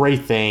a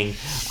great thing.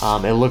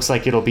 It looks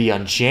like it'll be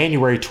on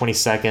January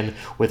 22nd,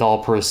 with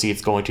all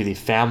proceeds going to the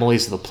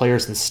families of the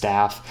players and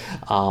staff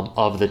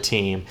of the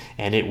team.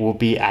 And it will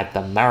be at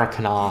the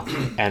Maracanã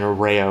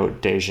and Rio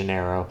de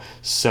Janeiro.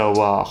 So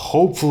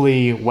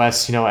hopefully,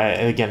 Wes,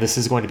 again, this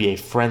is going to be a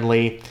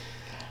friendly.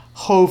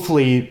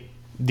 Hopefully,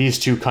 these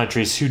two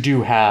countries, who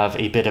do have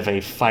a bit of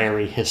a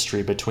fiery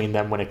history between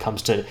them when it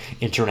comes to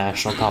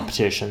international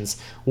competitions,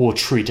 will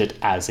treat it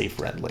as a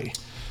friendly.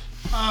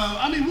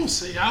 We'll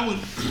see. I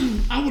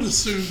would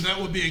assume that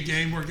would be a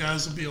game where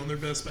guys would be on their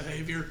best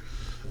behavior.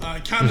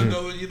 Kind of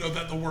know,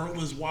 that the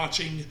world is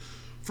watching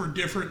for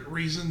different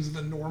reasons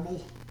than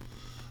normal.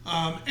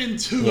 And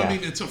two, Yeah.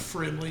 It's a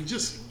friendly.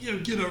 Just,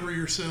 get over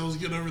yourselves,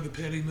 get over the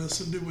pettiness,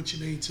 and do what you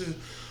need to.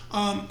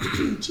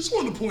 Just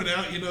wanted to point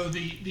out,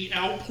 the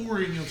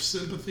outpouring of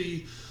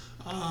sympathy,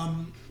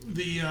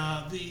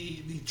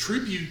 the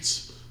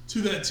tributes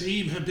to that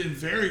team have been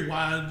very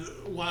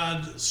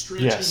wide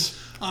stretching. Yes.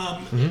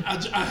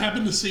 I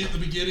happened to see at the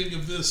beginning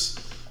of this.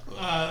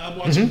 I'm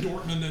watching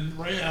Dortmund and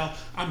Real.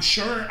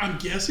 I'm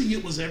guessing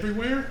it was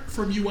everywhere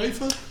from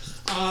UEFA.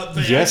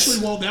 They actually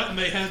walled out and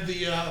they had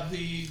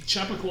the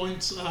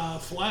Chapecoense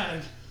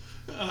flag,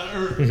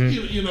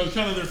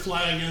 kind of their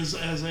flag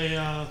as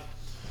a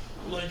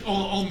like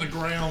on the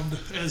ground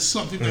as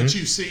something that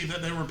you see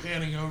that they were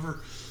panning over.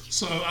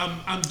 So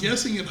I'm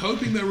guessing and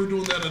hoping they were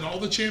doing that at all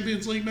the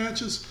Champions League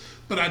matches.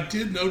 But I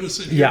did notice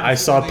it. Yeah, I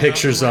saw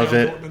pictures of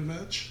it. Dortmund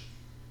match.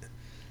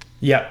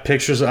 Yeah,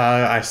 pictures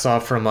I saw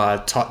from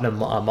Tottenham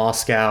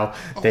Moscow.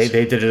 They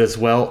did it as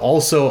well.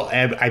 Also,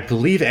 I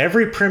believe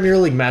every Premier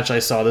League match I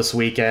saw this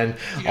weekend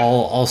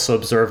also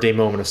observed a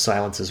moment of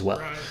silence as well.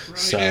 Right.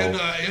 So,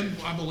 and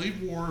I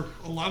believe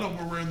a lot of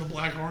them were wearing the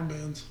black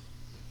armbands.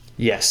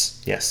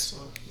 Yes.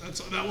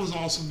 So that was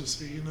awesome to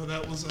see.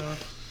 That was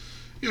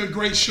a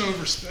great show of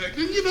respect.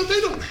 And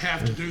they don't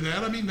have to do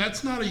that.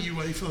 That's not a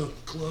UEFA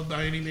club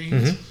by any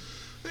means.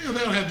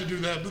 They don't have to do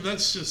that, but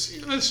that's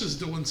just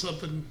doing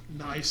something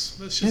nice.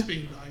 That's just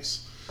being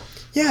nice.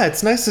 Yeah,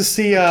 it's nice to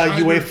see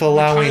UEFA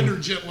allowing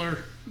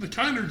the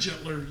kinder,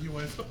 gentler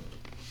UEFA.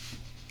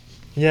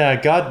 Yeah,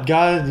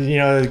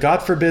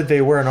 God forbid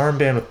they wear an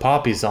armband with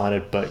poppies on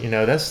it, but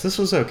this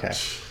was okay.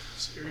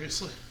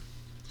 Seriously.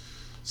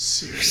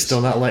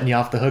 Still not letting you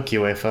off the hook,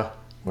 UEFA.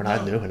 We're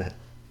not doing it.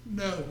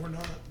 No, we're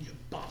not, you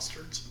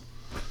bastards.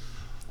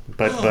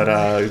 But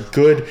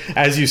good,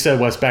 as you said,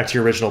 Wes, back to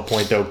your original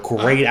point, though,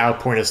 great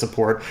outpouring of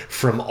support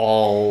from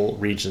all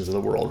regions of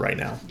the world right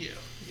now. Yeah,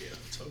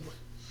 totally.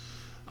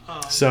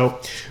 So,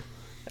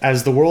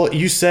 as the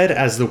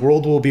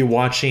world will be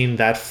watching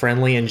that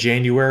friendly in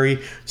January,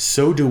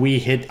 so do we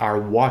hit our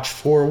watch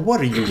for.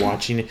 What are you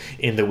watching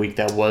in the week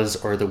that was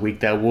or the week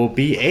that will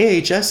be?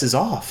 AHS is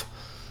off.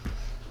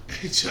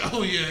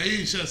 Oh, yeah,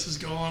 AHS is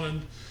gone,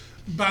 and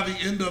by the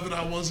end of it,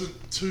 I wasn't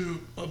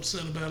too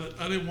upset about it.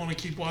 I didn't want to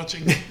keep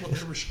watching what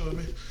they were showing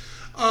me.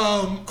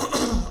 I'm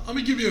going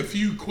to give you a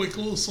few quick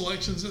little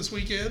selections this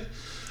weekend.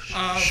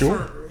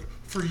 Sure.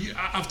 For you,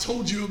 I've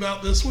told you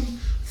about this one.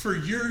 For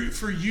you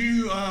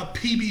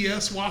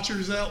PBS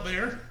watchers out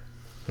there,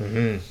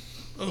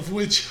 of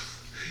which,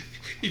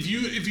 if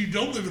you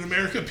don't live in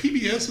America,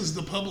 PBS is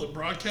the public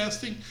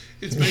broadcasting.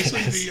 It's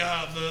basically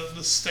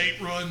the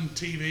state-run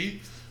TV,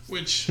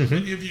 which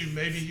many of you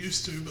may be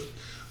used to, but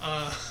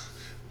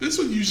this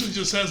one usually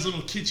just has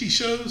little kitschy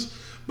shows.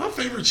 My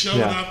favorite show,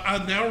 and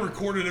I now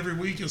record it every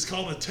week, is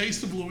called A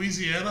Taste of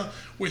Louisiana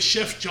with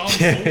Chef John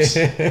Folks.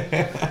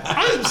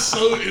 I am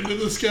so into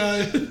this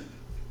guy.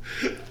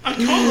 I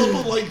caught up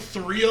on like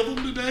 3 of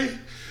them today.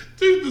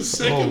 Dude, the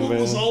second one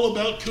was all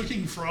about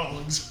cooking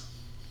frogs.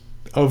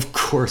 Of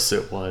course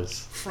it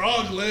was.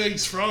 Frog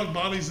legs, frog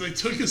bodies. They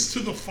took us to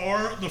the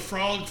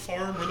frog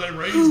farm where they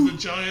raised the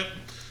giant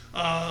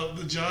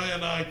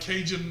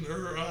Cajun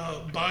or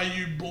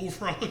Bayou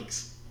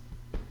bullfrogs.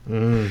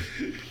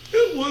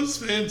 It was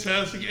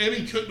fantastic, and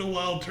he cooked a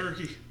wild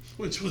turkey,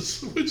 which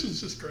was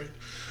just great.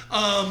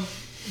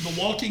 The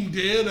Walking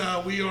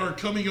Dead, we are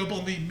coming up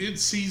on the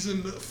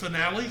mid-season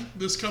finale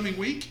this coming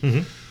week.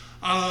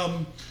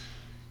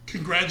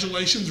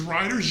 Congratulations,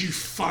 writers! You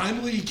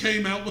finally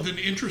came out with an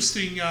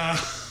interesting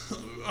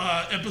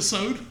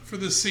episode for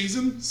this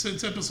season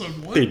since episode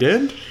 1. They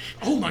did?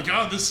 Oh my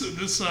God! This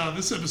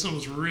episode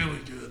was really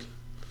good.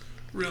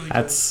 Really good.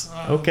 That's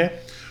okay.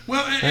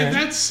 Well, and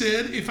that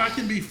said, if I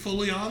can be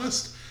fully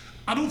honest,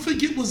 I don't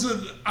think it was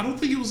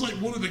like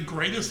one of the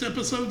greatest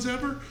episodes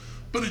ever.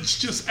 But it's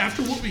just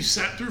after what we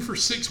sat through for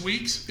 6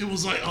 weeks, it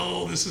was like,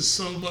 oh, this is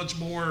so much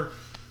more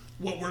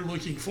what we're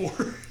looking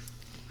for.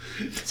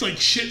 It's like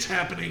shit's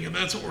happening, and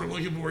that's what we're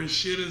looking for. Is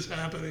shit is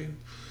happening.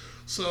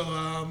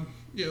 So,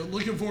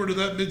 looking forward to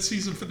that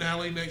mid-season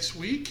finale next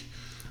week.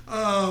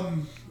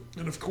 And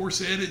of course,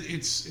 Ed,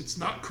 it's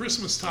not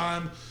Christmas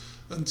time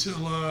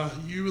until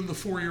you and the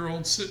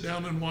 4-year-old sit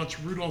down and watch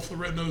Rudolph the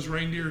Red-Nosed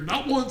Reindeer,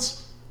 not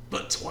once,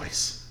 but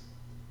twice.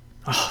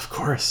 Oh, of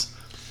course.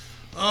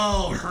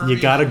 Oh, Hermie. You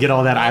gotta get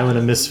all that Island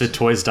of Misfit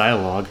Toys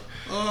dialogue.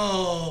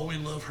 Oh, we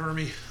love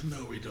Hermie.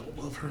 No, we don't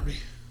love Hermie.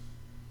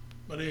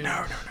 But anyway,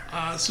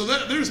 No. So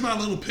there's my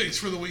little picks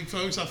for the week,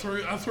 folks. I'll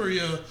throw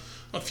you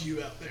a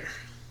few out there.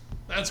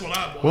 That's what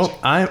I'm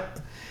watching. Well,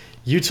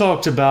 you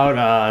talked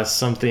about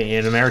something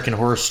in American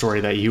Horror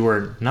Story that you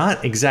were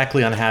not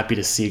exactly unhappy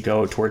to see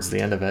go towards the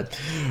end of it.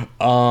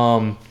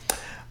 Oh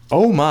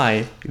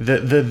my,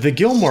 the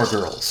Gilmore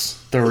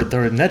Girls, the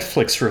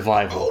Netflix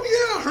revival. Oh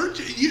yeah, I heard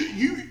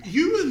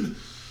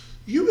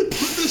you would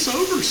put this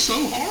over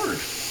so hard.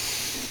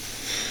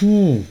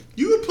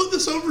 You would put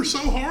this over so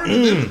hard,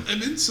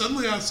 and then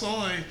suddenly I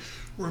saw a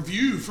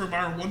review from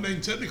our one-name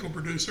technical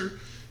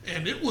producer,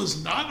 and it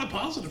was not a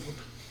positive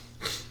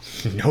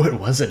one. No, it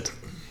wasn't.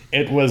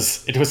 It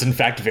was in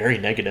fact very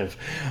negative.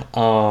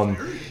 And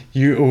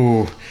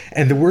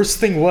the worst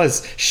thing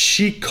was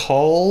she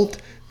called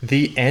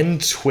the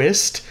end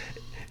twist.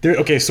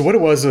 Okay, so what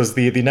it was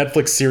the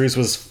Netflix series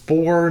was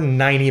 4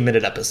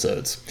 90-minute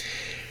episodes.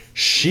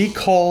 She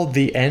called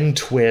the end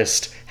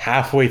twist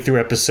halfway through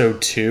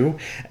episode 2,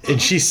 and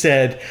she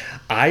said,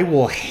 "I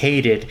will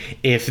hate it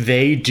if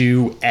they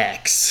do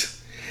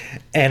X."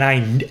 And I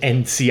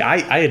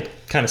had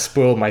kind of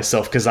spoiled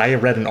myself because I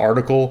read an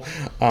article,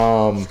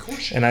 and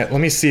let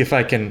me see if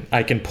I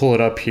can pull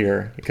it up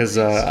here because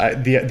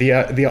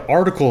the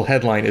article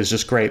headline is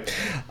just great.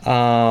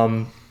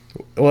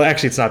 Well,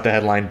 actually, it's not the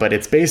headline, but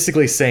it's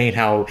basically saying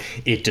how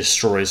it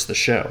destroys the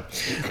show.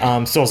 So I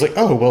was like,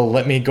 oh, well,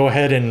 let me go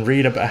ahead and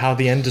read about how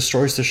the end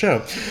destroys the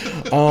show.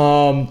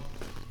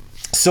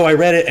 So I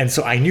read it, and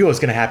so I knew it was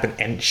going to happen,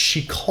 and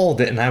she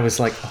called it, and I was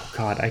like, oh,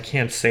 God, I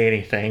can't say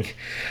anything.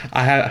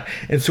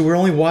 And so we're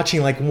only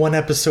watching like one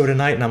episode a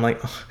night, and I'm like,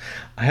 oh,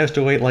 I have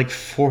to wait like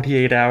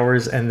 48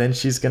 hours, and then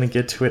she's going to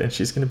get to it, and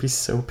she's going to be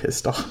so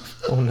pissed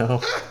off. Oh,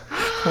 no.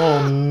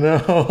 Oh,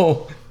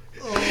 no.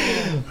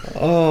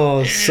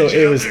 Oh, so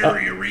it was.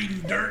 You're reading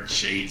dirt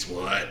sheets.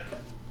 What?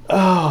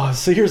 Oh,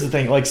 so here's the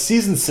thing. Like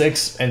season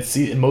 6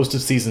 and most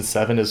of season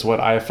 7 is what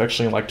I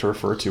affectionately like to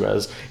refer to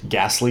as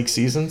gas leak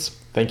seasons.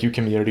 Thank you,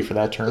 community, for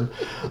that term.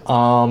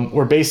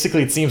 Where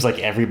basically it seems like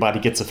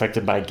everybody gets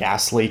affected by a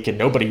gas leak and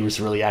nobody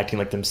was really acting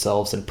like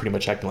themselves and pretty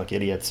much acting like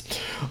idiots.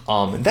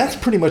 And that's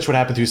pretty much what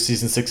happened through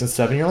season 6 and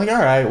 7. You're like, all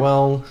right,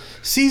 well,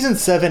 season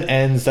 7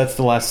 ends. That's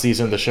the last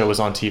season the show was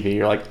on TV.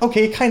 You're like,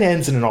 okay, it kind of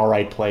ends in an all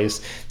right place.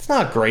 It's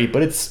not great,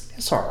 but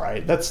it's all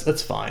right.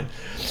 That's fine.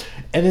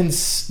 And then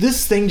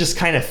this thing just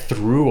kind of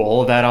threw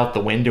all of that out the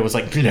window. It was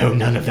like, no,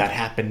 none of that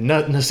happened.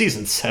 No,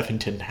 season 7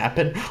 didn't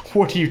happen.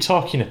 What are you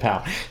talking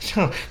about?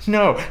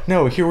 No.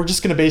 Here, we're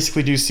just going to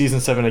basically do season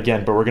 7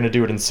 again, but we're going to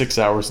do it in 6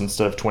 hours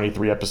instead of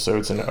 23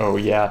 episodes. And oh,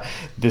 yeah,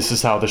 this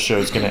is how the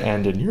show's going to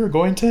end, and you're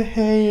going to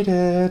hate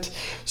it.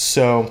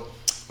 So,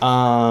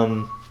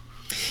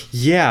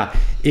 yeah,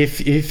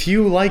 if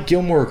you like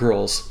Gilmore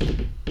Girls,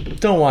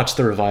 don't watch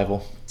the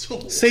revival.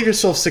 Save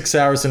yourself 6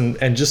 hours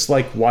and just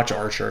watch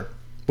Archer,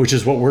 which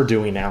is what we're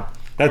doing now.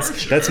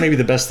 That's maybe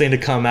the best thing to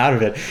come out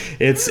of it.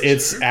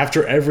 It's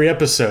after every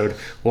episode.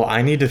 Well,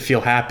 I need to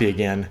feel happy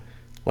again.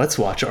 Let's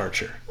watch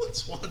Archer.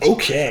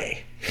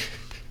 Okay.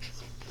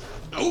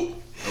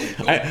 Nope.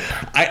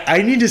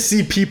 I need to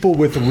see people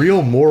with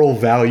real moral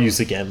values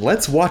again.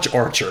 Let's watch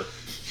Archer.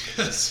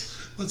 Yes.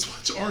 Let's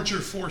watch Archer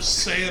force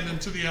sand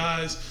into the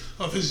eyes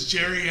of his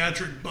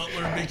geriatric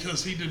butler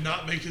because he did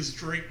not make his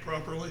drink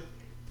properly.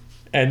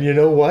 And you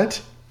know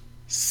what?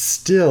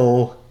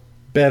 Still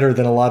better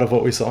than a lot of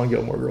what we saw in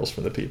Gilmore Girls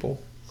from the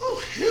people.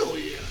 Oh, hell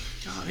yeah.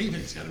 God,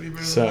 anything's got to be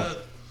better than that.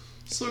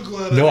 So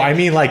glad. No, I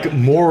mean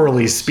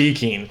morally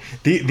speaking.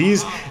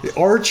 These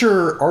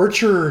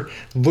Archer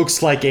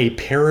looks like a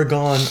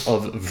paragon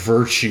of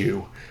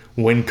virtue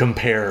when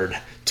compared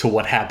to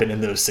what happened in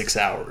those 6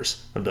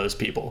 hours of those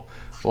people.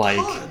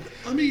 God,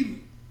 I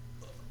mean,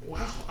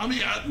 wow. I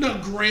mean, now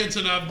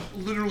granted, I've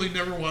literally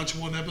never watched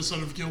one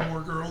episode of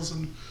Gilmore Girls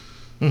and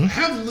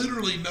have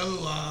literally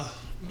no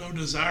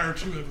desire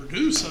to ever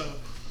do so.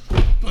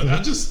 But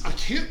I just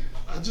can't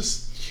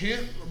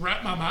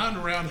wrap my mind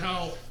around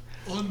how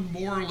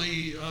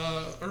unmorally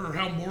or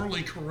how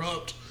morally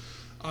corrupt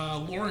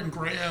Lauren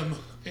Graham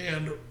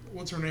and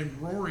what's her name,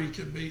 Rory,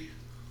 could be.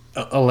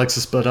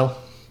 Alexis Bledel.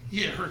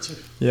 Yeah, her too.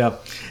 Yeah.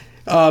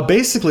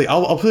 Basically,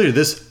 I'll put you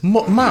this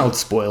mild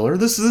spoiler.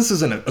 This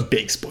isn't a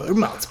big spoiler.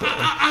 Mild spoiler.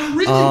 I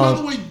really, by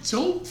the way,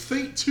 don't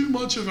think too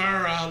much of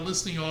our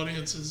listening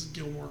audience as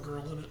Gilmore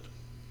Girl in it.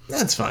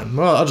 That's fine.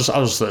 Well, I'll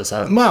just throw this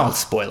out. Mild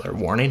spoiler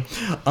warning.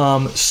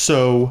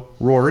 So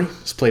Rory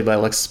is played by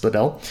Alexis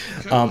Bledel,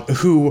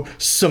 who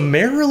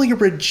summarily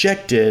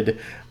rejected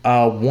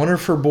one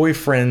of her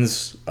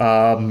boyfriend's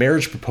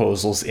marriage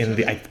proposals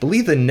in I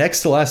believe the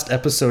next to last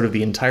episode of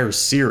the entire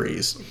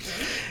series.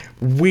 Okay.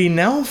 We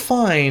now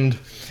find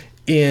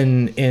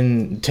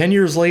in 10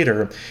 years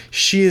later,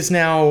 she is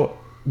now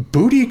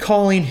booty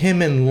calling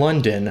him in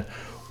London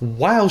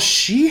while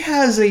she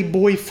has a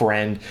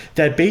boyfriend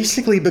that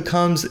basically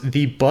becomes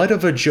the butt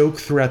of a joke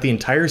throughout the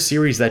entire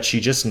series that she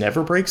just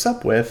never breaks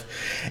up with.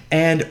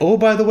 And oh,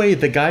 by the way,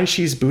 the guy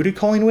she's booty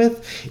calling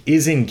with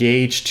is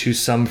engaged to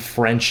some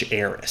French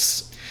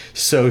heiress.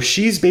 So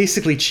she's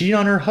basically cheating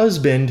on her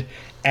husband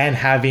and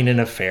having an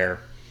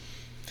affair.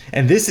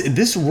 And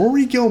this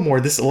Rory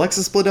Gilmore, this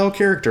Alexis Bledel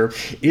character,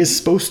 is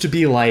supposed to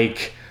be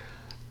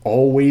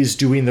always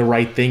doing the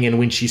right thing, and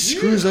when she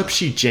screws up,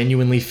 she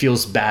genuinely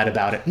feels bad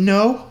about it.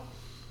 No.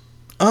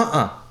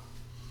 That's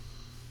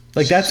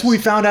what we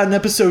found out in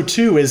episode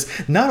 2, is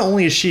not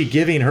only is she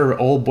giving her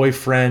old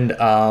boyfriend,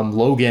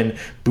 Logan,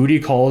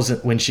 booty calls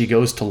when she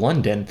goes to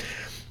London,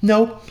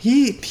 no,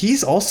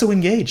 he's also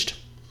engaged.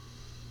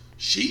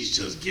 She's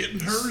just getting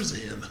hers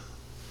in.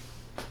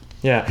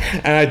 Yeah,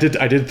 and I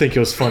did think it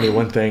was funny,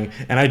 one thing,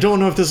 and I don't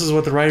know if this is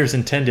what the writers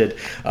intended,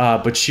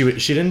 but she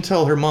didn't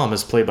tell her mom,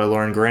 as played by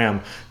Lauren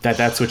Graham, that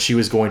that's what she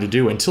was going to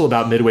do until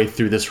about midway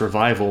through this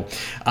revival.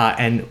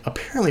 And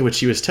apparently what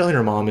she was telling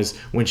her mom is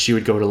when she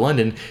would go to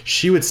London,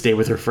 she would stay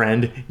with her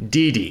friend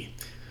Dee Dee,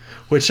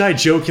 which I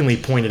jokingly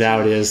pointed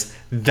out is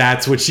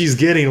that's what she's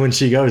getting when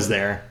she goes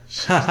there.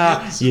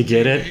 You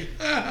get it?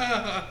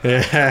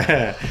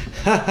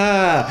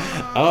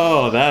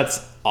 Oh,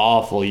 that's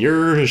awful.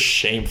 You're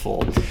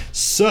shameful.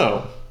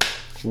 So,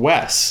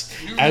 Wes,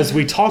 as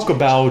we talk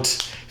about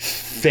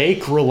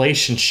fake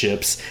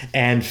relationships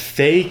and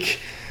fake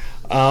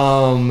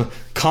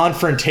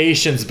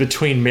confrontations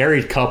between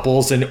married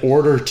couples in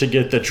order to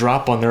get the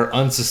drop on their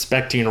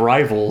unsuspecting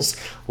rivals,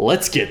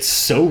 let's get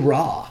so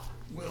raw.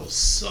 Well,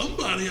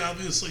 somebody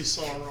obviously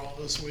saw Raw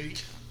this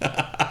week.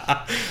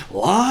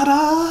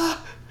 Lada!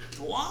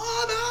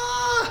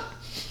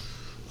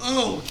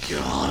 Oh,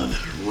 God.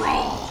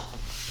 Raw.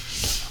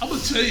 I'm gonna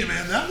tell you,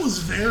 man, that was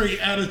very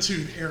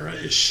Attitude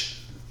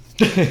Era-ish.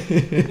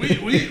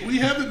 we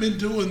haven't been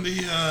doing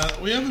the.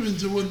 I'm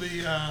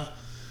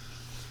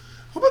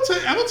gonna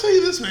tell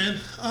you this, man.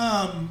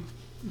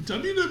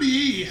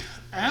 WWE,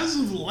 as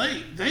of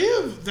late,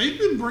 they've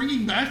been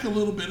bringing back a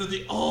little bit of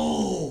the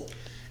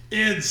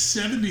in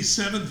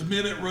 77th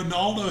minute,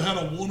 Ronaldo had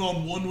a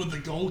one-on-one with the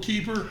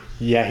goalkeeper.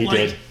 Yeah, he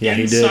did. Yeah,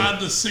 he did. Inside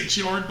the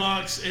 6-yard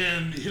box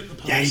and hit the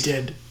post. Yeah, he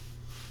did.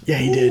 Yeah,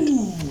 he did.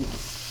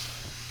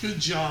 Good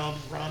job,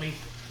 Ronnie.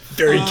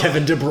 Very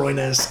Kevin De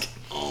Bruyne-esque.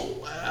 Oh,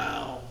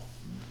 wow.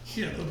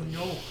 Yeah, open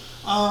goal.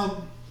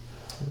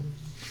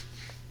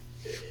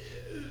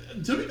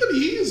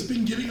 WWE has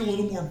been getting a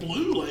little more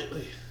blue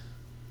lately.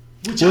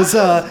 I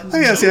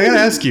gotta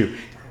ask you.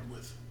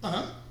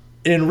 Uh-huh.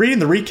 In reading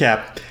the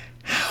recap,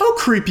 how How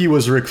creepy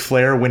was Ric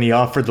Flair when he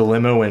offered the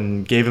limo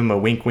and gave him a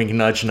wink, wink,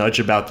 nudge, nudge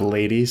about the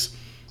ladies?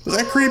 Was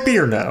that creepy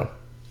or no?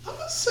 I'm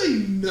gonna say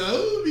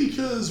no,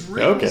 because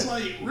Rick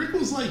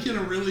was like in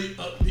a really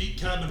upbeat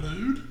kind of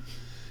mood,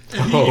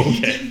 and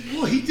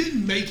he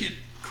didn't make it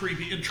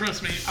creepy. And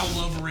trust me, I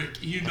love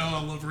Rick. You know,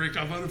 I love Rick.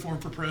 I voted for him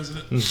for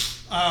president.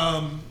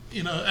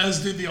 You know,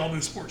 as did the All New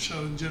Sports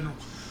Show in general.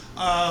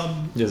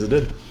 Yes, it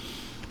did.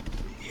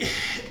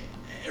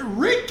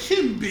 Rick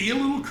can be a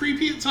little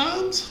creepy at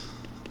times,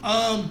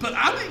 but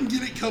I didn't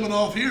get it coming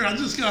off here. I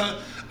just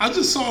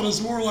saw it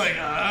as more like,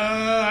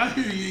 I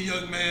hear you,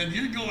 young man.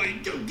 You're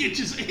going, go get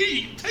you some.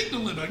 Here, take the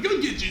limo.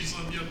 Go get you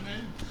some, young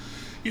man.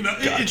 You know,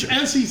 Gotcha. it's,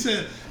 as he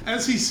said,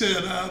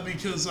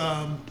 because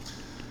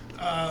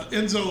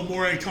Enzo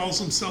Amore calls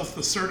himself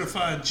the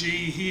certified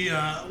G.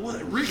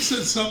 Rick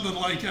said something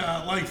like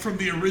from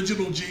the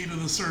original G to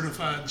the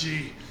certified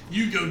G.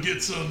 You go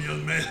get some,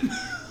 young man.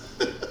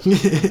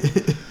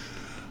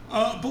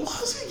 But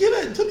what was he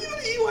getting at?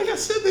 WWE, like I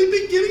said, they've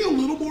been getting a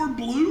little more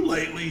blue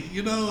lately.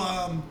 You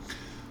know,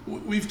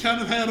 we've kind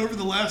of had over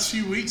the last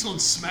few weeks on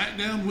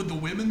SmackDown with the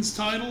women's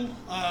title,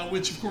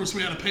 which, of course,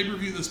 we had a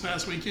pay-per-view this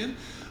past weekend.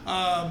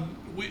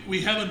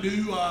 We have a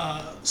new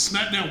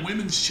SmackDown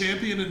Women's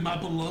Champion in my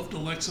beloved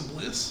Alexa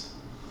Bliss.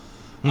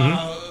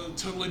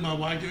 Totally my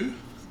waifu.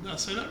 Did I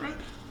say that right?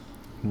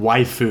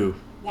 Waifu.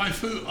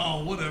 Waifu.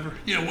 Oh, whatever.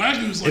 Yeah,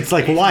 wagyu's like... It's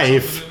like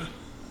wife.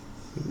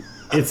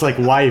 It's like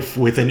wife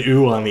with an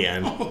oo on the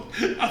end. Oh,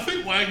 I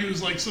think wagyu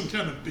is like some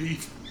kind of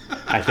beef.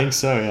 I think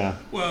so, yeah.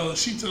 Well,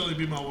 she'd totally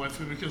be my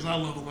waifu because I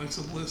love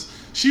Alexa Bliss.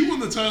 She won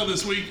the title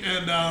this week,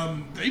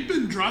 and they've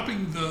been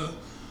dropping the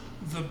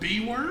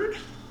B word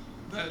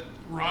that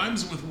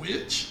rhymes with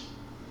witch.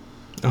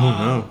 Oh,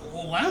 no.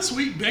 Well, last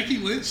week, Becky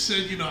Lynch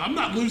said, I'm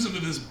not losing to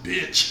this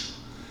bitch.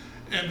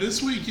 And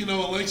this week,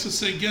 Alexa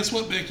said, guess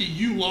what, Becky?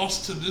 You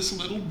lost to this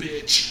little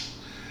bitch.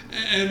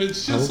 And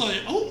it's just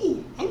like,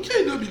 oh,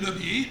 okay,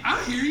 WWE,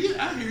 I hear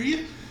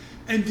you.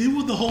 And then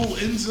with the whole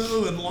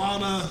Enzo and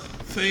Lana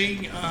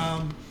thing,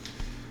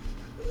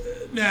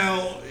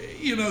 now,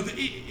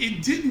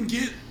 it didn't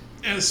get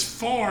as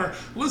far.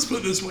 Let's put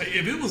it this way.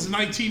 If it was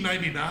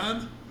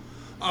 1999,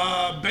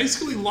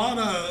 basically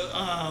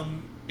Lana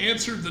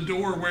answered the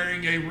door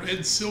wearing a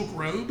red silk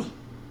robe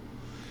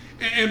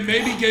and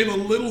maybe gave a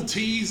little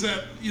tease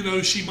that,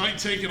 she might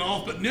take it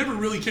off, but never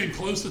really came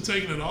close to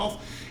taking it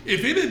off.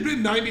 If it had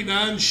been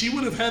 99, she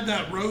would have had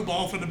that robe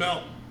off in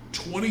about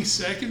 20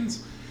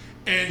 seconds,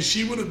 and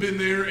she would have been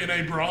there in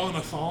a bra and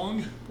a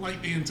thong, like,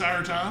 the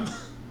entire time.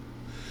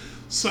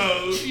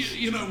 So,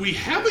 we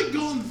haven't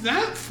gone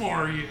that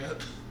far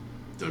yet,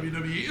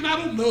 WWE, and I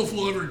don't know if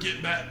we'll ever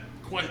get back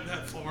quite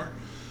that far.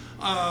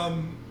 I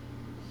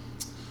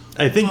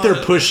think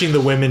they're pushing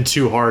the women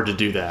too hard to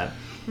do that.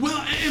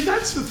 Well, and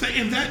that's the thing,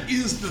 and that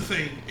is the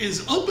thing,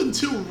 is up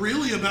until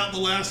really about the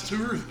last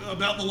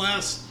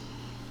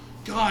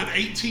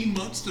 18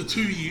 months to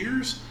 2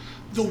 years,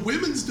 the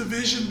women's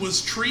division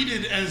was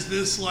treated as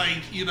this,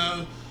 like,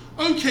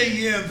 okay,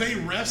 yeah, they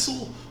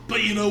wrestle,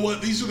 but you know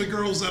what? These are the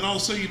girls that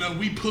also,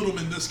 we put them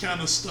in this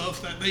kind of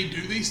stuff that they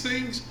do these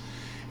things.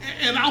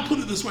 And I'll put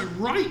it this way.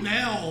 Right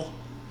now,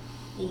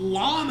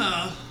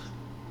 Lana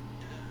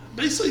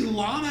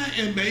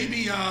and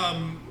maybe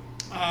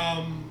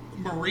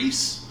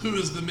Maurice, who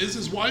is the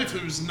Miz's wife,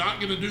 who's not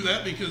going to do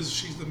that because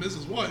she's the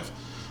Miz's wife,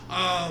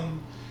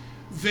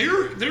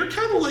 they're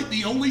kind of like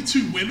the only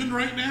two women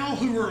right now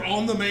who are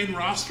on the main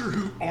roster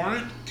who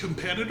aren't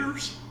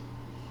competitors.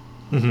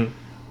 Mm-hmm.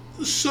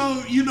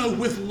 So,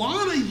 with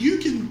Lana, you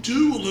can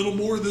do a little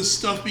more of this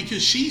stuff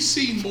because she's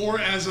seen more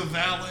as a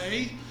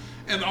valet,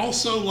 and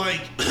also,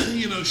 like,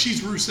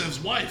 she's Rusev's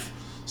wife.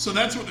 So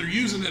that's what they're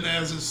using it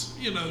as, is,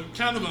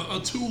 kind of a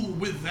tool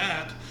with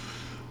that.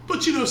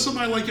 But,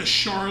 somebody like a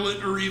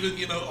Charlotte or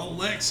even,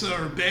 Alexa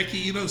or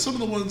Becky, some of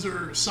the ones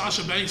are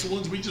Sasha Banks, the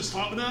ones we just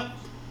talked about,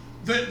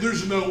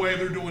 there's no way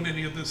they're doing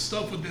any of this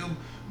stuff with them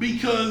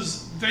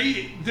because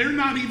they're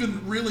not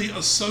even really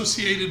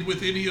associated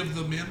with any of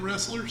the men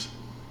wrestlers.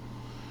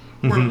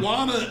 Where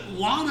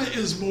Lana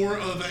is more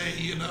of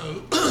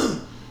a,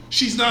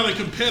 she's not a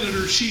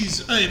competitor.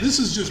 Hey, this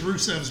is just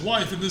Rusev's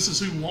wife, and this is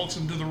who walks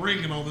into the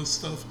ring and all this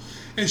stuff.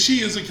 And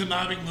she is a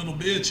conniving little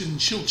bitch,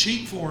 and she'll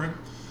cheat for him.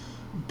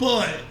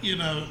 But,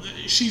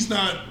 she's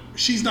not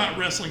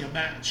wrestling a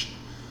match.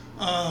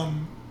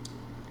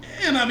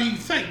 And I mean,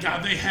 thank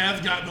God they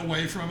have gotten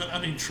away from it. I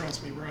mean,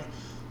 trust me, bro.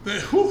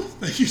 They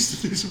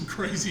used to do some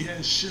crazy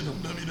ass shit on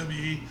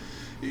WWE.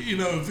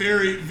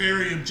 Very,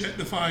 very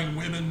objectifying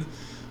women.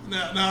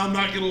 Now I'm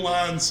not going to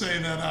lie and say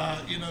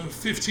that,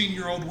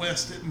 15-year-old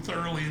Wes didn't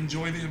thoroughly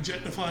enjoy the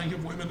objectifying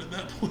of women at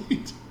that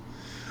point.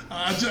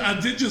 I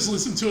did just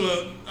listen to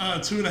a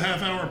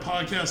 2.5-hour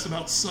podcast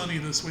about Sunny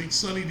this week.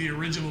 Sunny, the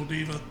original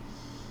diva.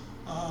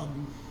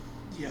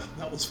 Yeah,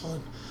 that was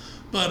fun.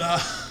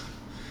 But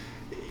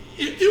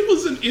it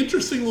was an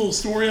interesting little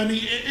story. I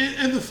mean,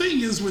 and the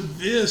thing is with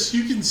this,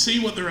 you can see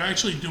what they're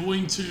actually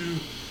doing to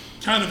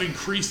kind of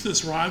increase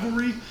this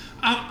rivalry.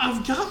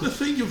 I've got to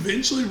think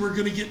eventually we're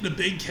going to get into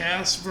Big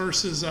Cass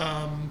versus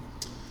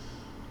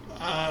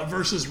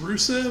versus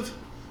Rusev.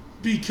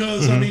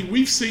 Because, I mean,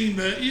 we've seen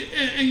that,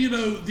 and you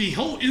know, the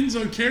whole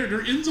Enzo character,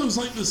 Enzo's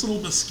like this little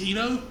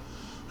mosquito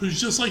who's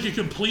just like a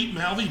complete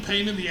mouthy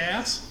pain in the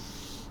ass.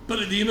 But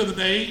at the end of the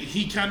day,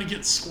 he kind of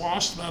gets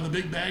squashed by the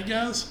big bad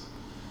guys.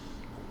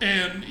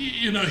 And,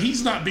 you know,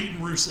 he's not beating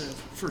Rusev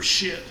for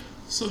shit.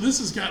 So this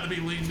has got to be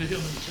leading to him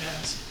and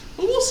Cass.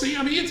 But we'll see.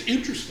 I mean, it's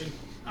interesting.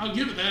 I'll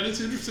give it that.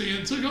 It's interesting.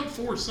 It took up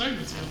 4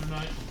 segments the other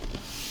night.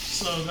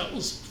 So that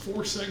was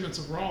 4 segments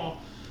of Raw.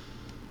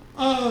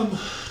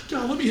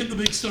 God, let me hit the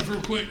big stuff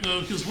real quick,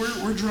 though, because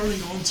we're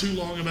droning on too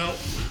long about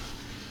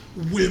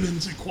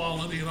women's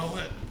equality and all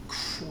that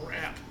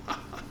crap.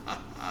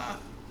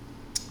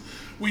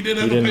 We did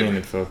have a name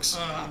it, folks.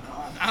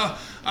 I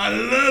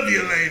love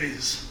you,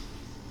 ladies.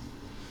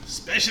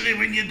 Especially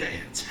when you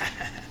dance.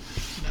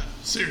 No,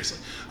 seriously.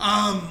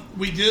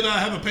 We did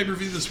have a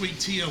pay-per-view this week,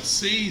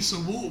 TLC, so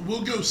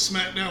we'll go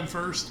SmackDown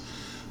first.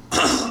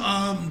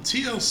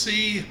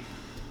 TLC,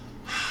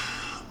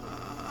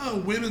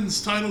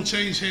 women's title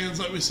changed hands,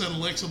 like we said.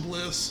 Alexa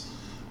Bliss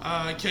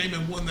came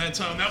and won that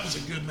time. That was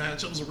a good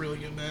match. That was a really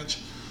good match.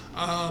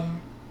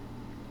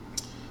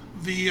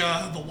 The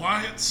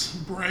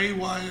Wyatts, Bray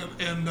Wyatt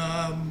and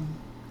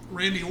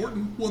Randy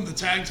Orton won the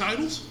tag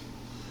titles.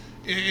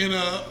 And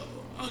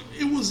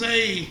it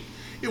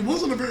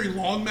wasn't a very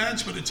long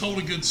match, but it told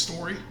a good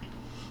story.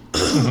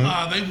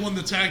 They won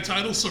the tag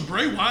titles. So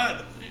Bray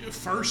Wyatt,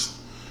 first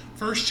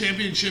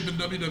championship in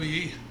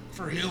WWE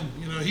for him.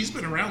 You know, he's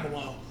been around a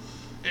while.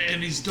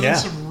 And he's done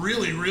some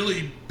really,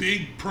 really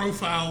big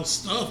profile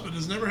stuff, but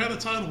has never had a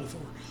title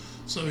before.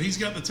 So he's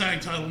got the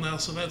tag title now,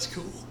 so that's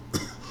cool.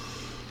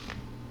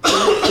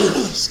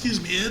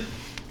 Excuse me, Ed.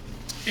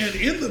 And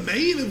in the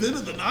main event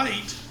of the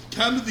night,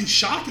 kind of the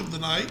shock of the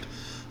night,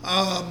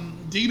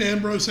 Dean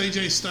Ambrose,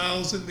 AJ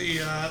Styles in the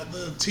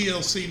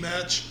TLC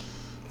match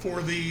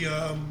for the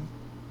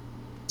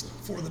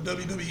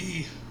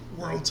WWE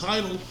World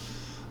Title.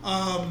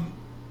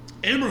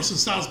 Ambrose and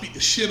Styles beat the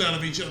shit out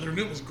of each other, and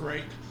it was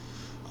great.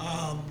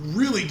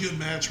 Really good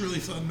match, really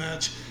fun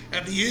match.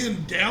 At the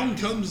end, down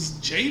comes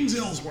James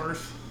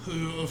Ellsworth,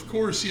 who, of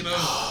course, you know,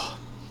 of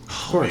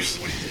course,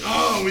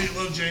 we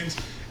love James.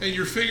 And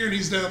you're figuring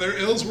he's down there.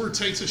 Ellsworth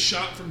takes a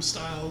shot from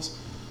Styles.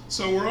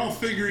 So we're all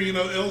figuring, you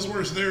know,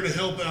 Ellsworth's there to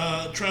help,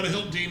 try to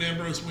help Dean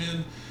Ambrose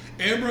win.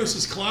 Ambrose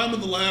is climbing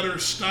the ladder.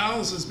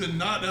 Styles has been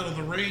knocked out of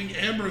the ring.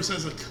 Ambrose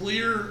has a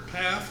clear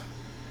path.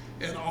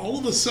 And all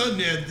of a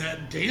sudden, Ed,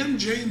 that damn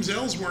James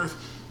Ellsworth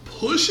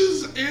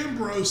pushes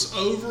Ambrose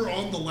over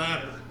on the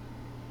ladder,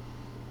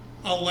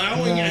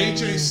 allowing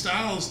AJ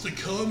Styles to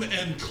come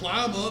and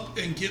climb up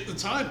and get the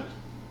title.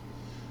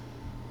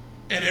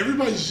 And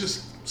everybody's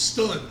just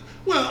stunned.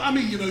 Well, I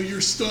mean, you know, you're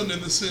stunned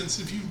in the sense,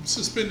 if you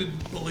suspended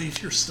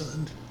belief, you're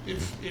stunned.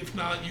 If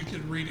not, you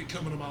could read it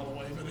coming a mile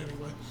away. But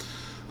anyway,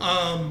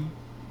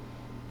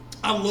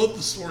 I love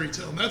the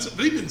storytelling.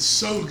 They've been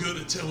so good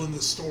at telling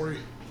this story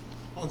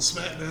on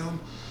SmackDown.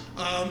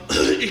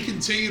 It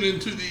continued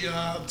into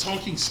the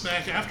Talking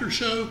Smack after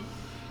show,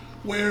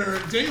 where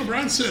Daniel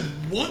Bryan said,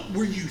 "What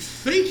were you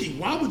thinking?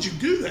 Why would you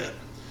do that?"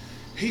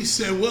 He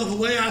said, "Well, the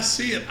way I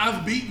see it,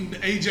 I've beaten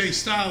AJ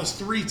Styles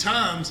 3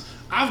 times.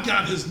 I've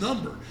got his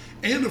number."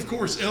 And, of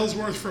course,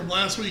 Ellsworth from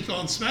last week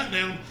on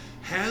SmackDown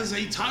has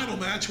a title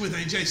match with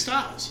AJ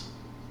Styles.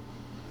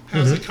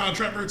 Has a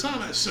contract for a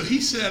title match. So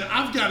he said,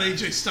 "I've got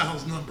AJ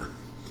Styles' number."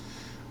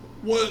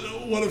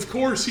 What of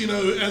course, you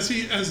know, as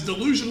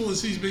delusional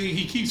as he's being,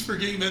 he keeps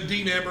forgetting that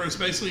Dean Ambrose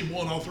basically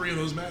won all 3 of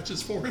those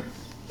matches for him.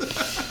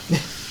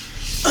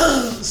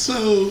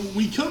 So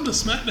we come to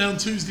SmackDown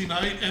Tuesday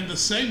night, and the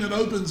segment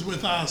opens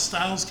with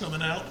Styles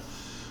coming out.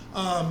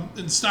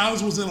 And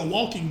Styles was in a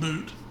walking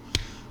boot.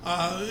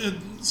 And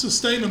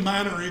sustained a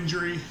minor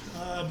injury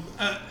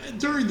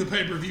during the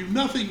pay-per-view.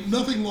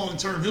 Nothing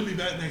long-term. He'll be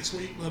back next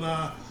week.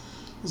 But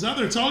was out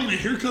there talking, and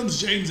here comes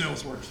James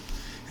Ellsworth.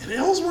 And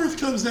Ellsworth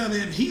comes down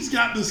in, he's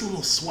got this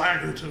little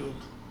swagger to him,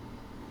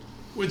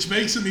 which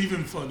makes him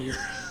even funnier.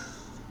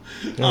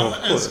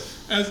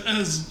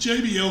 As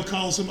JBL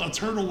calls him, a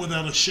turtle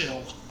without a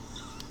shell.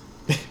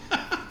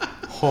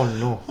 Oh,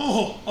 no.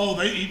 Oh,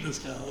 they eat this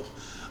guy up.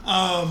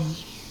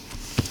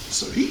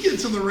 So he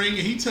gets in the ring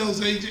and he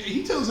tells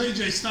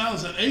AJ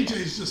Styles that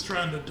AJ's just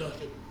trying to duck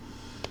him.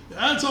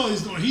 That's all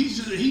he's doing. He's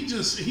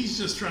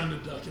just trying to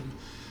duck him.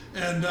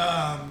 And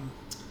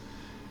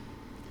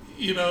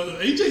you know,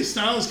 AJ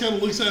Styles kind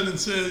of looks at him and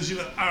says, you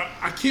know,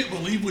 I can't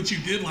believe what you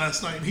did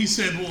last night. And he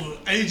said, "Well,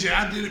 AJ,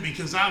 I did it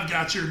because I've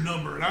got your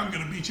number and I'm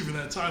going to beat you for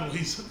that title."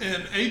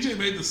 And AJ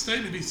made the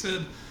statement. He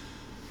said,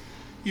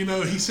 you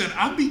know,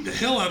 "I beat the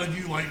hell out of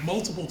you like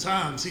multiple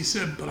times." He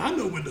said, "But I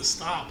know when to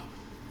stop."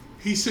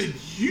 He said,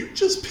 "You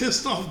just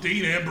pissed off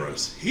Dean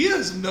Ambrose. He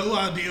has no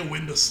idea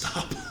when to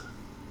stop."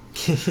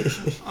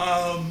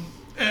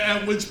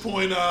 At which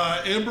point,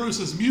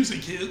 Ambrose's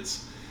music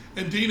hits,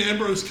 and Dean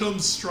Ambrose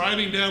comes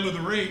striding down to the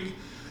ring.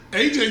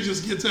 AJ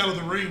just gets out of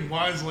the ring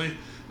wisely.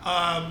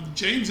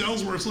 James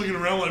Ellsworth's looking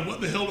around like,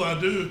 what the hell do I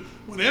do?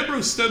 When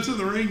Ambrose steps in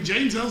the ring,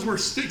 James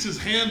Ellsworth sticks his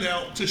hand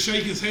out to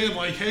shake his hand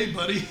like, hey,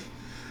 buddy.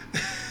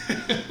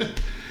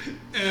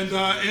 And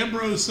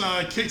Ambrose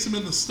kicks him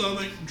in the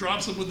stomach,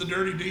 drops him with the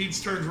dirty deeds,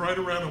 turns right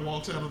around and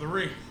walks out of the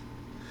ring.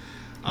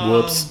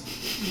 Whoops.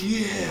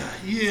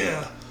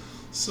 Yeah.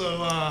 So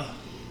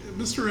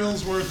Mr.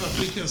 Ellsworth, I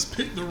think, has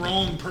picked the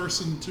wrong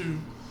person to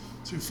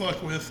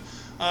fuck with.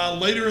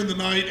 Later in the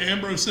night,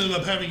 Ambrose ended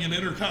up having an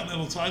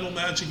Intercontinental title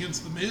match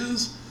against The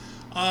Miz.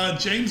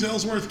 James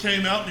Ellsworth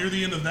came out near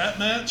the end of that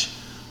match,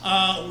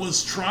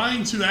 was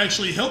trying to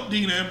actually help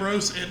Dean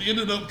Ambrose, and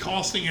ended up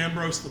costing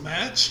Ambrose the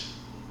match.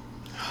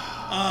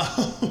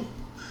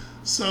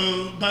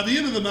 So by the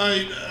end of the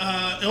night,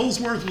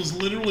 Ellsworth was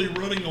literally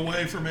running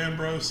away from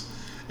Ambrose,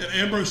 and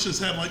Ambrose just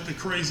had like the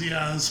crazy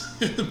eyes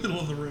in the middle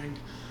of the ring.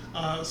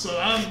 So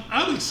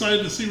I'm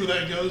excited to see where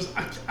that goes.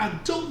 I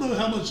don't know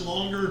how much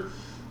longer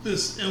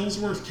this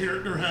Ellsworth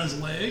character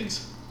has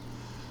legs.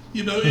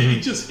 You know, it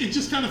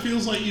just kind of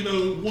feels like, you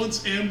know,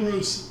 once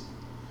Ambrose,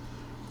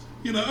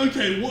 you know,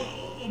 okay,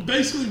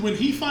 basically when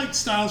he fights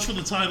Styles for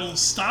the title,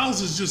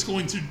 Styles is just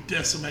going to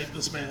decimate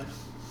this man.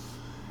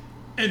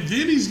 And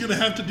then he's going to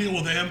have to deal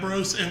with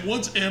Ambrose, and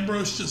once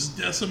Ambrose just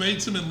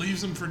decimates him and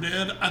leaves him for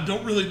dead, I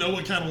don't really know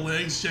what kind of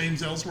legs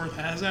James Ellsworth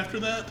has after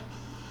that.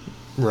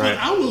 Right. But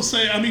I will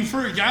say, I mean,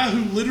 for a guy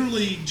who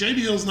literally,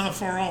 JBL's not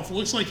far off,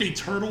 looks like a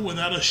turtle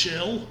without a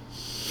shell.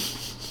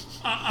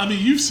 I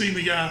mean, you've seen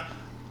the guy.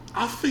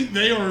 I think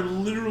they are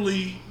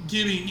literally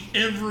getting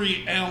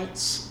every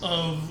ounce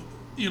of,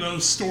 you know,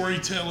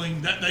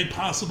 storytelling that they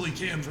possibly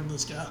can from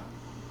this guy.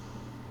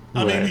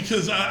 I mean,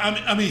 because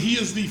I mean,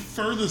 he is the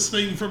furthest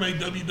thing from a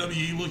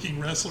WWE looking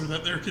wrestler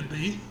that there could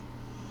be.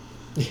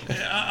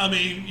 Yeah. I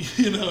mean,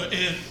 you know,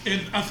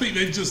 and I think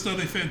they've just done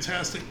a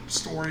fantastic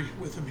story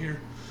with him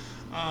here.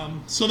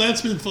 So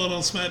that's been fun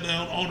on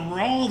SmackDown. On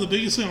Raw, the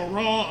biggest thing on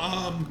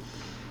Raw,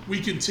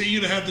 we continue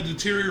to have the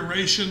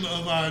deterioration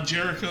of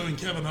Jericho and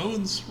Kevin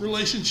Owens'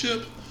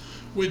 relationship,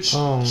 which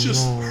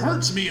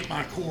hurts me at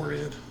my core,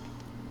 Ed.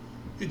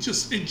 It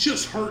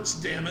just hurts,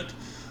 damn it.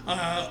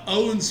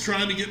 Owens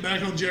trying to get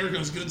back on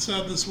Jericho's good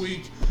side this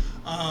week.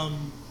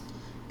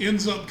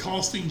 Ends up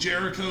costing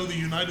Jericho the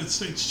United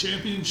States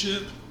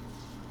Championship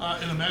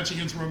in a match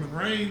against Roman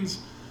Reigns.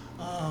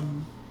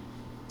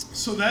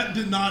 So that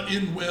did not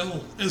end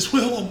as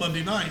well on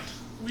Monday night.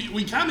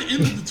 We kind of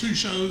ended the two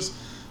shows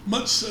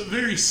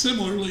very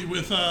similarly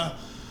with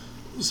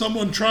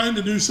someone trying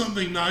to do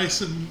something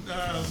nice and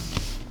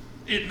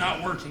it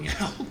not working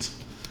out.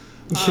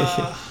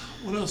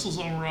 What else was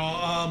on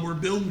Raw? We're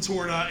building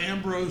toward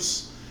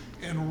Ambrose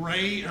and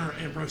Reigns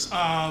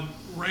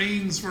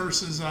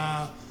versus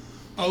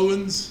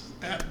Owens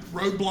at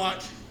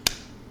Roadblock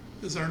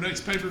is our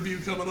next pay-per-view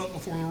coming up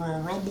before the Royal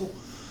Rumble.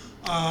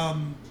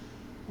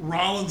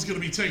 Rollins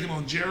going to be taking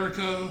on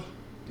Jericho.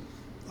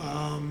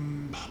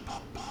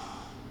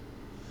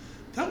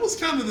 That was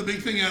kind of the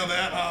big thing out of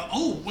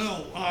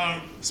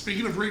that.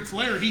 Speaking of Ric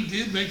Flair, he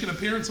did make an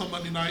appearance on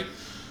Monday night.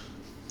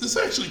 This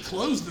actually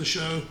closed the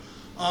show.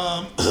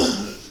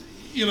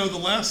 You know, the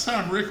last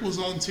time Rick was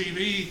on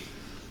TV,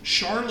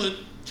 Charlotte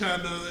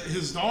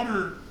his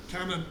daughter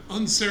kind of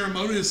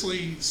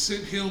unceremoniously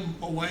sent him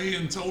away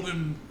and told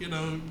him, you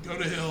know, go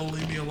to hell,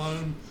 leave me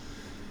alone.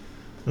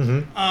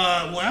 Mm-hmm.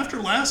 Well,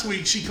 after last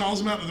week, she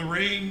calls him out to the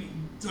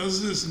ring,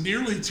 does this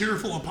nearly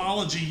tearful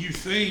apology, you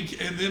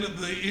think, and then at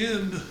the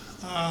end,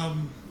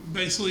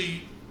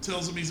 basically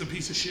tells him he's a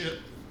piece of shit.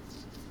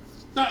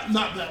 Not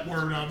that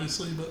word,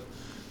 obviously, but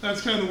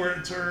that's kind of where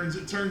it turns.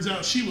 It turns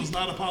out she was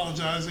not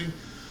apologizing.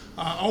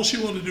 All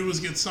she wanted to do was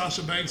get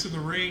Sasha Banks in the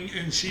ring,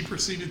 and she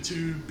proceeded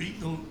to beat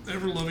the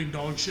ever-loving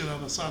dog shit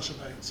out of Sasha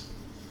Banks.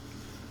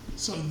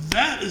 So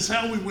that is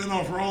how we went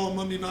off Raw on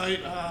Monday night,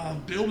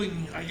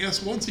 building, I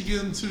guess, once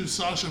again to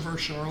Sasha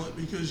versus Charlotte,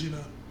 because, you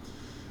know,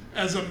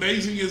 as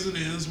amazing as it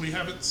is, we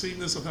haven't seen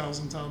this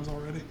 1,000 times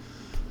already.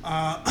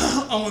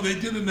 They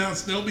did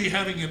announce they'll be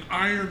having an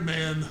Iron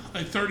Man,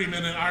 a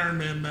 30-minute Iron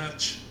Man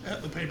match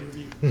at the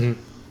pay-per-view. Mm-hmm.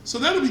 So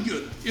that'll be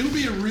good. It'll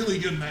be a really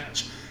good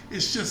match.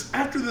 It's just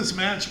after this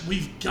match,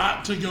 we've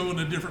got to go in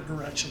a different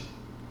direction.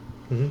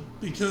 Mm-hmm.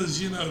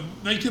 Because, you know,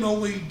 they can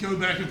only go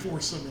back and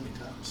forth so many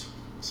times.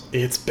 So.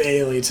 It's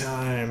Bayley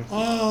time.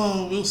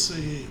 Oh, we'll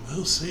see.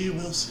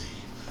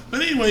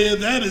 But anyway,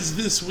 that is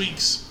this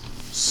week's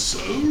So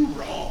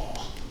Raw.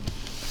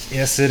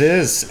 Yes, it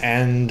is.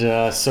 And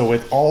so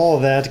with all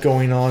that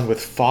going on,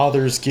 with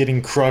fathers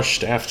getting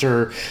crushed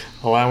after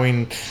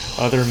allowing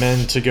other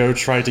men to go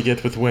try to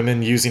get with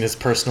women using his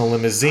personal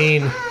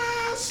limousine.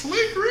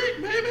 Slick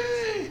Rick,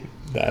 baby!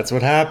 That's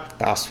what happened.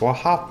 That's what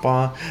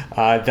happened.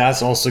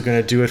 That's also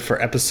going to do it for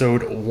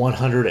episode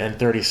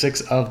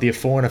 136 of the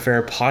Foreign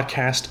Affair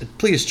podcast.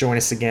 Please join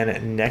us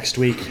again next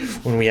week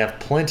when we have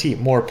plenty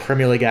more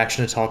Premier League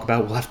action to talk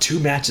about. We'll have 2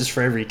 matches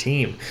for every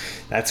team.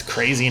 That's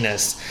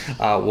craziness.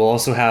 We'll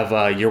also have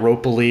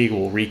Europa League.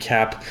 We'll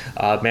recap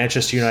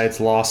Manchester United's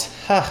loss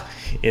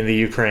in the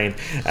Ukraine,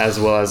 as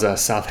well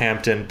as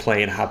Southampton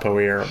playing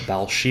Hapoel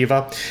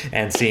Beersheva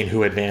and seeing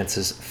who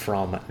advances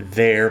from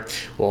there.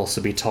 We'll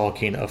also be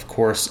talking, of course,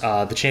 course,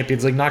 the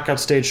Champions League knockout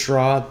stage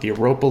draw, the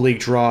Europa League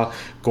draw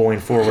going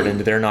forward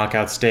into their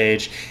knockout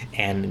stage,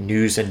 and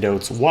news and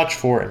notes watch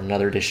for in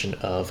another edition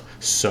of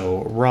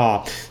So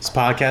Raw. This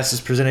podcast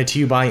is presented to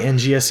you by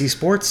NGSC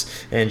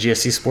Sports,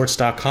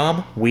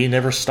 NGSCSports.com. We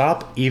never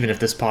stop, even if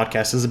this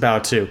podcast is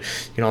about to.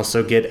 You can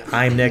also get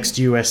I'm Next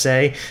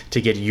USA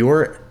to get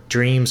your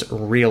dreams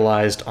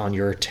realized on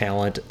your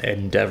talent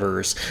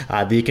endeavors.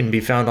 They can be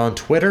found on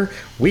Twitter.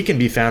 We can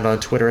be found on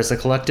Twitter as a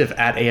collective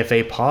at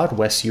AFA Pod.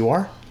 Wes, you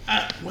are?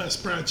 At Wes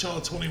Bradshaw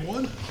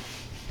 21.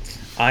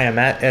 I am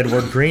at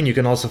Edward Green. You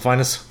can also find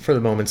us, for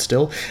the moment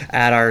still,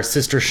 at our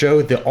sister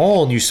show, the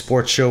All New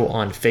Sports Show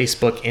on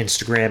Facebook,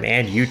 Instagram,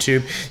 and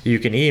YouTube. You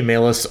can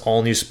email us,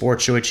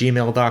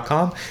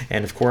 allnewsportshow@gmail.com.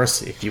 And of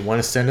course, if you want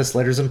to send us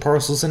letters and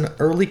parcels and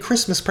early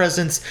Christmas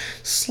presents,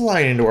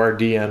 slide into our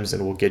DMs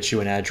and we'll get you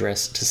an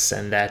address to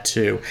send that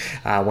to.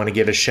 I want to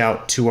give a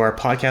shout to our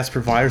podcast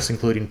providers,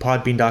 including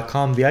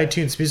Podbean.com, the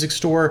iTunes Music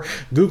Store,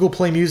 Google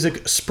Play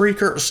Music,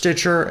 Spreaker,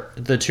 Stitcher,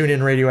 the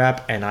TuneIn Radio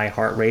app, and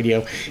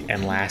iHeartRadio.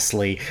 And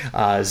lastly,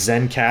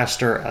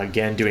 Zencaster,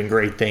 again, doing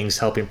great things,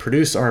 helping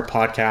produce our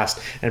podcast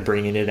and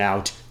bringing it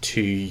out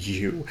to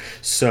you.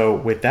 So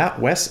with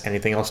that, Wes,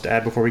 anything else to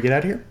add before we get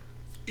out of here?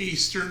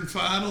 Eastern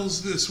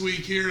Finals this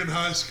week here in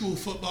high school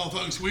football,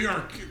 folks. We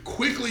are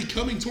quickly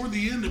coming toward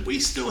the end, and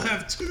we still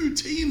have 2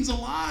 teams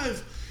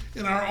alive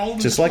in our All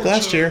New Just like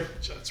last year.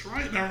 That's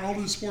right, in our All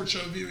New Sports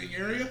Show viewing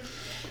area.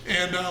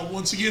 And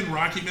once again,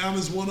 Rocky Mount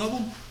is one of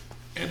them.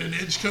 And an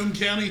Edgecombe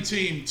County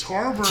team.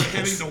 Tarboro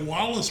heading to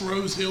Wallace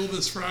Rose Hill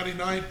this Friday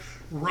night.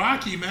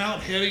 Rocky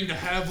Mount heading to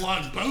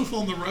Havelock, both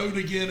on the road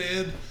again,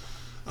 Ed.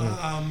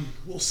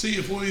 We'll see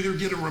if we'll either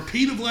get a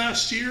repeat of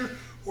last year,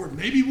 or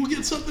maybe we'll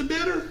get something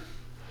better,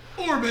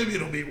 or maybe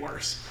it'll be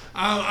worse.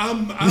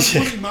 I'm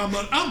putting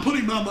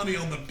my money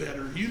on the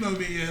better. You know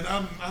me, Ed.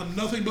 I'm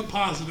nothing but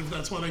positive.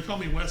 That's why they call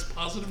me Wes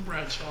Positive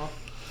Bradshaw.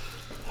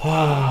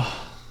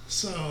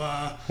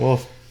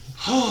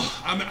 Well,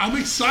 I'm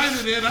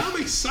excited, Ed.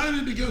 I'm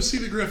excited to go see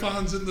the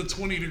Griffons in the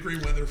 20-degree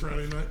weather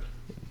Friday night.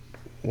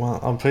 Well,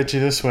 I'll put you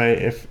this way: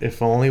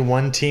 if only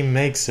one team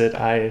makes it,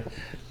 I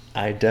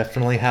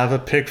definitely have a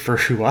pick for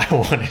who I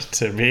want it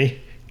to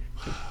be.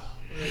 Well,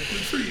 good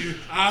for you.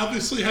 I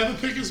obviously have a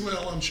pick as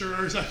well. I'm sure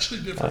ours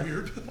actually differ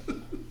here.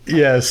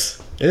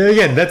 Yes. And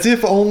again, that's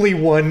if only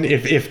one.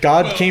 If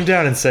God came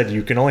down and said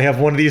you can only have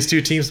one of these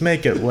 2 teams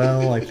make it,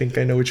 well, I think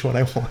I know which one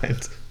I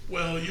want.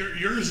 Well,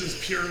 yours is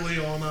purely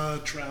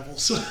on travel.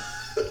 So.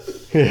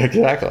 Yeah,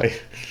 exactly.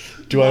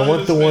 Do I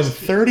want the one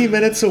 30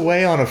 minutes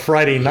away on a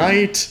Friday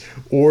night,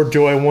 or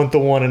do I want the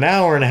one an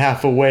hour and a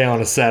half away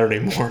on a Saturday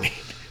morning?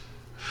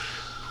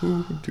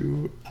 Who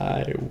do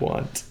I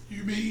want?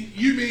 You mean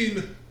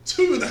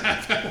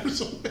 2.5 hours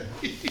away?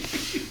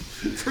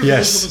 For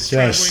yes, those of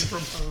us traveling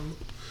from home.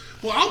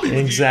 Well, I'll be with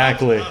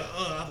exactly. You.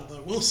 I don't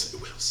know. We'll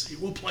see.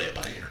 We'll play it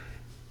by ear.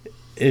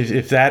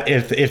 If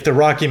the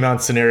Rocky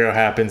Mount scenario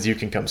happens, you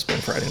can come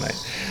spend Friday night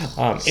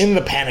in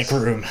the panic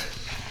room.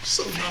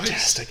 So nice.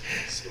 Fantastic.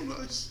 So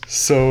nice.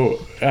 So,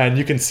 and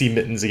you can see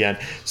Mittens again.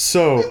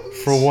 So,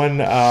 for one,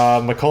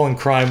 McCullen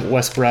Crime,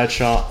 Wes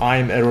Bradshaw,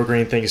 I'm Edward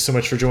Green. Thank you so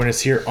much for joining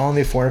us here on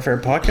the Foreign Affair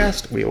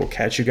Podcast. We will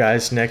catch you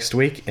guys next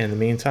week. In the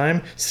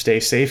meantime,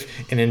 stay safe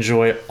and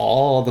enjoy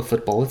all the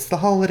football. It's the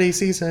holiday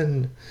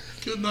season.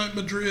 Good night,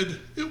 Madrid.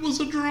 It was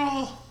a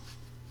draw.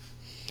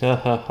 Ha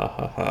ha ha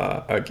ha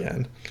ha.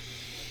 Again.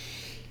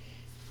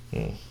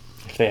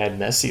 If they had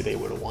Messi, they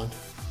would have won.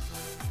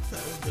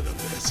 That would have been a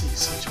messy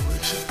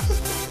situation.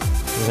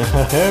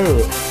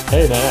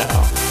 Hey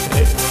now.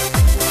 Hey.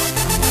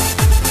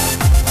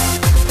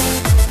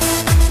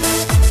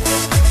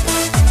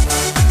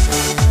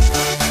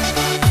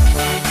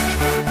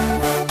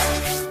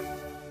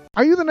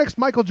 Are you the next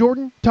Michael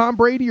Jordan, Tom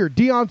Brady, or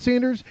Deion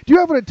Sanders? Do you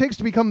have what it takes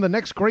to become the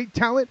next great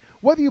talent?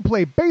 Whether you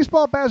play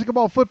baseball,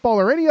 basketball, football,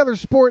 or any other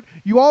sport,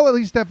 you all at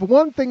least have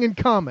one thing in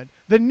common: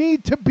 the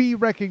need to be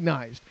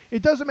recognized.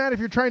 It doesn't matter if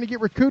you're trying to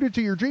get recruited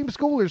to your dream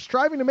school or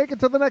striving to make it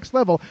to the next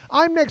level.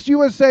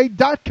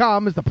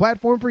 I'mNextUSA.com is the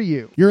platform for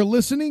you. You're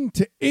listening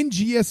to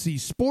NGSC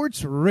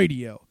Sports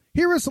Radio.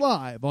 Hear us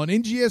live on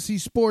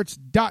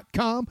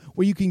NGSCSports.com,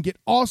 where you can get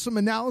awesome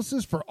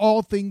analysis for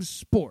all things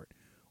sport.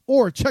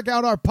 Or check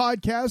out our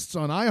podcasts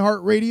on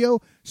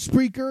iHeartRadio,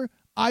 Spreaker,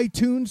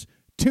 iTunes,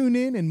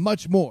 TuneIn, and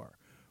much more.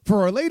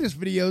 For our latest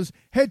videos,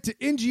 head to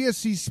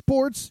NGSC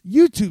Sports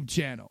YouTube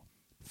channel.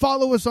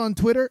 Follow us on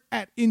Twitter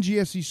at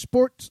NGSC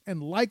Sports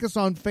and like us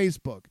on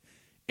Facebook.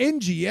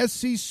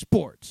 NGSC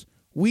Sports.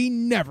 We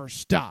never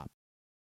stop.